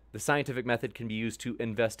that the scientific method can be used to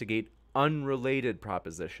investigate unrelated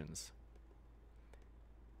propositions.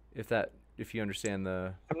 If you understand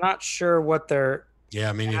I'm not sure what they're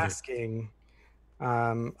asking.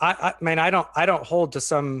 I mean, I don't hold to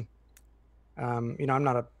some, I'm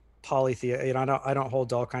not a polytheist, I don't hold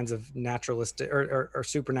to all kinds of naturalistic or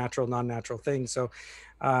supernatural, non-natural things. So,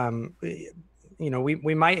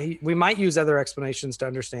 we might use other explanations to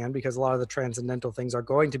understand, because a lot of the transcendental things are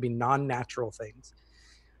going to be non-natural things.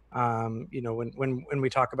 When we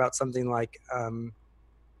talk about something like,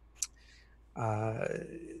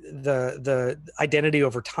 the identity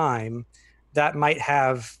over time, that might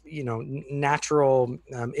have natural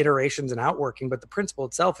iterations and outworking, but the principle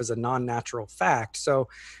itself is a non-natural fact. So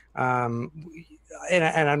and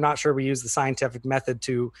I'm not sure we use the scientific method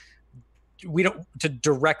to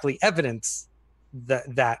directly evidence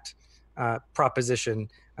that proposition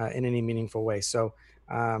in any meaningful way. So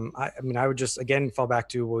I would just again fall back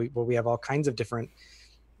to we have all kinds of different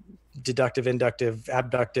deductive, inductive,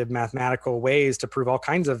 abductive, mathematical ways to prove all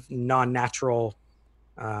kinds of non-natural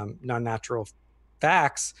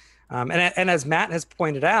facts. And as Matt has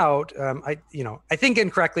pointed out, I think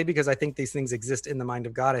incorrectly, because I think these things exist in the mind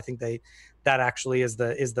of God. I think that actually is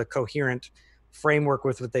the coherent framework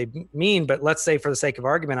with what they mean. But let's say, for the sake of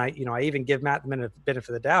argument, I even give Matt the benefit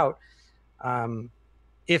of the doubt.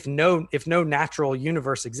 If no natural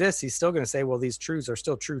universe exists, he's still going to say, well, these truths are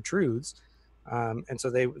still true truths. And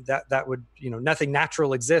so that would, nothing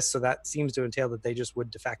natural exists. So that seems to entail that they just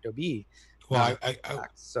would de facto be. Well,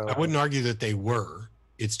 I wouldn't argue that they were.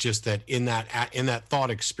 It's just that in that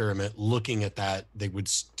thought experiment, looking at that, they would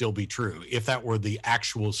still be true. If that were the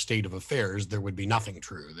actual state of affairs, there would be nothing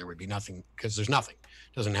true. There would be nothing, because there's nothing.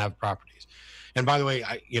 It doesn't have properties. And by the way,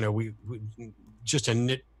 we just a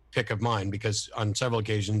nitpick of mine, because on several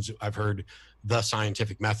occasions I've heard the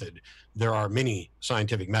scientific method. There are many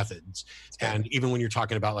scientific methods. And even when you're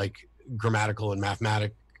talking about like grammatical and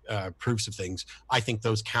mathematic proofs of things, I think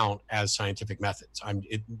those count as scientific methods.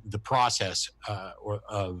 The process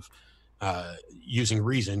of using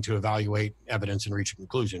reason to evaluate evidence and reach a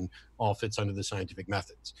conclusion all fits under the scientific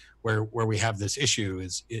methods. Where we have this issue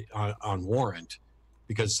is on warrant,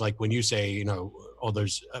 because like when you say,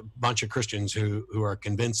 there's a bunch of Christians who are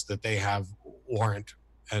convinced that they have warrant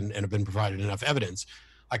and have been provided enough evidence,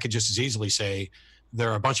 I could just as easily say there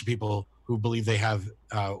are a bunch of people who believe they have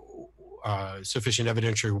sufficient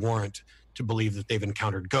evidentiary warrant to believe that they've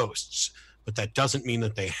encountered ghosts. But that doesn't mean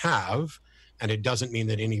that they have, and it doesn't mean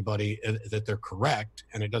that that they're correct,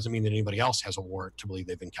 and it doesn't mean that anybody else has a warrant to believe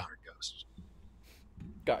they've encountered ghosts.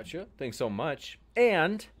 Gotcha. Thanks so much.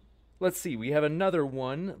 And let's see, we have another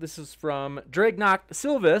one. This is from Dragnock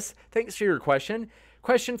Silvis. Thanks for your question.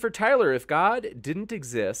 Question for Tyler: if God didn't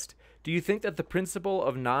exist, do you think that the principle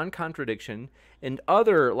of non-contradiction and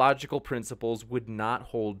other logical principles would not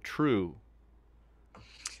hold true?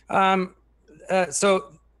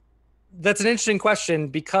 So that's an interesting question,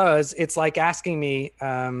 because it's like asking me,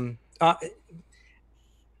 if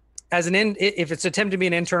it's attempted to be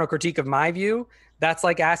an internal critique of my view, that's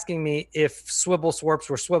like asking me if swivel swarps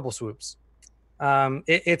were swivel swoops.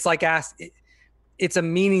 It's a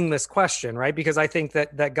meaningless question, right? Because I think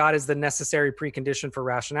that God is the necessary precondition for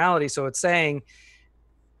rationality. So it's saying,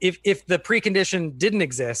 if the precondition didn't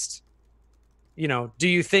exist, do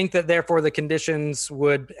you think that therefore the conditions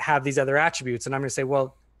would have these other attributes? And I'm going to say,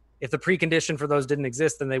 well, if the precondition for those didn't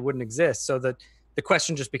exist, then they wouldn't exist. So that the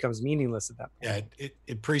question just becomes meaningless at that point. Yeah,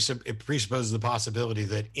 it presupposes the possibility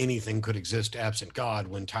that anything could exist absent God,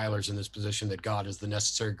 when Tyler's in this position that God is the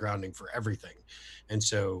necessary grounding for everything. And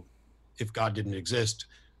so if God didn't exist,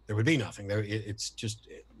 there would be nothing there. It's just,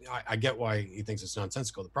 I get why he thinks it's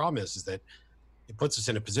nonsensical. The problem is that it puts us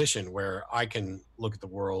in a position where I can look at the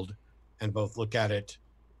world and both look at it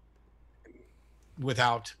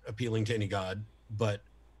without appealing to any God, but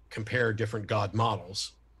compare different God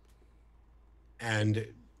models. And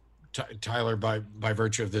Tyler, by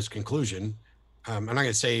virtue of this conclusion, I'm not going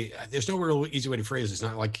to say, there's no real easy way to phrase it. It's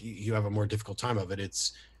not like you have a more difficult time of it.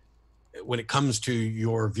 It's, when it comes to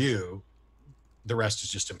your view, the rest is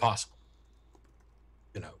just impossible.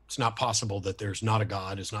 It's not possible that there's not a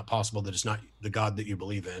God. It's not possible that it's not the God that you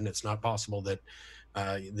believe in. It's not possible that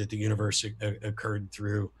that the universe occurred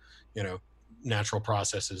through, natural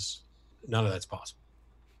processes. None of that's possible.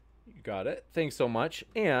 You got it. Thanks so much.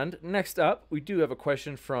 And next up, we do have a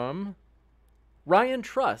question from Ryan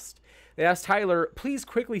Trust. They asked Tyler, please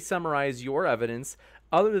quickly summarize your evidence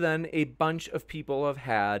other than a bunch of people have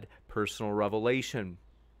had personal revelation.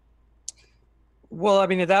 Well, I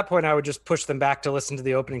mean, at that point, I would just push them back to listen to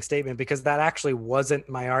the opening statement, because that actually wasn't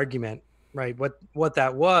my argument, right? What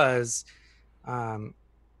that was,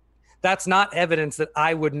 that's not evidence that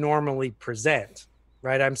I would normally present,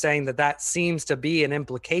 right? I'm saying that seems to be an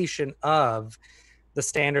implication of the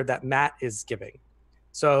standard that Matt is giving.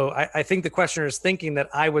 So I think the questioner is thinking that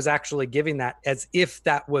I was actually giving that as if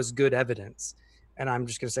that was good evidence. And I'm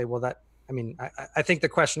just going to say, well, I think the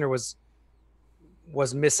questioner was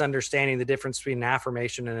misunderstanding the difference between an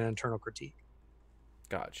affirmation and an internal critique.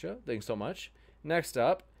 Gotcha. Thanks so much. Next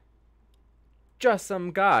up, Just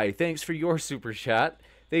Some Guy. Thanks for your super chat.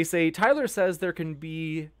 They say, Tyler says there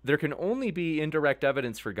can only be indirect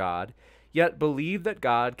evidence for God, yet believe that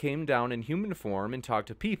God came down in human form and talked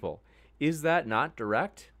to people. Is that not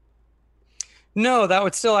direct? No, that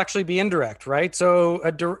would still actually be indirect, right? So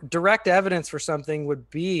a direct evidence for something would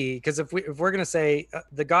be, because if we're going to say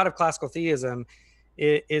the God of classical theism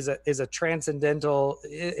is a transcendent,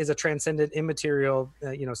 immaterial,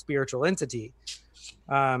 spiritual entity,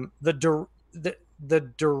 the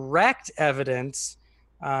direct evidence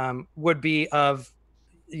would be of,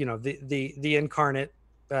 the incarnate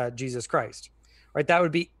Jesus Christ, right? That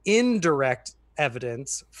would be indirect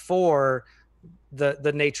evidence for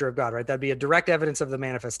the nature of God, right? That'd be a direct evidence of the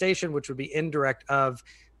manifestation, which would be indirect of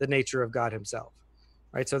the nature of God himself,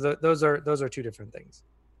 right? So those are two different things.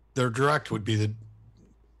 The direct would be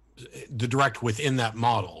the direct within that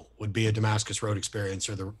model would be a Damascus Road experience,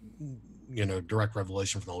 or the direct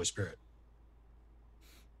revelation from the Holy Spirit.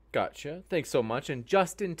 Gotcha. Thanks so much. And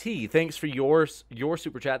Justin T, thanks for your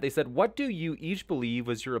super chat. They said, what do you each believe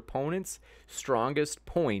was your opponent's strongest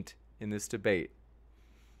point in this debate?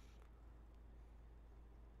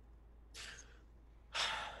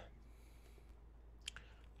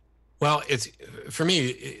 Well, it's, for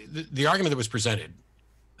me, the argument that was presented,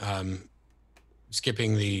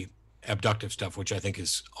 skipping the abductive stuff, which I think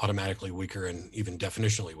is automatically weaker and even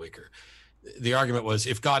definitionally weaker. The argument was,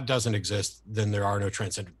 if God doesn't exist, then there are no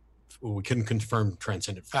transcendent. We can confirm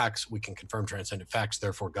transcendent facts. We can confirm transcendent facts.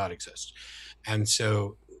 Therefore, God exists. And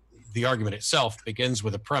so the argument itself begins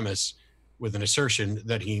with a premise, with an assertion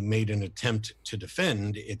that he made an attempt to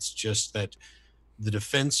defend. It's just that the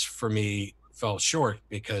defense for me fell short,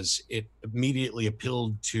 because it immediately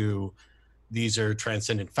appealed to, these are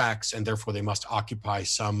transcendent facts and therefore they must occupy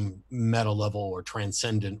some meta level or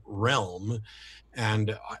transcendent realm.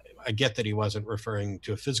 And I get that he wasn't referring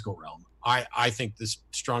to a physical realm. I think the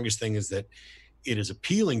strongest thing is that it is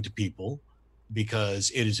appealing to people,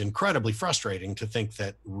 because it is incredibly frustrating to think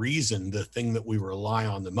that reason, the thing that we rely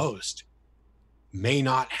on the most, may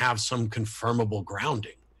not have some confirmable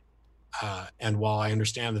grounding. And while I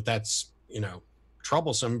understand that that's,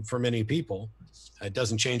 troublesome for many people, it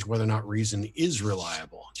doesn't change whether or not reason is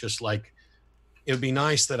reliable. Just like it would be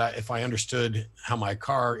nice that if I understood how my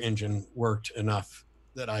car engine worked enough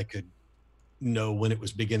that I could know when it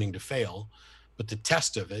was beginning to fail. But the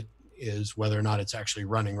test of it is whether or not it's actually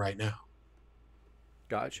running right now.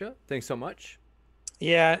 Gotcha. Thanks so much.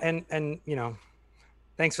 Yeah. And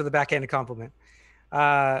thanks for the backhanded compliment.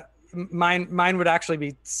 Mine would actually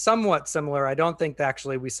be somewhat similar. I don't think that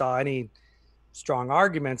actually we saw any strong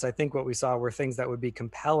arguments. I think what we saw were things that would be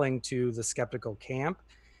compelling to the skeptical camp,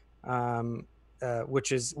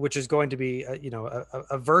 which is going to be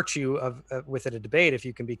a virtue of within a debate, if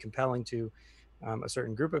you can be compelling to a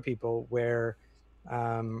certain group of people, where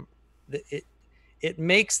It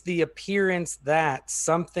makes the appearance that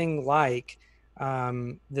something like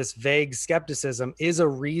this vague skepticism is a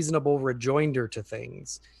reasonable rejoinder to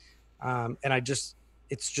things. And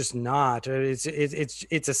it's just not.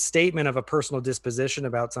 It's a statement of a personal disposition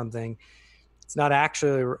about something. It's not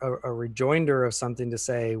actually a rejoinder of something to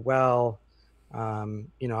say, well,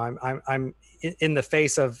 I'm in the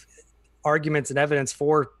face of arguments and evidence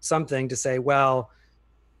for something to say, well,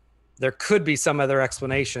 there could be some other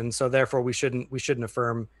explanation, so therefore we shouldn't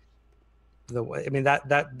affirm the way. I mean,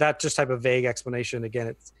 that just type of vague explanation, again,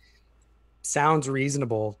 it sounds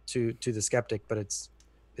reasonable to the skeptic, but it's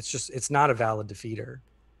not a valid defeater.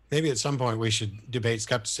 Maybe at some point we should debate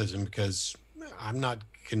skepticism, because I'm not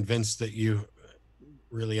convinced that you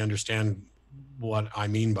really understand what I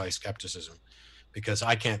mean by skepticism, because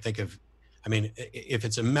I can't think of, I mean, if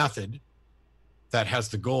it's a method that has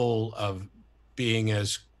the goal of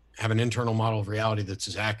have an internal model of reality that's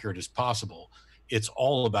as accurate as possible, it's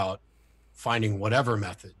all about finding whatever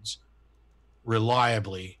methods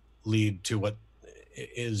reliably lead to what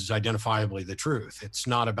is identifiably the truth. It's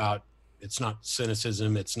not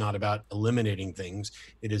cynicism. It's not about eliminating things.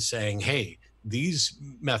 It is saying, hey, these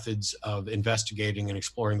methods of investigating and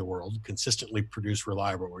exploring the world consistently produce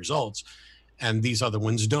reliable results, and these other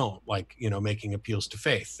ones don't, like, making appeals to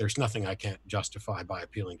faith. There's nothing I can't justify by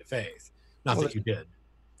appealing to faith. Not that you did.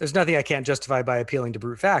 There's nothing I can't justify by appealing to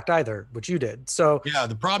brute fact either, which you did. So yeah,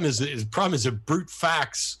 the problem is that brute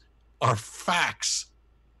facts are facts.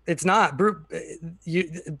 It's not brute.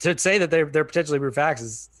 To say that they're potentially brute facts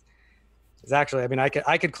is actually, I mean,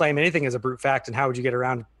 I could claim anything as a brute fact, and how would you get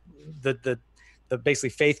around the basically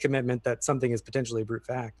faith commitment that something is potentially a brute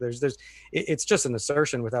fact? It's just an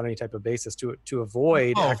assertion without any type of basis to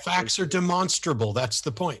avoid. Oh, facts are demonstrable. That's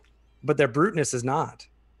the point. But their bruteness is not.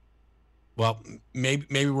 Well,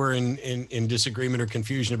 maybe we're in disagreement or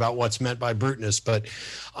confusion about what's meant by bruteness, but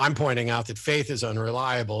I'm pointing out that faith is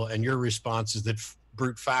unreliable, and your response is that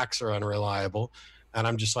brute facts are unreliable. And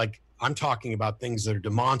I'm just like, I'm talking about things that are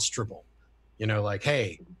demonstrable, like,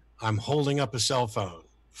 hey, I'm holding up a cell phone.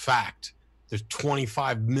 Fact. There's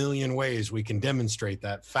 25 million ways we can demonstrate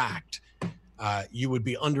that fact. You would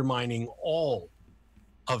be undermining all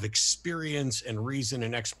of experience and reason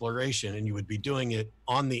and exploration, and you would be doing it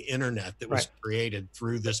on the internet that was created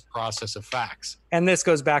through this process of facts. And this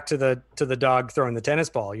goes back to the dog throwing the tennis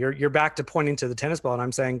ball. You're back to pointing to the tennis ball, and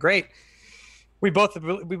I'm saying, great, we both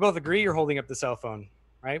agree you're holding up the cell phone,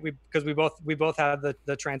 right? Because we both have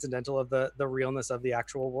the transcendental of the realness of the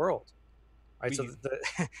actual world, right? So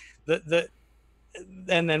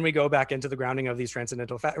and then we go back into the grounding of these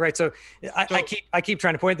transcendental facts, right? So I keep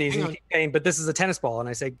trying to point these, and you keep saying, but this is a tennis ball, and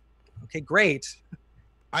I say, okay, great.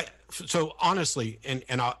 So honestly, and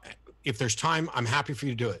if there's time, I'm happy for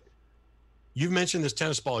you to do it. You've mentioned this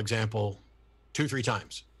tennis ball example 2-3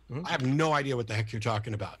 times. Mm-hmm. I have no idea what the heck you're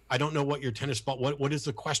talking about. I don't know what your tennis ball. What is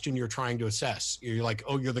the question you're trying to assess? You're like,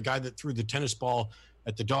 oh, you're the guy that threw the tennis ball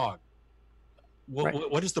at the dog.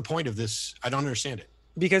 What is the point of this? I don't understand it.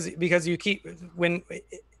 Because you keep, when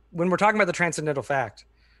we're talking about the transcendental fact,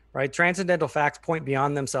 right? Transcendental facts point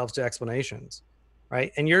beyond themselves to explanations,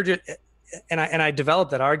 right? And you're just, and I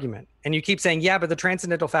developed that argument, and you keep saying, yeah, but the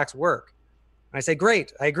transcendental facts work. And I say,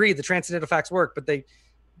 great, I agree, the transcendental facts work, but they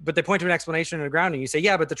point to an explanation and a grounding. You say,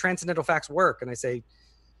 yeah, but the transcendental facts work. And I say,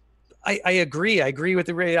 I agree with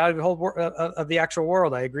the reality of the actual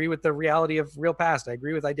world. I agree with the reality of real past. I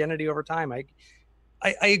agree with identity over time.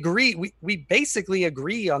 I agree. We basically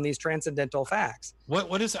agree on these transcendental facts.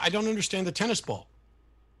 What is? I don't understand the tennis ball.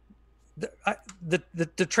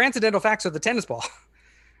 The transcendental facts are the tennis ball,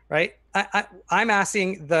 right? I'm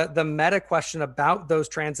asking the meta question about those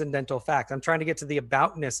transcendental facts. I'm trying to get to the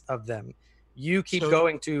aboutness of them. You keep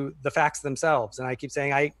going to the facts themselves, and I keep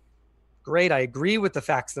saying, I agree with the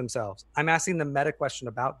facts themselves. I'm asking the meta question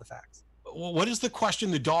about the facts. What is the question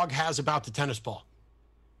the dog has about the tennis ball?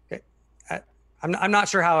 I'm not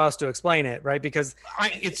sure how else to explain it, right? Because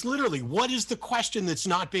it's literally, what is the question that's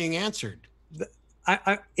not being answered?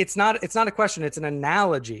 It's not a question. It's an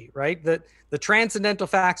analogy, right? The transcendental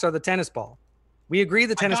facts are the tennis ball. We agree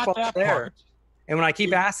the tennis ball is there. Part. And when I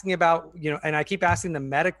keep asking about, and I keep asking the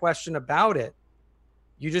meta question about it,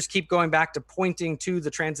 you just keep going back to pointing to the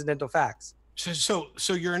transcendental facts. So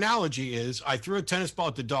your analogy is, I threw a tennis ball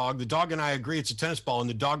at the dog and I agree it's a tennis ball, and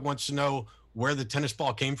the dog wants to know where the tennis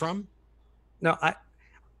ball came from? No,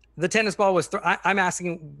 the tennis ball was I'm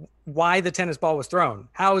asking why the tennis ball was thrown.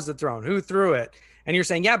 How was it thrown? Who threw it? And you're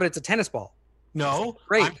saying, yeah, but it's a tennis ball. No,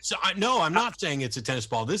 great. I'm not saying it's a tennis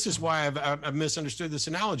ball. This is why I've misunderstood this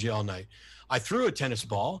analogy all night. I threw a tennis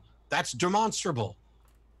ball. That's demonstrable.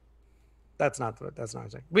 that's not what I'm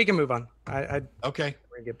saying. We can move on. Okay.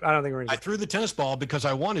 I don't think we're gonna I threw the tennis ball because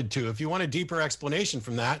I wanted to. If you want a deeper explanation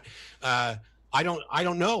from that, I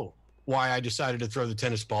don't know why I decided to throw the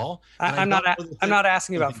tennis ball. I'm not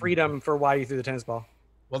asking about freedom for why you threw the tennis ball.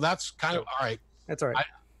 Well, that's kind of all right. That's all right.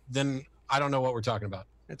 Then I don't know what we're talking about.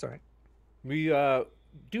 That's all right. We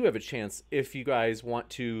do have a chance if you guys want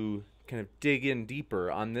to kind of dig in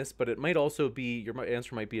deeper on this, but it might also be, your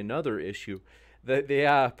answer might be another issue.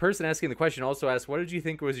 The person asking the question also asked, what did you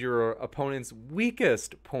think was your opponent's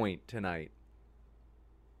weakest point tonight?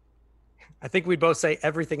 I think we'd both say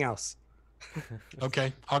everything else.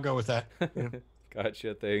 Okay, I'll go with that. Yeah.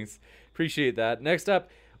 Gotcha, thanks. Appreciate that. Next up,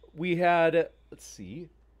 we had, let's see,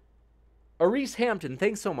 Arise Hampton,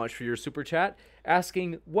 thanks so much for your super chat,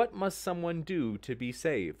 asking, what must someone do to be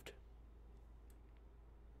saved?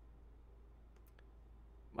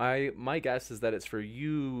 My guess is that it's for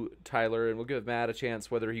you, Tyler, and we'll give Matt a chance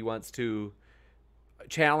whether he wants to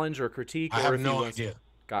challenge or critique. I or have if no idea.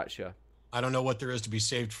 Gotcha. I don't know what there is to be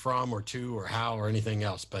saved from or to or how or anything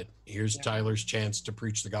else, but here's Tyler's chance to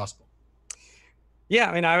preach the gospel. Yeah,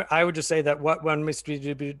 I mean, I would just say that what one must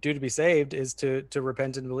do to be saved is to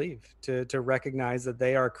repent and believe, to recognize that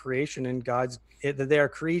they are creation in that they are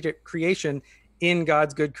creation in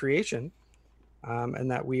God's good creation, and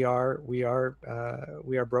that we are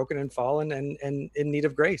broken and fallen and in need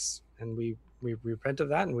of grace, and we repent of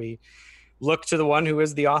that, and we look to the one who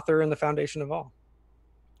is the author and the foundation of all.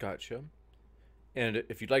 Gotcha. And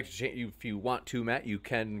if you'd like to change, if you want to, Matt, you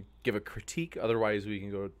can give a critique. Otherwise, we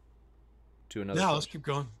can go to another. No, let's keep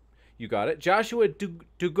going. You got it. Joshua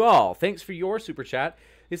Dugal, thanks for your super chat.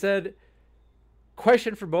 He said,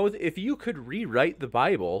 question for both. If you could rewrite the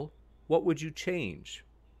Bible, what would you change?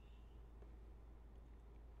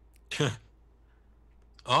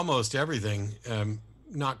 Almost everything.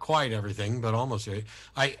 Not quite everything, but almost everything.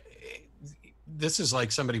 This is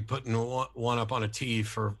like somebody putting one up on a tee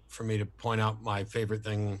for me to point out my favorite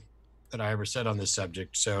thing that I ever said on this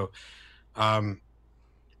subject. So I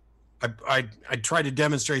tried to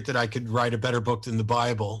demonstrate that I could write a better book than the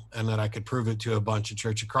Bible and that I could prove it to a bunch of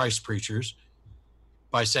Church of Christ preachers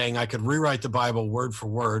by saying I could rewrite the Bible word for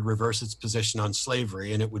word, reverse its position on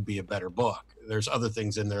slavery, and it would be a better book. There's other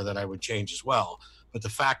things in there that I would change as well. But the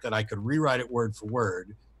fact that I could rewrite it word for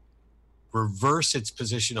word, reverse its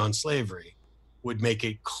position on slavery, would make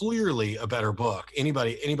it clearly a better book.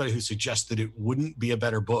 Anybody who suggests that it wouldn't be a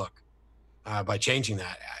better book by changing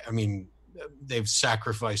that, I mean, they've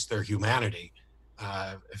sacrificed their humanity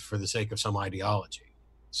for the sake of some ideology.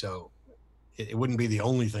 So it wouldn't be the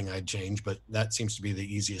only thing I'd change, but that seems to be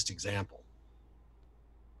the easiest example.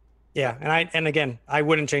 Yeah, and again, I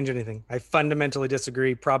wouldn't change anything. I fundamentally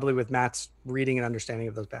disagree, probably with Matt's reading and understanding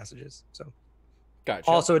of those passages. So, gotcha.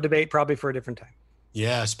 Also a debate probably for a different time.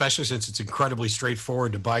 Yeah, especially since it's incredibly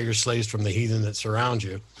straightforward to buy your slaves from the heathen that surround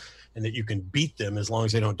you, and that you can beat them as long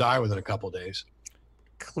as they don't die within a couple of days.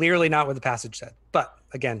 Clearly not what the passage said, but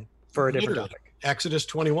again, for a different topic. Exodus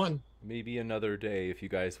 21. Maybe another day if you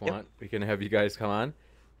guys want. Yep. We can have you guys come on.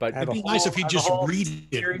 But it'd be nice if you just read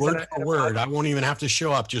it word for word. I won't even have to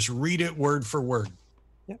show up. Just read it word for word.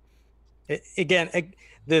 Yeah.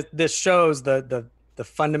 This shows the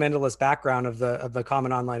fundamentalist background of the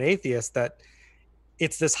common online atheist, that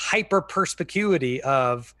it's this hyper perspicuity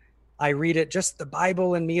of, I read it just the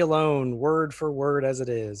Bible and me alone, word for word as it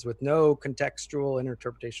is, with no contextual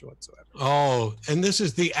interpretation whatsoever. Oh, and this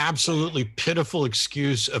is the absolutely pitiful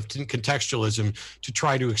excuse of contextualism to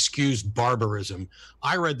try to excuse barbarism.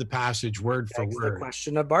 I read the passage word for word. The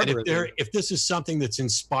question of barbarism. If this is something that's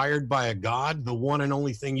inspired by a God, the one and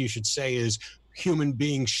only thing you should say is, human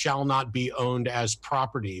beings shall not be owned as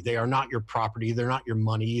property. They are not your property. They're not your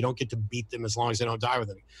money. You don't get to beat them as long as they don't die with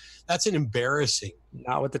them. That's an embarrassing,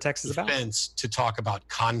 not what the text is about, to talk about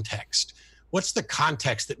context. What's the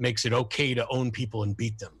context that makes it okay to own people and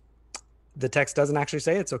beat them? The text doesn't actually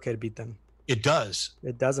say it's okay to beat them. It does.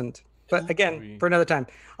 It doesn't. But again, for another time,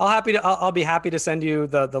 I'll be happy to send you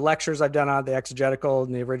the lectures I've done on the exegetical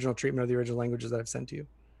and the original treatment of the original languages that I've sent to you.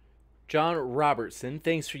 John Robertson,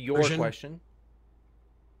 thanks for your question.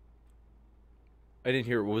 I didn't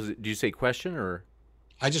hear. What was it? Did you say question or?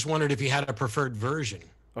 I just wondered if you had a preferred version.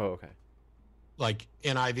 Oh, okay. Like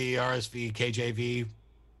NIV, RSV, KJV.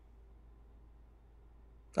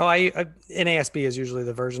 Oh, NASB is usually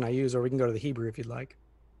the version I use, or we can go to the Hebrew if you'd like.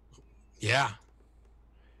 Yeah.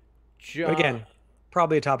 But again,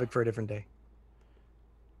 probably a topic for a different day.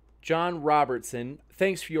 John Robertson,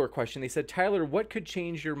 thanks for your question. They said, Tyler, what could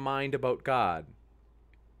change your mind about God?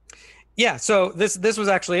 Yeah, so this was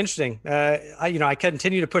actually interesting. I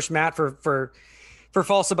continue to push Matt for for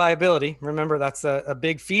falsifiability. Remember, that's a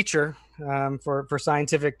big feature for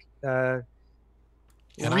scientific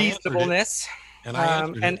reasonableness.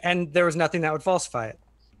 And there was nothing that would falsify it,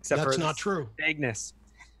 except that's for not true. Vagueness.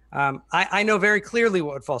 I know very clearly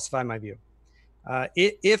what would falsify my view.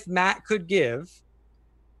 If Matt could give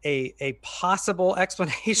a possible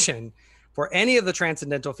explanation for any of the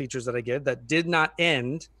transcendental features that I give that did not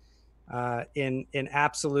end in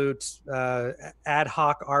absolute ad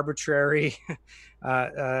hoc, arbitrary,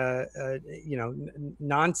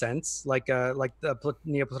 nonsense like the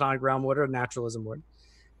Neoplatonic realm would or naturalism would,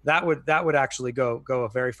 that would actually go a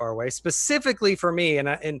very far way. Specifically for me,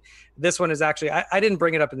 and this one is actually I didn't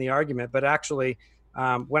bring it up in the argument, but actually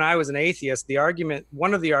when I was an atheist,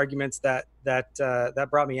 one of the arguments that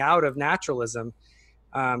brought me out of naturalism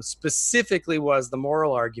specifically was the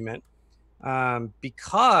moral argument,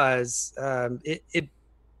 because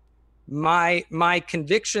my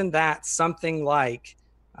conviction that something like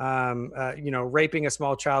raping a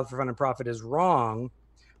small child for fun and profit is wrong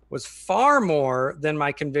was far more than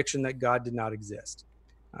my conviction that God did not exist.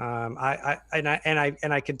 I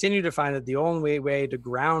continue to find that the only way to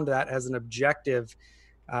ground that as an objective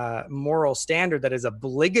moral standard that is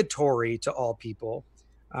obligatory to all people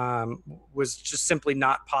was just simply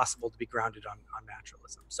not possible to be grounded on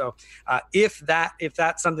naturalism. So if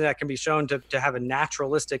that's something that can be shown to have a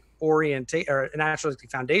naturalistic orientation or a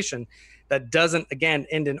naturalistic foundation that doesn't again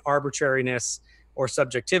end in arbitrariness or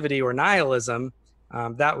subjectivity or nihilism,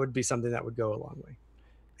 that would be something that would go a long way.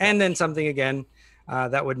 And then something again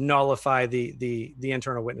that would nullify the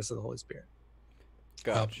internal witness of the Holy Spirit.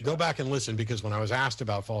 Gotcha. Go back and listen, because when I was asked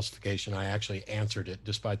about falsification, I actually answered it,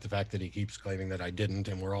 despite the fact that he keeps claiming that I didn't.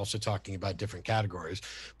 And we're also talking about different categories.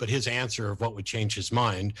 But his answer of what would change his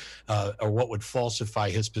mind or what would falsify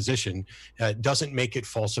his position doesn't make it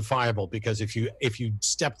falsifiable, because if you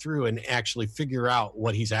step through and actually figure out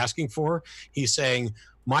what he's asking for, he's saying,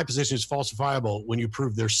 my position is falsifiable when you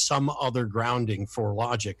prove there's some other grounding for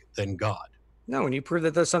logic than God. No, when you prove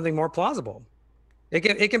that there's something more plausible. It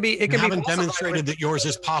can be. You haven't demonstrated that yours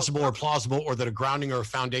is possible or plausible, or that a grounding or a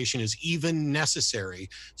foundation is even necessary.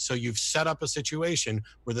 So you've set up a situation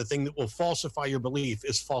where the thing that will falsify your belief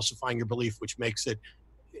is falsifying your belief, which makes it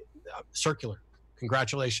circular.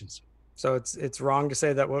 Congratulations. So it's wrong to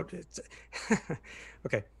say that.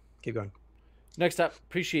 Okay, keep going. Next up,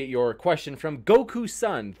 appreciate your question from Goku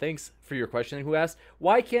Sun. Thanks for your question. Who asked,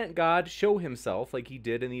 why can't God show himself like he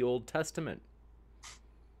did in the Old Testament?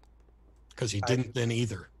 Because he didn't then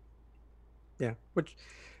either. Yeah,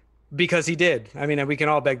 because he did. I mean, we can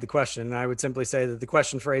all beg the question. And I would simply say that the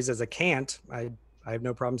question phrased as a can't, I have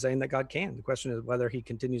no problem saying that God can. The question is whether he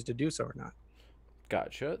continues to do so or not.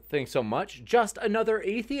 Gotcha. Thanks so much. Just Another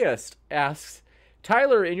Atheist asks,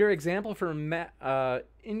 Tyler, in your example for Matt,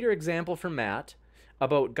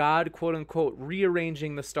 about God, quote unquote,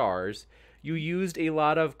 rearranging the stars, you used a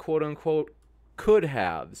lot of quote unquote could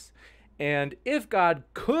haves. And if God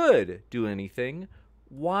could do anything,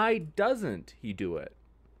 why doesn't he do it?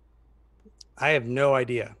 I have no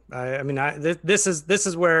idea. This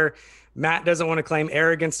is where Matt doesn't want to claim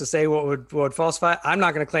arrogance to say what would falsify. I'm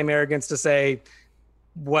not going to claim arrogance to say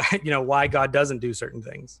why God doesn't do certain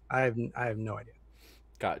things. I have no idea.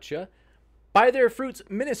 Gotcha. By Their Fruits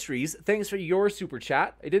Ministries, thanks for your super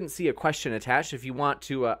chat. I didn't see a question attached. If you want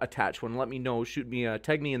to attach one, let me know.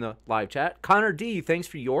 Tag me in the live chat. Connor D, thanks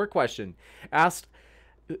for your question.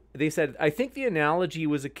 They said, I think the analogy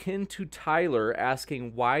was akin to Tyler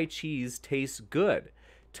asking why cheese tastes good.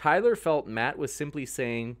 Tyler felt Matt was simply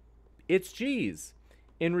saying, it's cheese,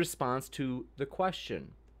 in response to the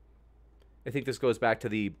question. I think this goes back to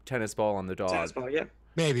the tennis ball on the dog. Tennis ball, yeah.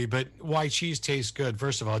 Maybe, but why cheese tastes good?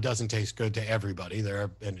 First of all, it doesn't taste good to everybody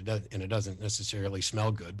and it doesn't necessarily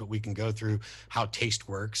smell good, but we can go through how taste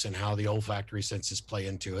works and how the olfactory senses play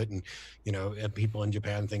into it. And, people in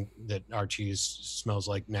Japan think that our cheese smells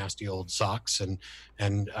like nasty old socks.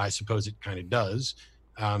 And I suppose it kind of does.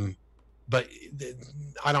 But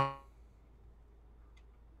I don't.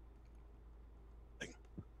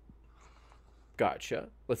 Gotcha.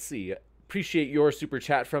 Let's see. Appreciate your super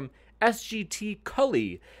chat from SGT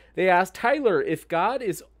Cully. They asked, Tyler, if God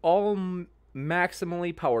is all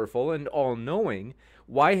maximally powerful and all-knowing,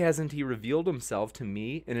 why hasn't he revealed himself to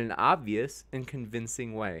me in an obvious and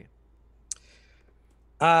convincing way?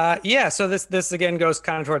 So this again goes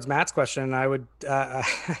kind of towards Matt's question. I would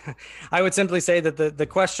I would simply say that the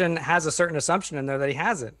question has a certain assumption in there that he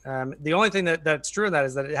hasn't. The only thing that's true in that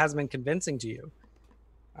is that it hasn't been convincing to you.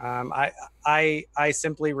 I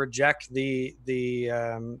simply reject the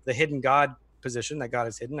hidden God position, that God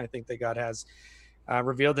is hidden. I think that God has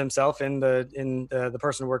revealed himself in the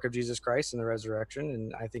person and work of Jesus Christ and the resurrection.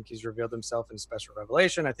 And I think he's revealed himself in special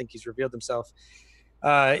revelation. I think he's revealed himself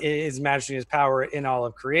his majesty and his power in all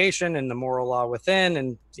of creation and the moral law within,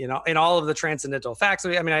 and in all of the transcendental facts.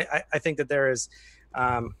 I mean, I think that there is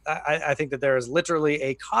I think that there is literally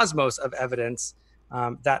a cosmos of evidence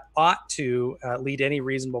that ought to lead any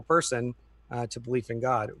reasonable person to belief in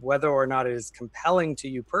God. Whether or not it is compelling to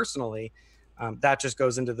you personally, that just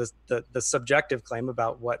goes into the subjective claim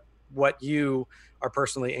about what you are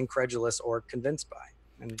personally incredulous or convinced by.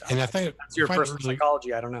 And I think that's your personal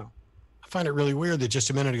psychology. I don't know. I find it really weird that just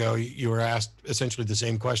a minute ago you were asked essentially the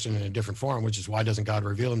same question in a different form, which is why doesn't God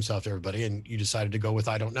reveal himself to everybody? And you decided to go with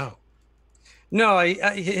I don't know. No,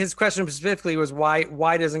 his question specifically was why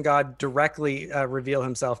doesn't God directly reveal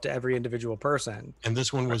himself to every individual person? And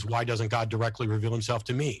this one was why doesn't God directly reveal himself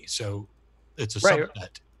to me? So it's a Right.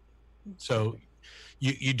 subset. So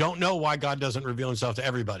you don't know why God doesn't reveal himself to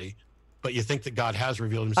everybody, but you think that God has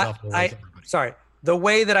revealed himself to everybody. Sorry. The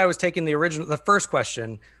way that I was taking the first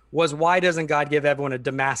question was why doesn't God give everyone a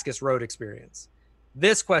Damascus Road experience?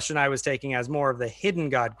 This question I was taking as more of the hidden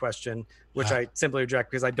God question, which I simply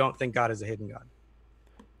reject because I don't think God is a hidden God.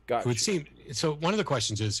 Gotcha. It would seem, so one of the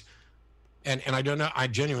questions is, and I don't know, I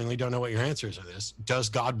genuinely don't know what your answers are this. Does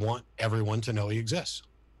God want everyone to know he exists?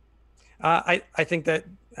 I think that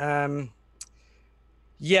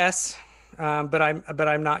yes, but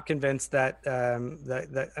I'm not convinced that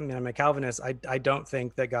that I mean, I'm a Calvinist. I don't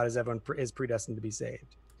think that God is predestined to be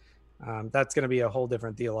saved. That's going to be a whole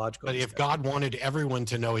different theological. But if God wanted everyone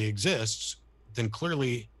to know he exists, then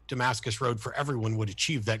clearly Damascus Road for everyone would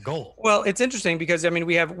achieve that goal. Well, it's interesting because I mean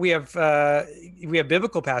we have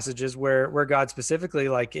biblical passages where God specifically,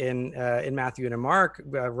 like in Matthew and in Mark,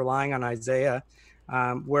 relying on Isaiah,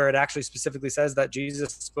 where it actually specifically says that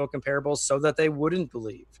Jesus spoke in parables so that they wouldn't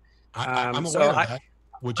believe. I'm aware of that.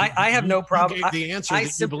 I have no problem. You gave the answer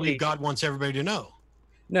that you believe God wants everybody to know.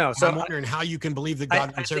 No, so I'm wondering how you can believe that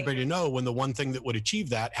God wants everybody to know when the one thing that would achieve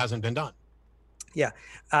that hasn't been done. Yeah,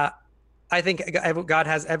 I think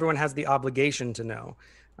everyone has the obligation to know.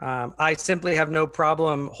 I simply have no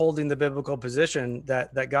problem holding the biblical position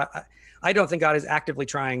that God. I don't think God is actively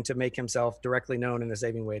trying to make himself directly known in a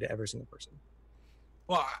saving way to every single person.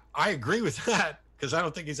 Well, I agree with that because I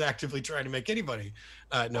don't think he's actively trying to make anybody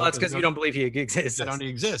know. Well, that's because you don't believe he exists. I don't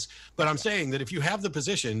exist. But I'm saying that if you have the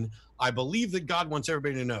position, I believe that God wants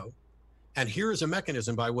everybody to know, and here is a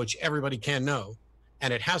mechanism by which everybody can know,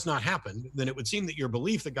 and it has not happened, then it would seem that your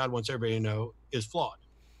belief that God wants everybody to know is flawed.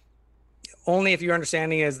 Only if your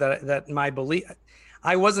understanding is that my belief,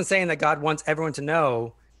 I wasn't saying that God wants everyone to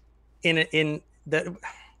know in that.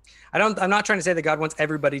 I'm not trying to say that God wants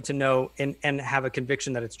everybody to know and have a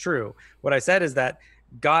conviction that it's true. What I said is that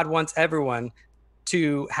God wants everyone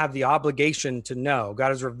to have the obligation to know. God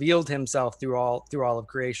has revealed himself through all of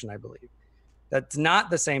creation, I believe. That's not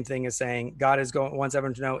the same thing as saying God wants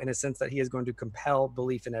everyone to know in a sense that he is going to compel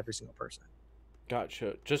belief in every single person.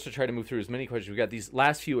 Gotcha. Just to try to move through as many questions, we got these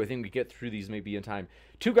last few. I think we get through these maybe in time.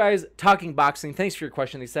 Two guys talking boxing. Thanks for your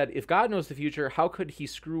question. They said, if God knows the future, how could he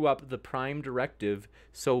screw up the prime directive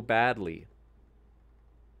so badly?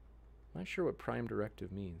 I'm not sure what prime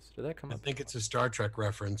directive means. Did that come up? I think it's a Star Trek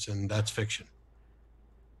reference, and that's fiction.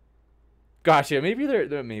 Gotcha. Maybe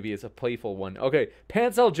maybe it's a playful one. Okay.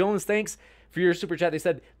 Pansel Jones, thanks for your super chat. They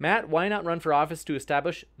said, Matt, why not run for office to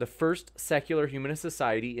establish the first secular humanist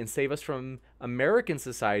society and save us from American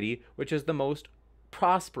society, which is the most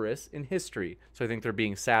prosperous in history? So I think they're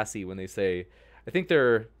being sassy when they say, I think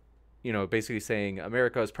they're, basically saying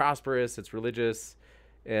America is prosperous, it's religious,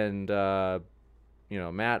 and,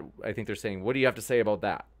 Matt, I think they're saying, what do you have to say about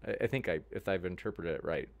that? I think if I've interpreted it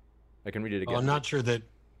right. I can read it again. Well, I'm not sure that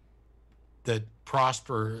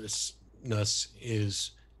prosperousness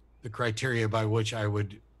is the criteria by which I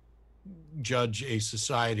would judge a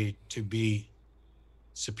society to be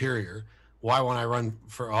superior. Why won't I run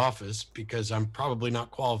for office? Because I'm probably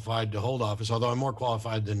not qualified to hold office, although I'm more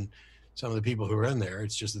qualified than some of the people who are in there.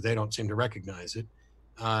 It's just that they don't seem to recognize it.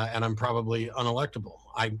 And I'm probably unelectable.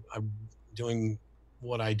 I'm doing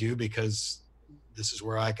what I do because this is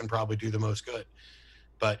where I can probably do the most good.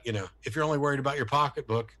 But, if you're only worried about your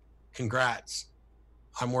pocketbook, congrats.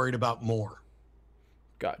 I'm worried about more.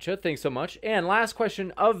 Gotcha. Thanks so much. And last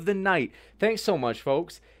question of the night. Thanks so much,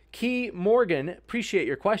 folks. Key Morgan, appreciate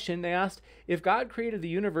your question. They asked, if God created the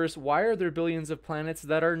universe, why are there billions of planets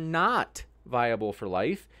that are not viable for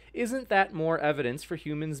life? Isn't that more evidence for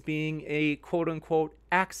humans being a quote-unquote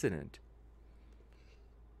accident?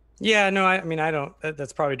 Yeah, no, I mean, I don't.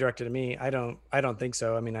 That's probably directed at me. I don't think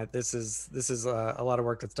so. I mean, this is a lot of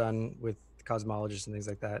work that's done with cosmologists and things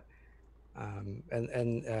like that.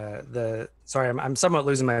 Sorry, I'm somewhat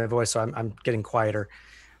losing my voice, so I'm getting quieter.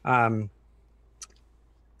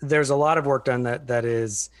 There's a lot of work done that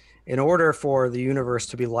is, in order for the universe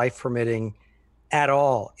to be life permitting at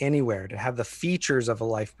all, anywhere, to have the features of a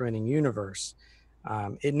life permitting universe,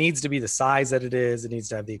 it needs to be the size that it is. It needs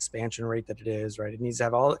to have the expansion rate that it is, right? It needs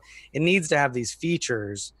to have these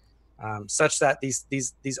features, such that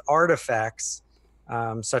these artifacts,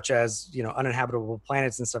 such as, uninhabitable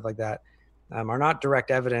planets and stuff like that, are not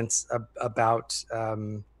direct evidence about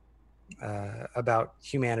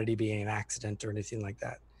humanity being an accident or anything like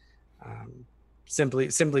that.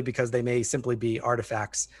 Simply because they may simply be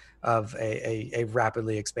artifacts of a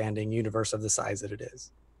rapidly expanding universe of the size that it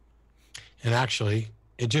is. And actually,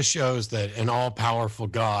 it just shows that an all-powerful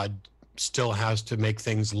God still has to make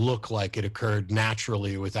things look like it occurred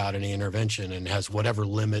naturally without any intervention, and has whatever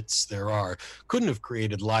limits there are. Couldn't have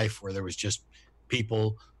created life where there was just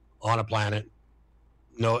people on a planet,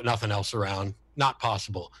 nothing else around. Not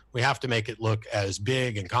possible. We have to make it look as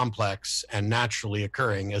big and complex and naturally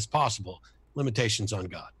occurring as possible. Limitations on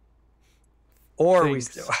God. Or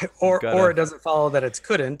it doesn't follow that it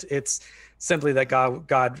couldn't. It's simply that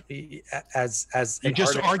God as you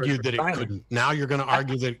just argued that it couldn't. Now you're going to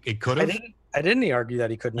argue that it could have. I didn't argue that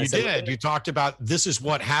he couldn't. You did. You talked about this is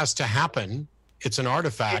what has to happen. It's an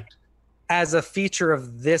artifact. As a feature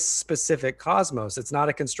of this specific cosmos, it's not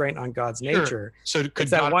a constraint on God's nature. So could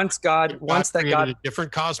God, once God a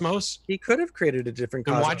different cosmos, he could have created a different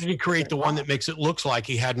then cosmos. Why did he create the one that makes it look like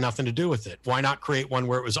he had nothing to do with it? Why not create one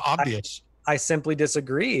where it was obvious? I simply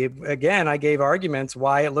disagree. Again, I gave arguments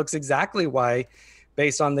why it looks exactly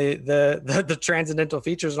based on the transcendental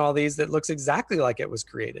features and all these, that looks exactly like it was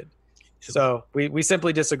created. So we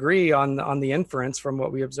simply disagree on the inference from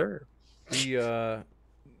what we observe.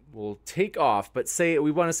 We'll take off, but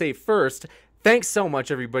we want to say first, thanks so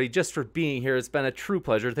much, everybody, just for being here. It's been a true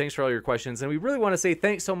pleasure. Thanks for all your questions. And we really want to say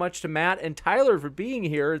thanks so much to Matt and Tyler for being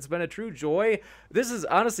here. It's been a true joy. This is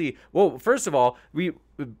honestly, well, first of all, we've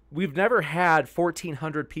never had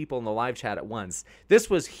 1,400 people in the live chat at once. This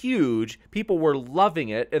was huge. People were loving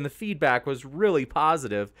it, and the feedback was really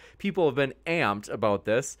positive. People have been amped about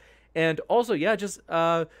this. And also,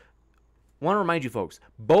 want to remind you folks,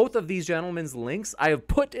 both of these gentlemen's links I have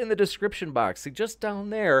put in the description box. So just down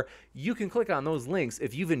there, you can click on those links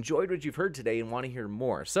if you've enjoyed what you've heard today and want to hear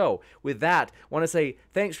more. So with that, I want to say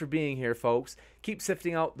thanks for being here, folks. Keep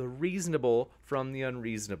sifting out the reasonable from the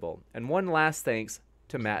unreasonable. And one last thanks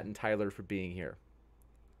to Matt and Tyler for being here.